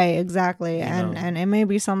them. Right, exactly. And it may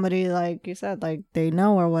be somebody, like you said, like they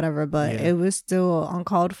know or whatever, but it was still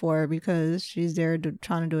uncalled for because she's there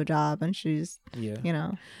trying to do a job, and she's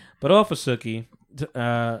But off of Suki,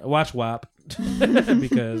 watch WAP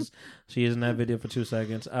because she is in that video for 2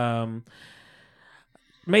 seconds.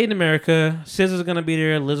 Made in America. SZA's gonna be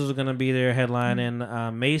there. Lizzo's gonna be there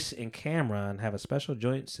headlining. Mace and Cameron have a special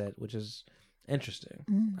joint set, which is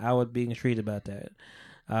interesting. I would be intrigued about that.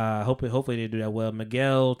 Hopefully they do that well.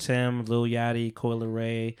 Miguel, Tim, Lil Yachty, Coi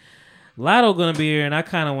Leray, Lotto gonna be here, and I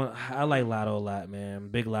like Lotto a lot, man.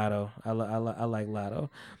 Big Lotto. I like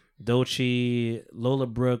Lotto. Doechii, Lola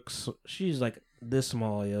Brooks. She's like this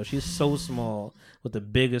small, yo. She's so small with the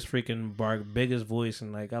biggest freaking bark, biggest voice,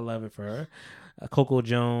 and like I love it for her. Coco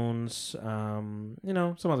Jones, some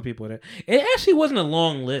other people there. It actually wasn't a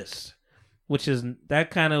long list, which is that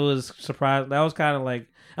kind of was surprised. That was kind of like,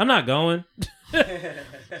 I'm not going.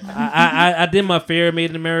 I did my fair Made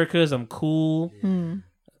in Americas. I'm cool.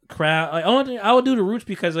 Crowd. Like, I would do the Roots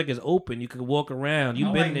because like it's open. You can walk around.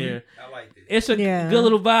 You've been there. I liked it. It's a good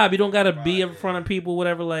little vibe. You don't gotta be in front of people,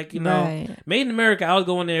 whatever. Like Made in America. I was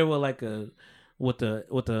going there with like with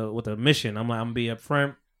a mission. I'm gonna be up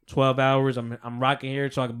front. 12 hours. I'm rocking here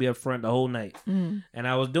so I can be up front the whole night. And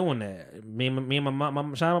I was doing that. Me and my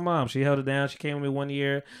mom, shout out my mom. She held it down. She came with me 1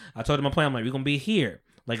 year. I told her my plan. I'm like, we're gonna be here.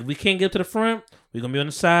 Like if we can't get to the front, we're gonna be on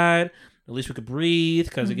the side. At least we could breathe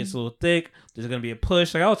because it gets a little thick. There's gonna be a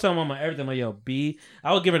push. Like I was telling mama everything. Like I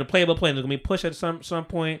would give her the play-by-play. There's gonna be a push at some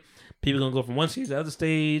point. People gonna go from one stage to the other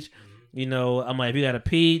stage. I'm like, if you gotta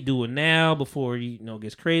pee, do it now before it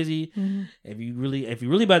gets crazy. If you really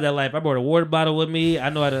about that life, I brought a water bottle with me. I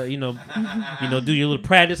know how to, do your little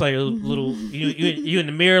practice, like a little, you in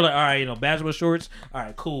the mirror, like, all right, basketball shorts, all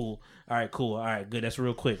right, cool, all right, good, that's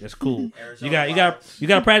real quick, that's cool. You got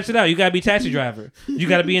to practice it out. You gotta be taxi driver. You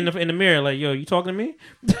gotta be in the mirror, like, yo, you talking to me?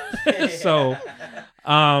 So,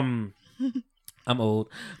 I'm old,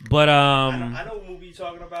 but I know what movie you're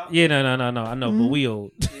talking about. Yeah, no, I know, but we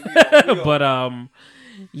old. But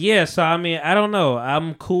so I mean, I don't know.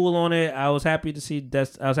 I'm cool on it. I was happy to see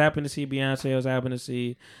I was happy to see Beyonce. I was happy to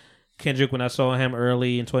see Kendrick when I saw him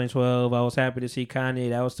early in 2012. I was happy to see Kanye.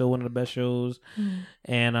 That was still one of the best shows.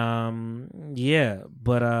 And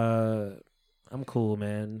but I'm cool,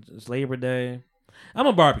 man. It's Labor Day. I'm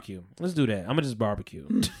a barbecue. Let's do that. I'm gonna just barbecue.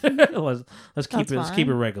 Let's keep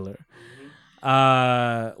it regular.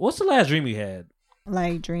 What's the last dream you had?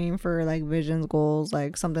 Like dream for like visions, goals,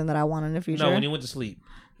 like something that I want in the future. No, when you went to sleep.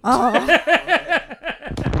 Oh.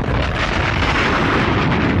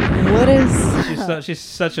 What is? She's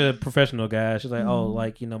such a professional guy. She's like, my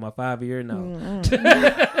 5-year, no.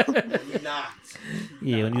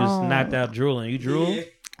 Yeah, when you just knocked out drooling. You drool?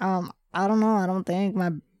 I don't know. I don't think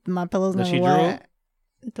my pillow's never wet.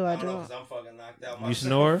 Do I drool? I'm fucking knocked out. You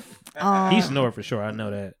snore? He snore for sure. I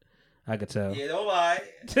know that. I could tell. Yeah, don't lie.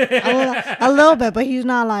 A little bit, but he's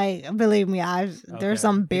not like. Believe me, there's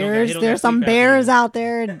some bears. There's some bears out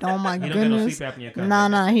there. Oh my goodness.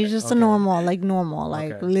 No, he's just a normal. Like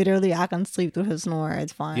literally, I can sleep through his snore.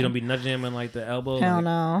 It's fine. You don't be nudging him in like the elbow. Hell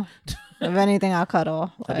no. If anything, I'll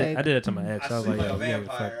cuddle. Like, I did it to my ex. I was like, yo,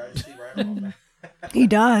 vampire. Right. He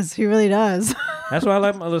does. He really does. That's why I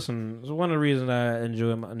like listen. It's one of the reasons I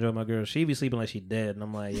enjoy my girl. She be sleeping like she dead, and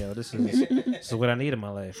I'm like, yo, this is what I need in my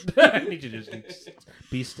life. I need you to just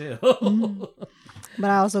be still. But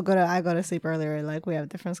I also go to sleep earlier. Like we have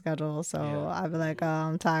different schedules, so I be like,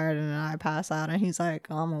 I'm tired, and then I pass out, and he's like,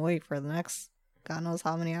 I'm gonna wait for the next God knows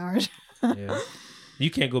how many hours. Yeah, you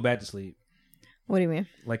can't go back to sleep. What do you mean?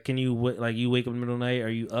 Like, can you you wake up in the middle of the night? Are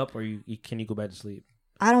you up, or can you go back to sleep?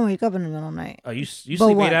 I don't wake up in the middle of the night. Oh, you sleep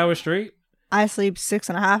 8 hours straight? I sleep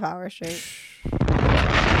 6.5 hours straight.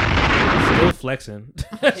 Still flexing.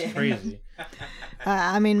 That's crazy.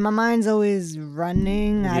 I mean, my mind's always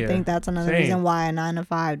running. I Yeah. think that's another Same. reason why a 9 to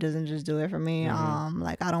 5 doesn't just do it for me. Mhm.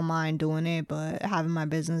 Like, I don't mind doing it, but having my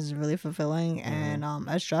business is really fulfilling. And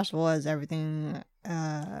as stressful as everything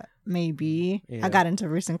may be, Yeah. I got into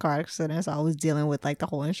recent car accidents. So I was dealing with like the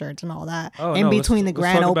whole insurance and all that Oh, in no, between the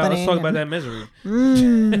grand opening. Let's talk about that and-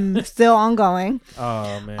 misery. Still ongoing.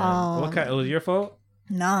 Oh man, what kind? It was your fault?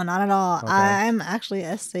 No, not at all. Okay. I'm actually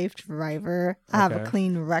a safe driver. I have a Okay.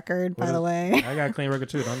 clean record, by What the is- way. I got a clean record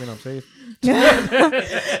too. Don't mean I'm safe.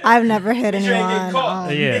 I've never hit You ain't getting anyone.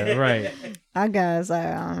 caught. Yeah, right. I guess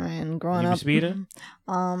I mean, growing You be up, speeding?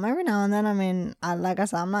 every now and then. I mean, like I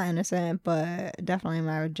said, I'm not innocent, but definitely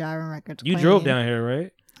my driving record's You clean. drove down here,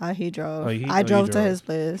 right? He drove. Oh, I drove to his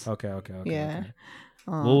place. Okay. Yeah. Okay.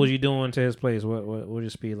 What was you doing to his place? What was your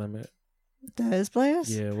speed limit? To his place?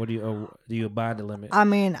 Yeah. What do you abide the limit? I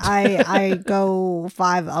mean, I go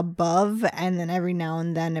 5 above, and then every now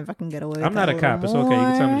and then, if I can get away with I'm not it a cop. It's okay. You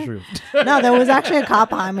can tell me the more. truth. No, there was actually a cop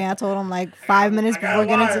behind me. I told him like 5 minutes before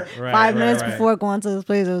getting to Right, 5 right, minutes right. before going to this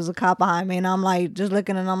place, there was a cop behind me, and I'm like just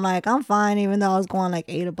looking, and I'm like, I'm fine, even though I was going like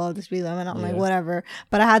 8 above the speed limit. I'm like, Yeah. whatever.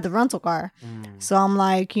 But I had the rental car, Mm. so I'm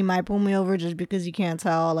like, he might pull me over just because you can't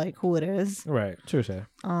tell like who it is. Right. True, sir.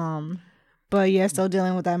 But yeah, still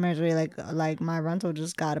dealing with that misery. Like my rental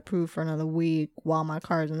just got approved for another week while my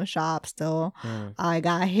car's in the shop still. I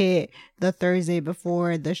got hit the Thursday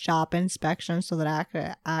before the shop inspection so that I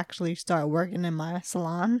could actually start working in my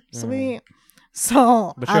salon. Sweet.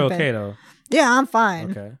 So But you're okay though. Yeah, I'm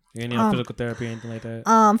fine. Okay. You need physical therapy or anything like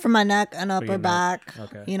that? For my neck and upper your neck. back,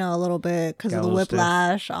 Okay. you know, a little bit because Got of a the little stiff.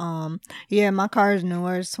 whiplash. Yeah, my car is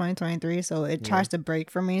newer. It's 2023, so it tries to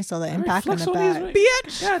brake for me. So the impact in Flex the on these, back.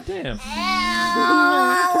 man. God damn.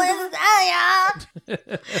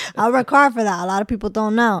 I work hard for that. A lot of people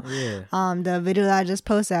don't know. Yeah. The video that I just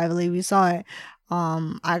posted, I believe you saw it.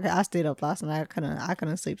 I stayed up last night. I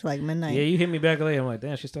couldn't sleep till like midnight. Yeah, you hit me back late. I'm like,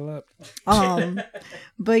 damn, she's still up.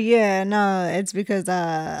 But yeah, no, it's because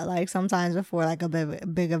like sometimes before like a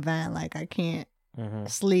big event, like I can't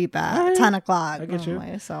sleep at 10 o'clock. I get you.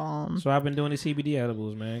 Normally, so So I've been doing these CBD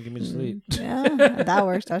edibles, man. Give me the sleep. yeah, that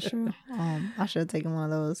works. That's true. I should have taken one of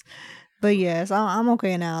those. But yeah, so I'm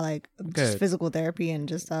okay now. Like just Good. physical therapy and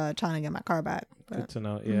just trying to get my car back. But, Good to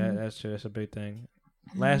know. Yeah, that's true. That's a big thing.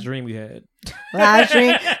 Last dream you had. last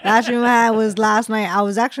dream I had was last night. I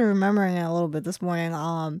was actually remembering it a little bit this morning.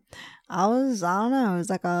 I don't know, it was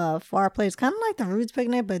like a far place, kind of like the Roots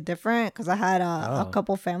picnic, but different because I had a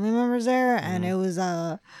couple family members there, and it was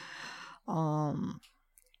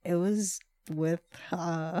with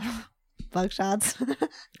Buckshots.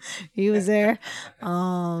 He was there,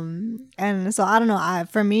 and so I don't know.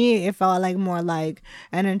 For me, it felt like more like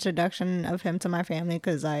an introduction of him to my family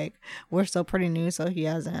because like we're still pretty new, so he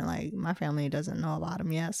hasn't like my family doesn't know about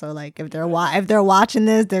him yet. So like if they're watching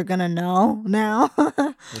this, they're gonna know now.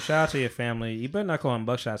 Well, shout out to your family. You better not call him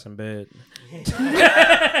Buckshots in bed.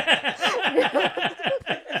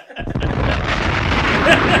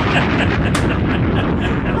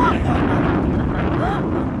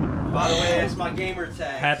 By the way, that's my gamer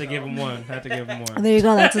tag. Had to give him one. There you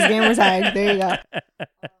go. That's his gamer tag. There you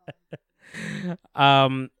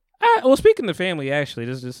go. Well, speaking of family, actually,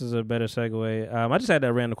 this is a better segue. I just had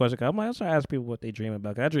that random question. I'm like, I start asking people what they dream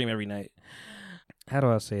about. 'Cause I dream every night. How do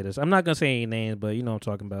I say this? I'm not gonna say any names, but you know what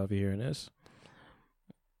I'm talking about if you're hearing this.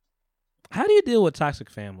 How do you deal with toxic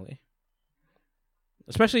family,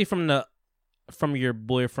 especially from your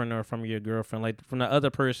boyfriend or from your girlfriend, like from the other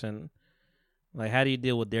person? Like, how do you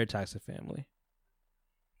deal with their toxic family?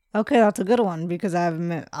 Okay, that's a good one because I've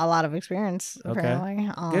met a lot of experience. Apparently,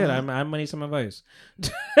 Good. I might need some advice.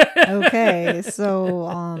 Okay, so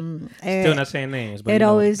still not saying names, but it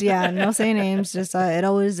always no saying names. Just it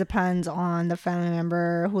always depends on the family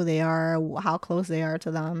member, who they are, how close they are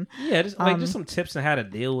to them. Yeah, just some tips on how to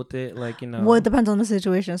deal with it. Like, you know, well, it depends on the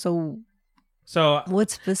situation. So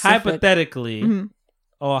what's specific? Hypothetically.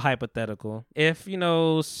 All hypothetical. If you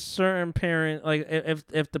know certain parent, like if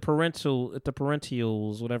the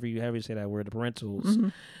parentals, whatever you have you say that word, the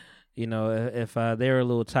parentals, you know, if they're a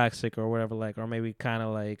little toxic or whatever, like, or maybe kind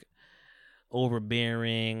of like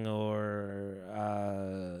overbearing or.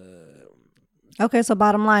 Okay, so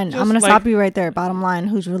bottom line, I'm gonna stop you right there. Bottom line,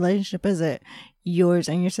 whose relationship is it? Yours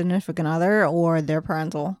and your significant other, or their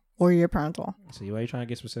parental? Or your parental. So why are you trying to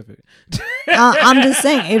get specific? I'm just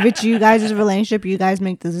saying, if it's you guys' relationship, you guys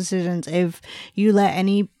make the decisions. If you let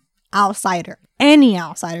any outsider,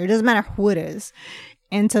 it doesn't matter who it is,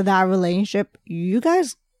 into that relationship, you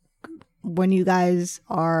guys, when you guys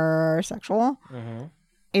are sexual,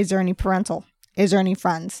 is there any parental? Is there any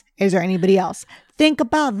friends? Is there anybody else? Think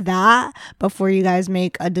about that before you guys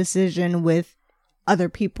make a decision with other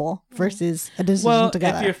people versus a decision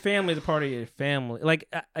together. If your family is a part of your family, like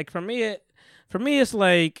for me, it's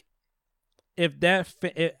like if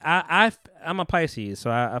I'm a Pisces, so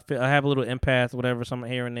I feel I have a little empath, whatever,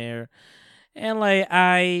 something here and there, and like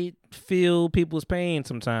I feel people's pain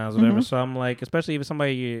sometimes, whatever. Mm-hmm. So I'm like, especially if it's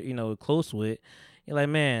somebody you're close with. You're like,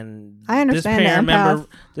 man, I understand this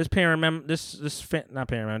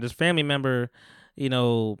family member,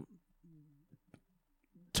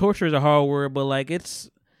 torture is a hard word, but like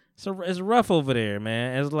it's rough over there,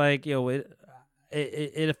 man. It's like,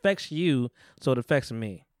 it affects you, so it affects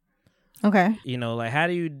me. Okay. Like how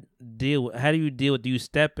do you deal with? Do you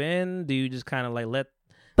step in? Do you just kind of like let?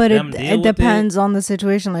 But it depends on the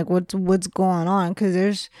situation, like what's going on,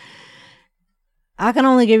 because I can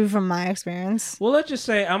only give you from my experience. Well, let's just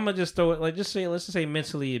say I'm gonna just throw it. Like, let's just say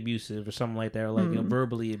mentally abusive or something like that, or like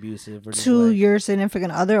verbally abusive, or to your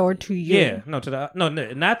significant other or to you. Yeah, no,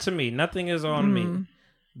 not to me. Nothing is on me,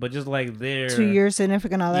 but just like to your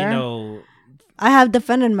significant other. I have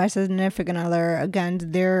defended my significant other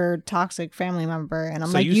against their toxic family member, and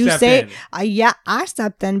I'm so like, you say, I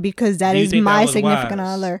stepped in because that is my significant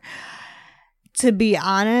other. To be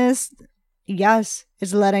honest. Yes,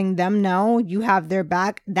 it's letting them know you have their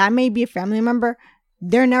back. That may be a family member.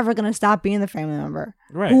 They're never going to stop being the family member.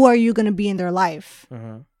 Right. Who are you going to be in their life?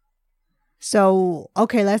 Uh-huh. So,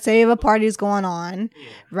 okay, let's say if a party is going on,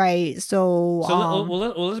 right? So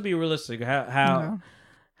let's be realistic. How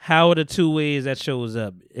are the two ways that shows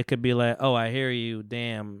up? It could be like, oh, I hear you.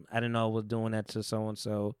 Damn, I didn't know I was doing that to so and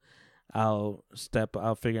so. I'll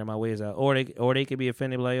figure my ways out. Or they could be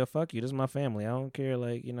offended, like, yo, fuck you. This is my family. I don't care.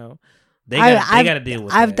 Like, They got to deal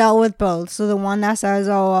with I've dealt with both. So the one that says,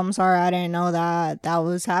 oh, I'm sorry, I didn't know that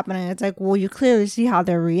was happening. It's like, well, you clearly see how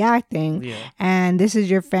they're reacting. Yeah. And this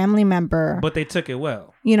is your family member. But they took it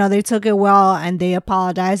well. They took it well and they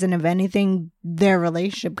apologized. And if anything, their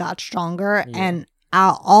relationship got stronger. Yeah. And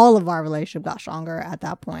all of our relationship got stronger at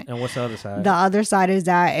that point. And what's the other side? The other side is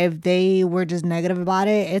that if they were just negative about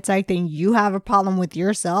it, it's like, then you have a problem with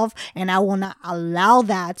yourself, and I will not allow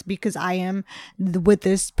that because I am with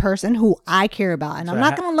this person who I care about, and I'm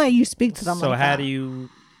not going to let you speak to them. So like how that. do you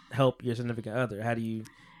help your significant other? How do you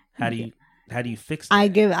fix that?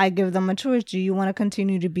 I give them a choice. Do you want to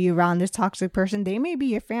continue to be around this toxic person? They may be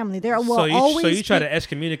your family. So you try to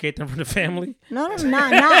excommunicate them from the family? No,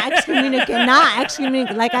 not excommunicate. Not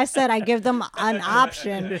excommunicate. Like I said, I give them an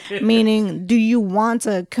option. Meaning, do you want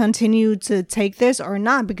to continue to take this or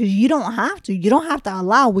not? Because you don't have to. You don't have to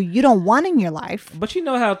allow what you don't want in your life. But you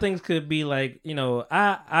know how things could be like,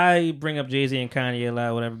 I bring up Jay-Z and Kanye a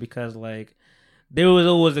lot, whatever, because like, there was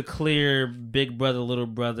always a clear big brother, little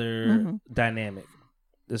brother dynamic.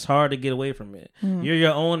 It's hard to get away from it. Mm-hmm. You're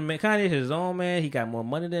your own man. Kanye's his own man. He got more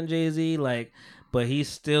money than Jay-Z, but he's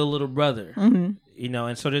still little brother. Mm-hmm.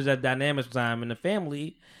 And so there's that dynamic time in the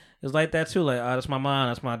family. It's like that too. Like, oh, that's my mom,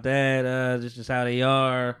 that's my dad. This is how they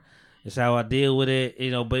are. It's how I deal with it.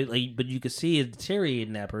 But you can see it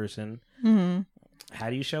deteriorating that person. Mm-hmm. How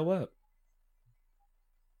do you show up?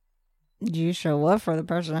 You show up for the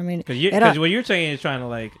person. I mean, because what you're saying is trying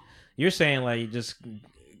to you're saying just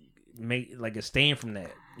make abstain from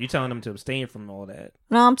that. You're telling them to abstain from all that.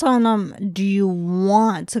 No, I'm telling them, do you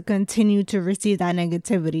want to continue to receive that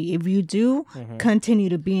negativity? If you do, continue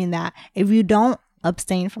to be in that. If you don't,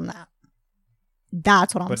 abstain from that.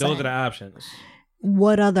 That's what I'm saying. But those are the options.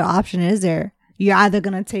 What other option is there? You're either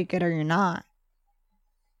gonna take it or you're not.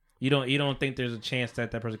 You don't think there's a chance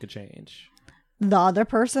that person could change? The other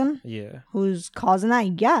person, yeah, who's causing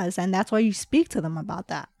that, yes, and that's why you speak to them about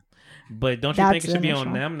that. But don't you think it should be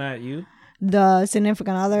on them, not you? The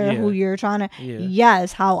significant other who you're trying to,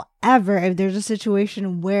 yes. However, if there's a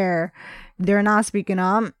situation where they're not speaking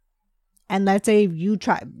up, and let's say if you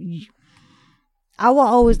try, I will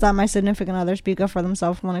always let my significant other speak up for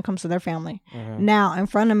themselves when it comes to their family. Now, in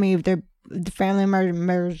front of me, if the family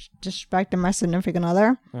members disrespecting my significant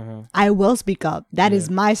other, I will speak up. That is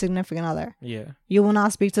my significant other. Yeah, you will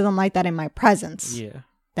not speak to them like that in my presence. Yeah,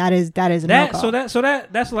 that is a no-go. So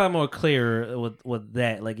that's a lot more clear with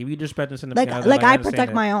that. Like if you disrespect significant other, like I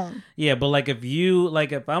protect my own. Yeah, but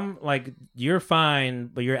if I'm you're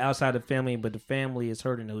fine, but you're outside the family, but the family is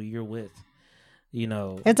hurting who you're with.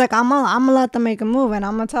 It's like I'm gonna let them make a move, and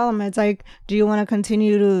I'm gonna tell them, it's like, do you want to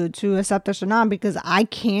continue to accept this or not? Because I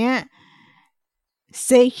can't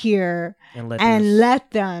sit here and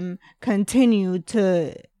let them continue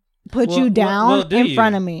to put you down in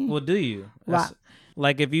front of me. Well, do you?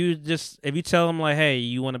 Like if you tell them hey,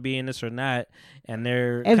 you want to be in this or not, and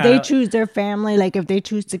they choose their family, if they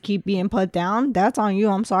choose to keep being put down, that's on you.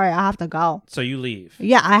 I'm sorry, I have to go. So you leave?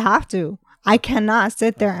 Yeah, I have to. I cannot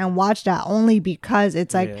sit there and watch that only because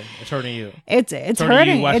it's like it's hurting you. It's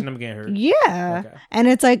hurting you watching them get hurt. Yeah. Okay. And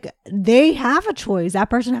it's like they have a choice. That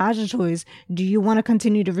person has a choice. Do you want to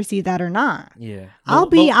continue to receive that or not? Yeah. I'll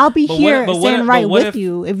be here standing right with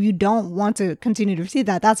you. If you don't want to continue to receive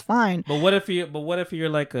that, that's fine. But what if you're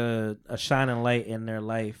like a shining light in their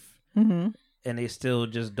life, and they still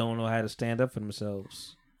just don't know how to stand up for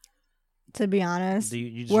themselves? To be honest,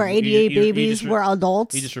 we're 88 babies. We're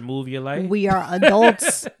adults. You just remove your life. We are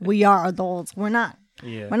adults. We are adults. We're not.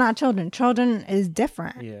 Yeah. We're not children. Children is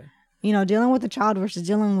different. Yeah. You know, dealing with a child versus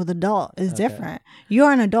dealing with adult is different.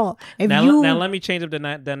 You're an adult. Now let me change up the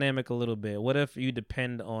dynamic a little bit. What if you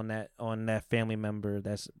depend on that family member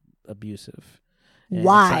that's abusive?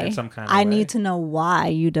 Why? In some kind of I way? need to know why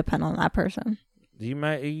you depend on that person. You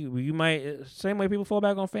might same way people fall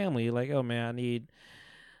back on family. Like, oh man,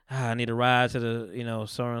 I need a ride to the,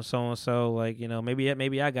 so and so. Like,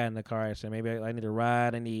 maybe I got in the car accident. Maybe I need a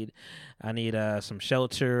ride. I need some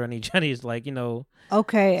shelter. I need like,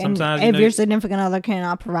 Okay, and if your significant other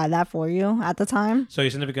cannot provide that for you at the time, so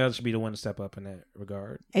your significant other should be the one to step up in that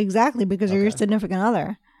regard. Exactly, because you're your significant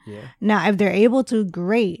other. Yeah. Now, if they're able to,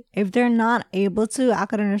 great. If they're not able to, I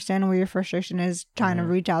could understand where your frustration is trying to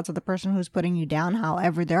reach out to the person who's putting you down.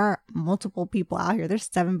 However, there are multiple people out here. There's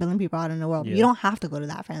 7 billion people out in the world. Yeah. You don't have to go to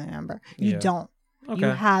that family member. You don't. Okay. You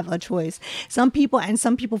have a choice. Some people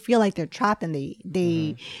feel like they're trapped and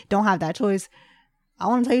they don't have that choice. I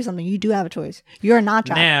want to tell you something. You do have a choice. You're not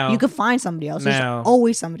trapped. Now, you could find somebody else. There's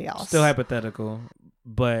always somebody else. Still hypothetical.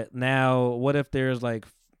 But now, what if there's like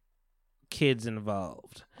kids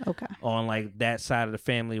involved? Okay. On like that side of the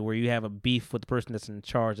family where you have a beef with the person that's in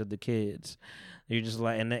charge of the kids. You're just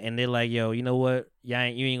like, and they're like, yo, you know what? You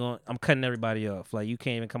ain't gonna. I'm cutting everybody off. Like, you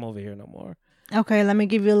can't even come over here no more. Okay, let me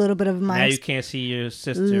give you a little bit of my. Now you can't see your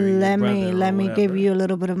sister. Let me give you a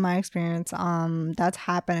little bit of my experience. That's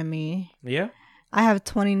happened to me. Yeah. I have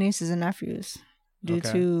 20 nieces and nephews due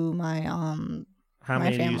to my How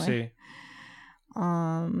many family. Do you see?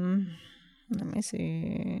 Let me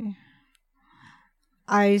see.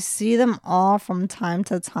 I see them all from time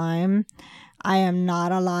to time. I am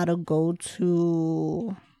not allowed to go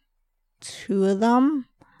to 2 of them.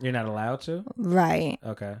 You're not allowed to? Right.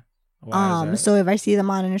 Okay. Why is that? So if I see them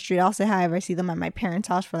out in the street, I'll say hi. If I see them at my parents'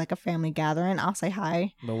 house for like a family gathering, I'll say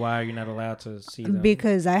hi. But why are you not allowed to see them?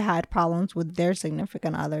 Because I had problems with their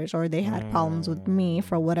significant others, or they had problems with me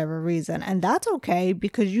for whatever reason. And that's okay,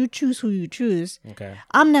 because you choose who you choose. Okay.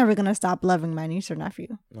 I'm never going to stop loving my niece or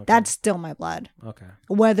nephew. Okay. That's still my blood. Okay.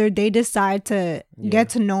 Whether they decide to get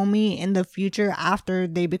to know me in the future after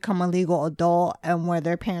they become a legal adult, and where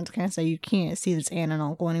their parents can't say you can't see this aunt and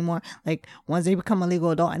uncle anymore. Like, once they become a legal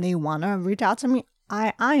adult and they want to reach out to me,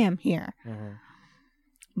 I am here. Mm-hmm.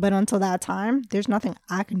 But until that time, there's nothing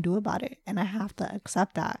I can do about it, and I have to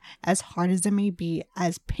accept that. As hard as it may be,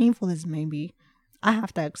 as painful as it may be, I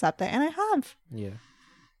have to accept that, and I have. Yeah.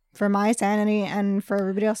 For my sanity and for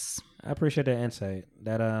everybody else. I appreciate that insight.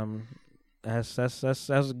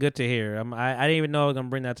 That's good to hear. I didn't even know I was gonna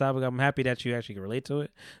bring that topic. I'm happy that you actually can relate to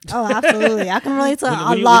it. Oh, absolutely. I can relate to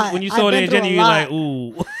a lot. When you saw the agenda, you're like,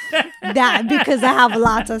 ooh. That, because I have a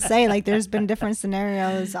lot to say. Like, there's been different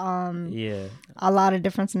scenarios. Yeah. A lot of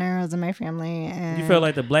different scenarios in my family. And you feel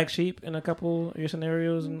like the black sheep in a couple of your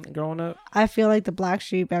scenarios growing up? I feel like the black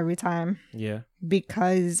sheep every time. Yeah.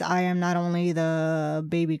 Because I am not only the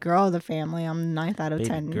baby girl of the family, I'm 9th out of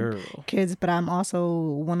 10 kids, but I'm also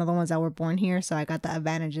one of the ones that were born here, so I got the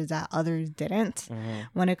advantages that others didn't. Mm-hmm.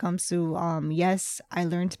 When it comes to, yes, I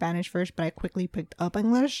learned Spanish first, but I quickly picked up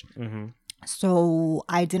English. Mm-hmm. So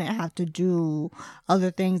I didn't have to do other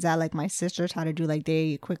things that like my sisters had to do, like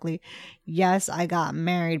they quickly. Yes, I got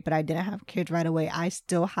married, but I didn't have kids right away. I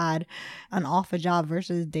still had an office job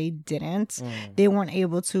versus they didn't. They weren't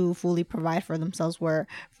able to fully provide for themselves, where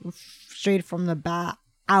straight from the bat,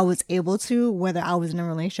 I was able to, whether I was in a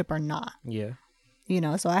relationship or not. Yeah. You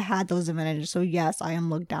know, so I had those advantages. So yes, I am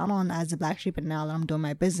looked down on as a black sheep, and now that I'm doing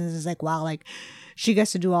my business, it's like, wow, like she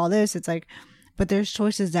gets to do all this. It's like, but there's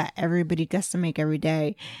choices that everybody gets to make every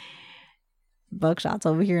day. Buckshots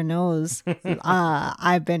over here knows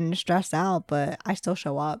I've been stressed out, but I still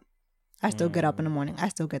show up. I still get up in the morning. I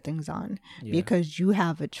still get things on because you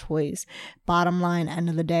have a choice. Bottom line, end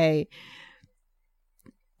of the day,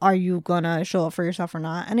 are you going to show up for yourself or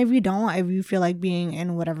not? And if you don't, if you feel like being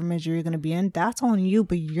in whatever measure you're going to be in, that's on you,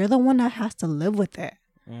 but you're the one that has to live with it.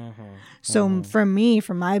 Mm-hmm. So for me,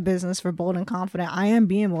 for my business, for Bold and Confident, I am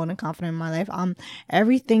being bold and confident in my life.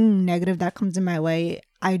 Everything negative that comes in my way,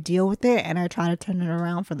 I deal with it and I try to turn it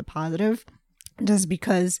around for the positive, just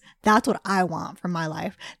because that's what I want for my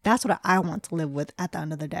life. That's what I want to live with at the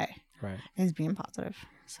end of the day. is being positive.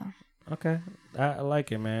 So okay, I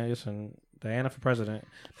like it, man. Listen, Dayana for president.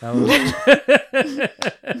 That was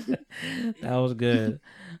that was good.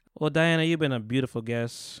 Well, Dayana, you've been a beautiful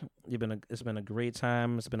guest. It's been a great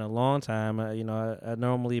time. It's been a long time. I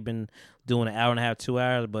normally been doing an hour and a half, 2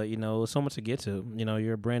 hours, but so much to get to.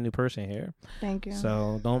 You're a brand new person here. Thank you.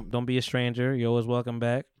 So don't be a stranger. You're always welcome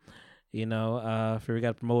back. If you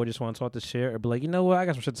got promoted, just want to talk to share, or be like, what, I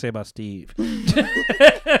got some shit to say about Steve.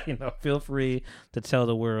 Feel free to tell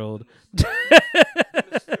the world. But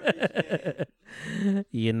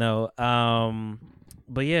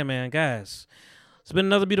yeah, man, guys. It's been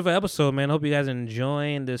another beautiful episode, man. Hope you guys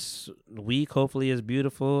enjoying this week. Hopefully it's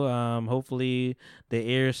beautiful. Hopefully the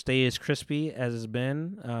air stays crispy as it's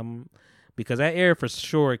been. Because that air for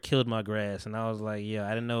sure killed my grass. And I was like, I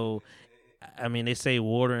didn't know. I mean, they say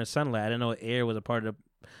water and sunlight. I didn't know air was a part of the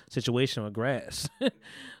situation with grass.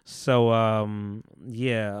 So,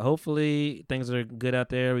 hopefully things are good out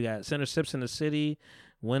there. We got Center Sips in the city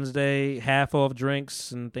Wednesday, half off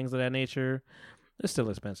drinks and things of that nature. It's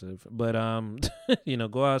still expensive, but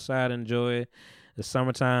go outside, enjoy. It's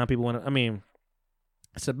summertime. People want to.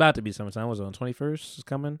 It's about to be summertime. What's it on 21st? It's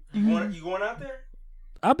coming. You going out there?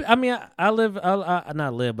 I live. I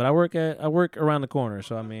not live, but I work around the corner.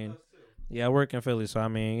 So I work in Philly.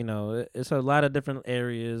 So it's a lot of different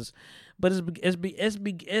areas, but it's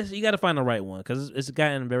you got to find the right one because it's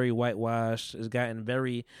gotten very whitewashed. It's gotten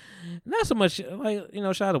very not so much like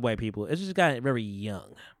shout out to white people. It's just gotten very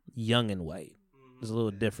young and white. It's a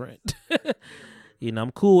little different.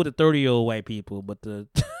 I'm cool with the 30-year-old white people, but the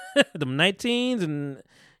them 19s and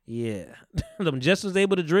them just as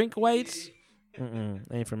able to drink whites,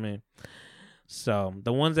 ain't for me. So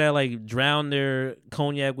the ones that like drown their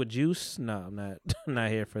cognac with juice, no, I'm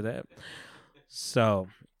not here for that. So,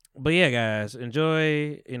 but yeah, guys,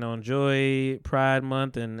 enjoy Pride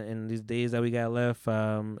Month and these days that we got left.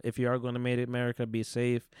 If you are going to make it, America, be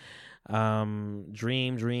safe.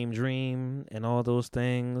 Dream, and all those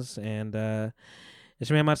things. And it's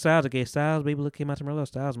me and my Styles. Okay, Styles, baby, look, came out to Merlot.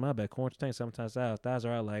 Styles, my bad. Quarantine thing, sometimes Styles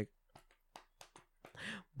are out like,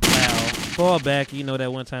 wow, fall back.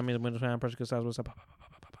 That one time in the wintertime, pressure because Styles was up.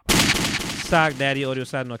 Sock Daddy audio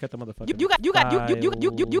side. No, I kept the motherfucker. You got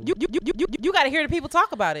to hear the people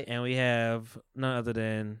talk about it. And we have none other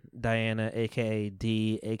than Dayana, aka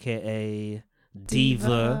D, aka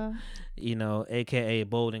Diva. AKA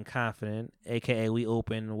Bold and Confident, AKA we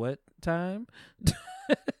open what time?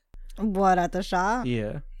 What, at the shop?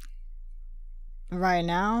 Yeah. Right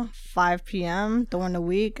now, 5 p.m. during the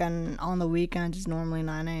week, and on the weekend, it's normally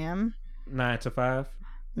 9 a.m. 9 to 5?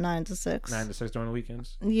 9 to 6. 9 to 6 during the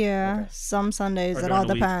weekends? Yeah. Okay. Some Sundays, it all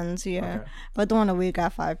depends. Yeah. Okay. But during the week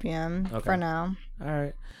at 5 p.m. for now. All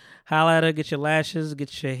right. Holla at her, get your lashes,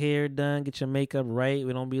 get your hair done, get your makeup right.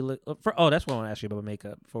 We don't be that's what I want to ask you about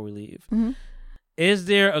makeup before we leave. Mm-hmm. Is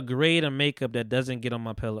there a grade of makeup that doesn't get on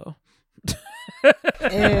my pillow?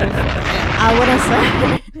 I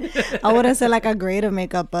wouldn't say like a grade of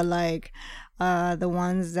makeup, but like the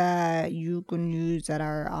ones that you can use that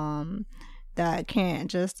are that can't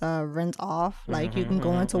just rinse off. Like you can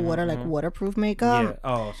go into water, like waterproof makeup. Yeah.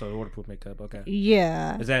 Oh, so waterproof makeup. Okay.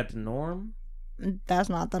 Yeah. Is that the norm? That's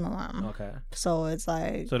not the norm. Okay. So it's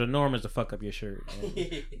like. So the norm is to fuck up your shirt.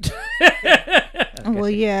 Okay. Well,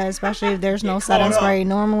 yeah, especially if there's no setting spray.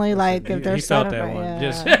 Normally, like if there's setting spray,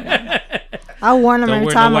 yeah. I warn them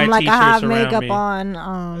every time. I'm like, I have makeup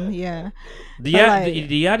on. Yeah. Do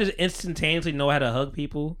y'all just instantaneously know how to hug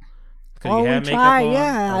people? Oh, we try,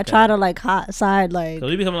 yeah. Okay. I try to like hot side, like. So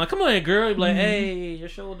you become like, come on, girl. You be like, hey, your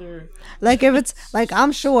shoulder. Like if it's like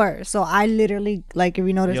I'm short, so I literally like if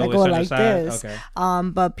you notice I go like this. Okay.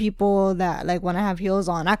 But people that like when I have heels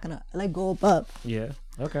on, I can like go above. Yeah.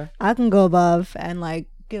 Okay. I can go above and like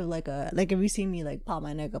give like if you see me like pop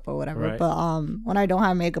my neck up or whatever. Right. But when I don't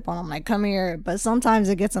have makeup on, I'm like, come here. But sometimes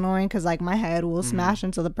it gets annoying because like my head will smash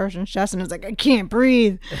into the person's chest and it's like I can't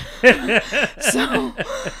breathe. so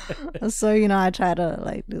I try to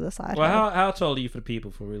like do the side. Well, how tall are you for the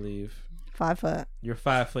people before we leave? 5 foot. You're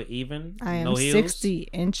 5 foot even. I am 60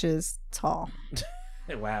 inches tall.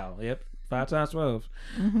 Wow. Yep. 5 times 12.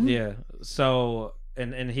 Mm-hmm. Yeah. So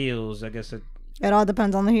in heels, I guess it all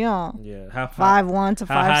depends on the heel. Yeah. How 5'1" to 5'6".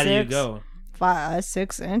 How high do you go?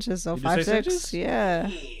 6 inches. So 5'6". Yeah.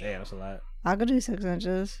 Yeah, that's a lot. I could do 6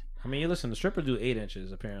 inches. I mean, listen, the strippers do 8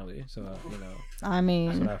 inches apparently. So I mean,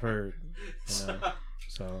 that's what I've heard. So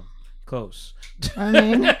close. I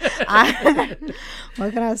mean,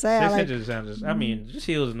 what can I say? 6 inches sounds just. I mean, just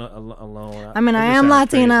heels alone. I mean, I am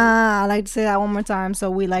Latina. Crazy. I like to say that one more time. So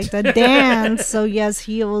we like to dance. So yes,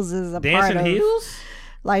 heels is a part of. Dancing heels.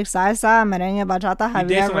 Like salsa, merengue, bachata.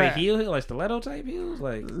 Have you ever like heel, like stiletto type heels,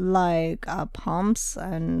 like pumps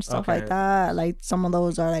and stuff like that? Like some of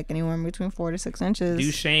those are like anywhere in between 4 to 6 inches. Do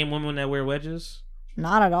you shame women that wear wedges?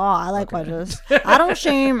 Not at all. I like wedges. I don't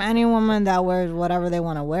shame any woman that wears whatever they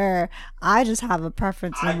want to wear. I just have a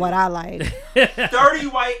preference in what I like. 30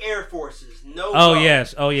 white Air Forces. No. Oh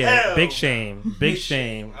yes. Oh yeah. Hell big shame. Big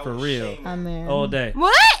shame. For real. I mean, all day.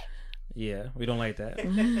 What? Yeah, we don't like that.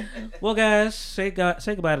 Well, guys, say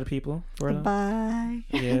goodbye to the people. Bye.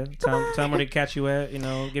 Yeah, tell them where to catch you at. You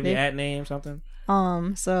know, give your ad name, something.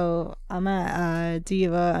 So I'm at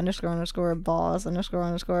diva__boss_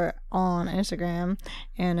 on Instagram,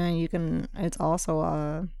 and then you can. It's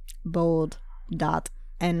also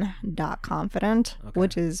bold.n.confident,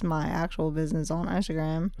 which is my actual business on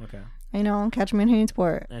Instagram. Okay. You know, catch me in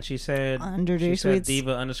Hainsport. And she said under she said Sweets.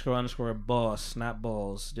 diva__boss, not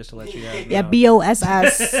balls, just to let you guys know. Yeah,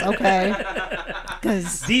 BOSS. Okay.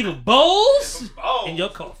 Because Diva balls in your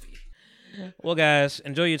coffee. Well, guys,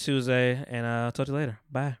 enjoy your Tuesday, and I'll talk to you later.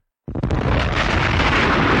 Bye.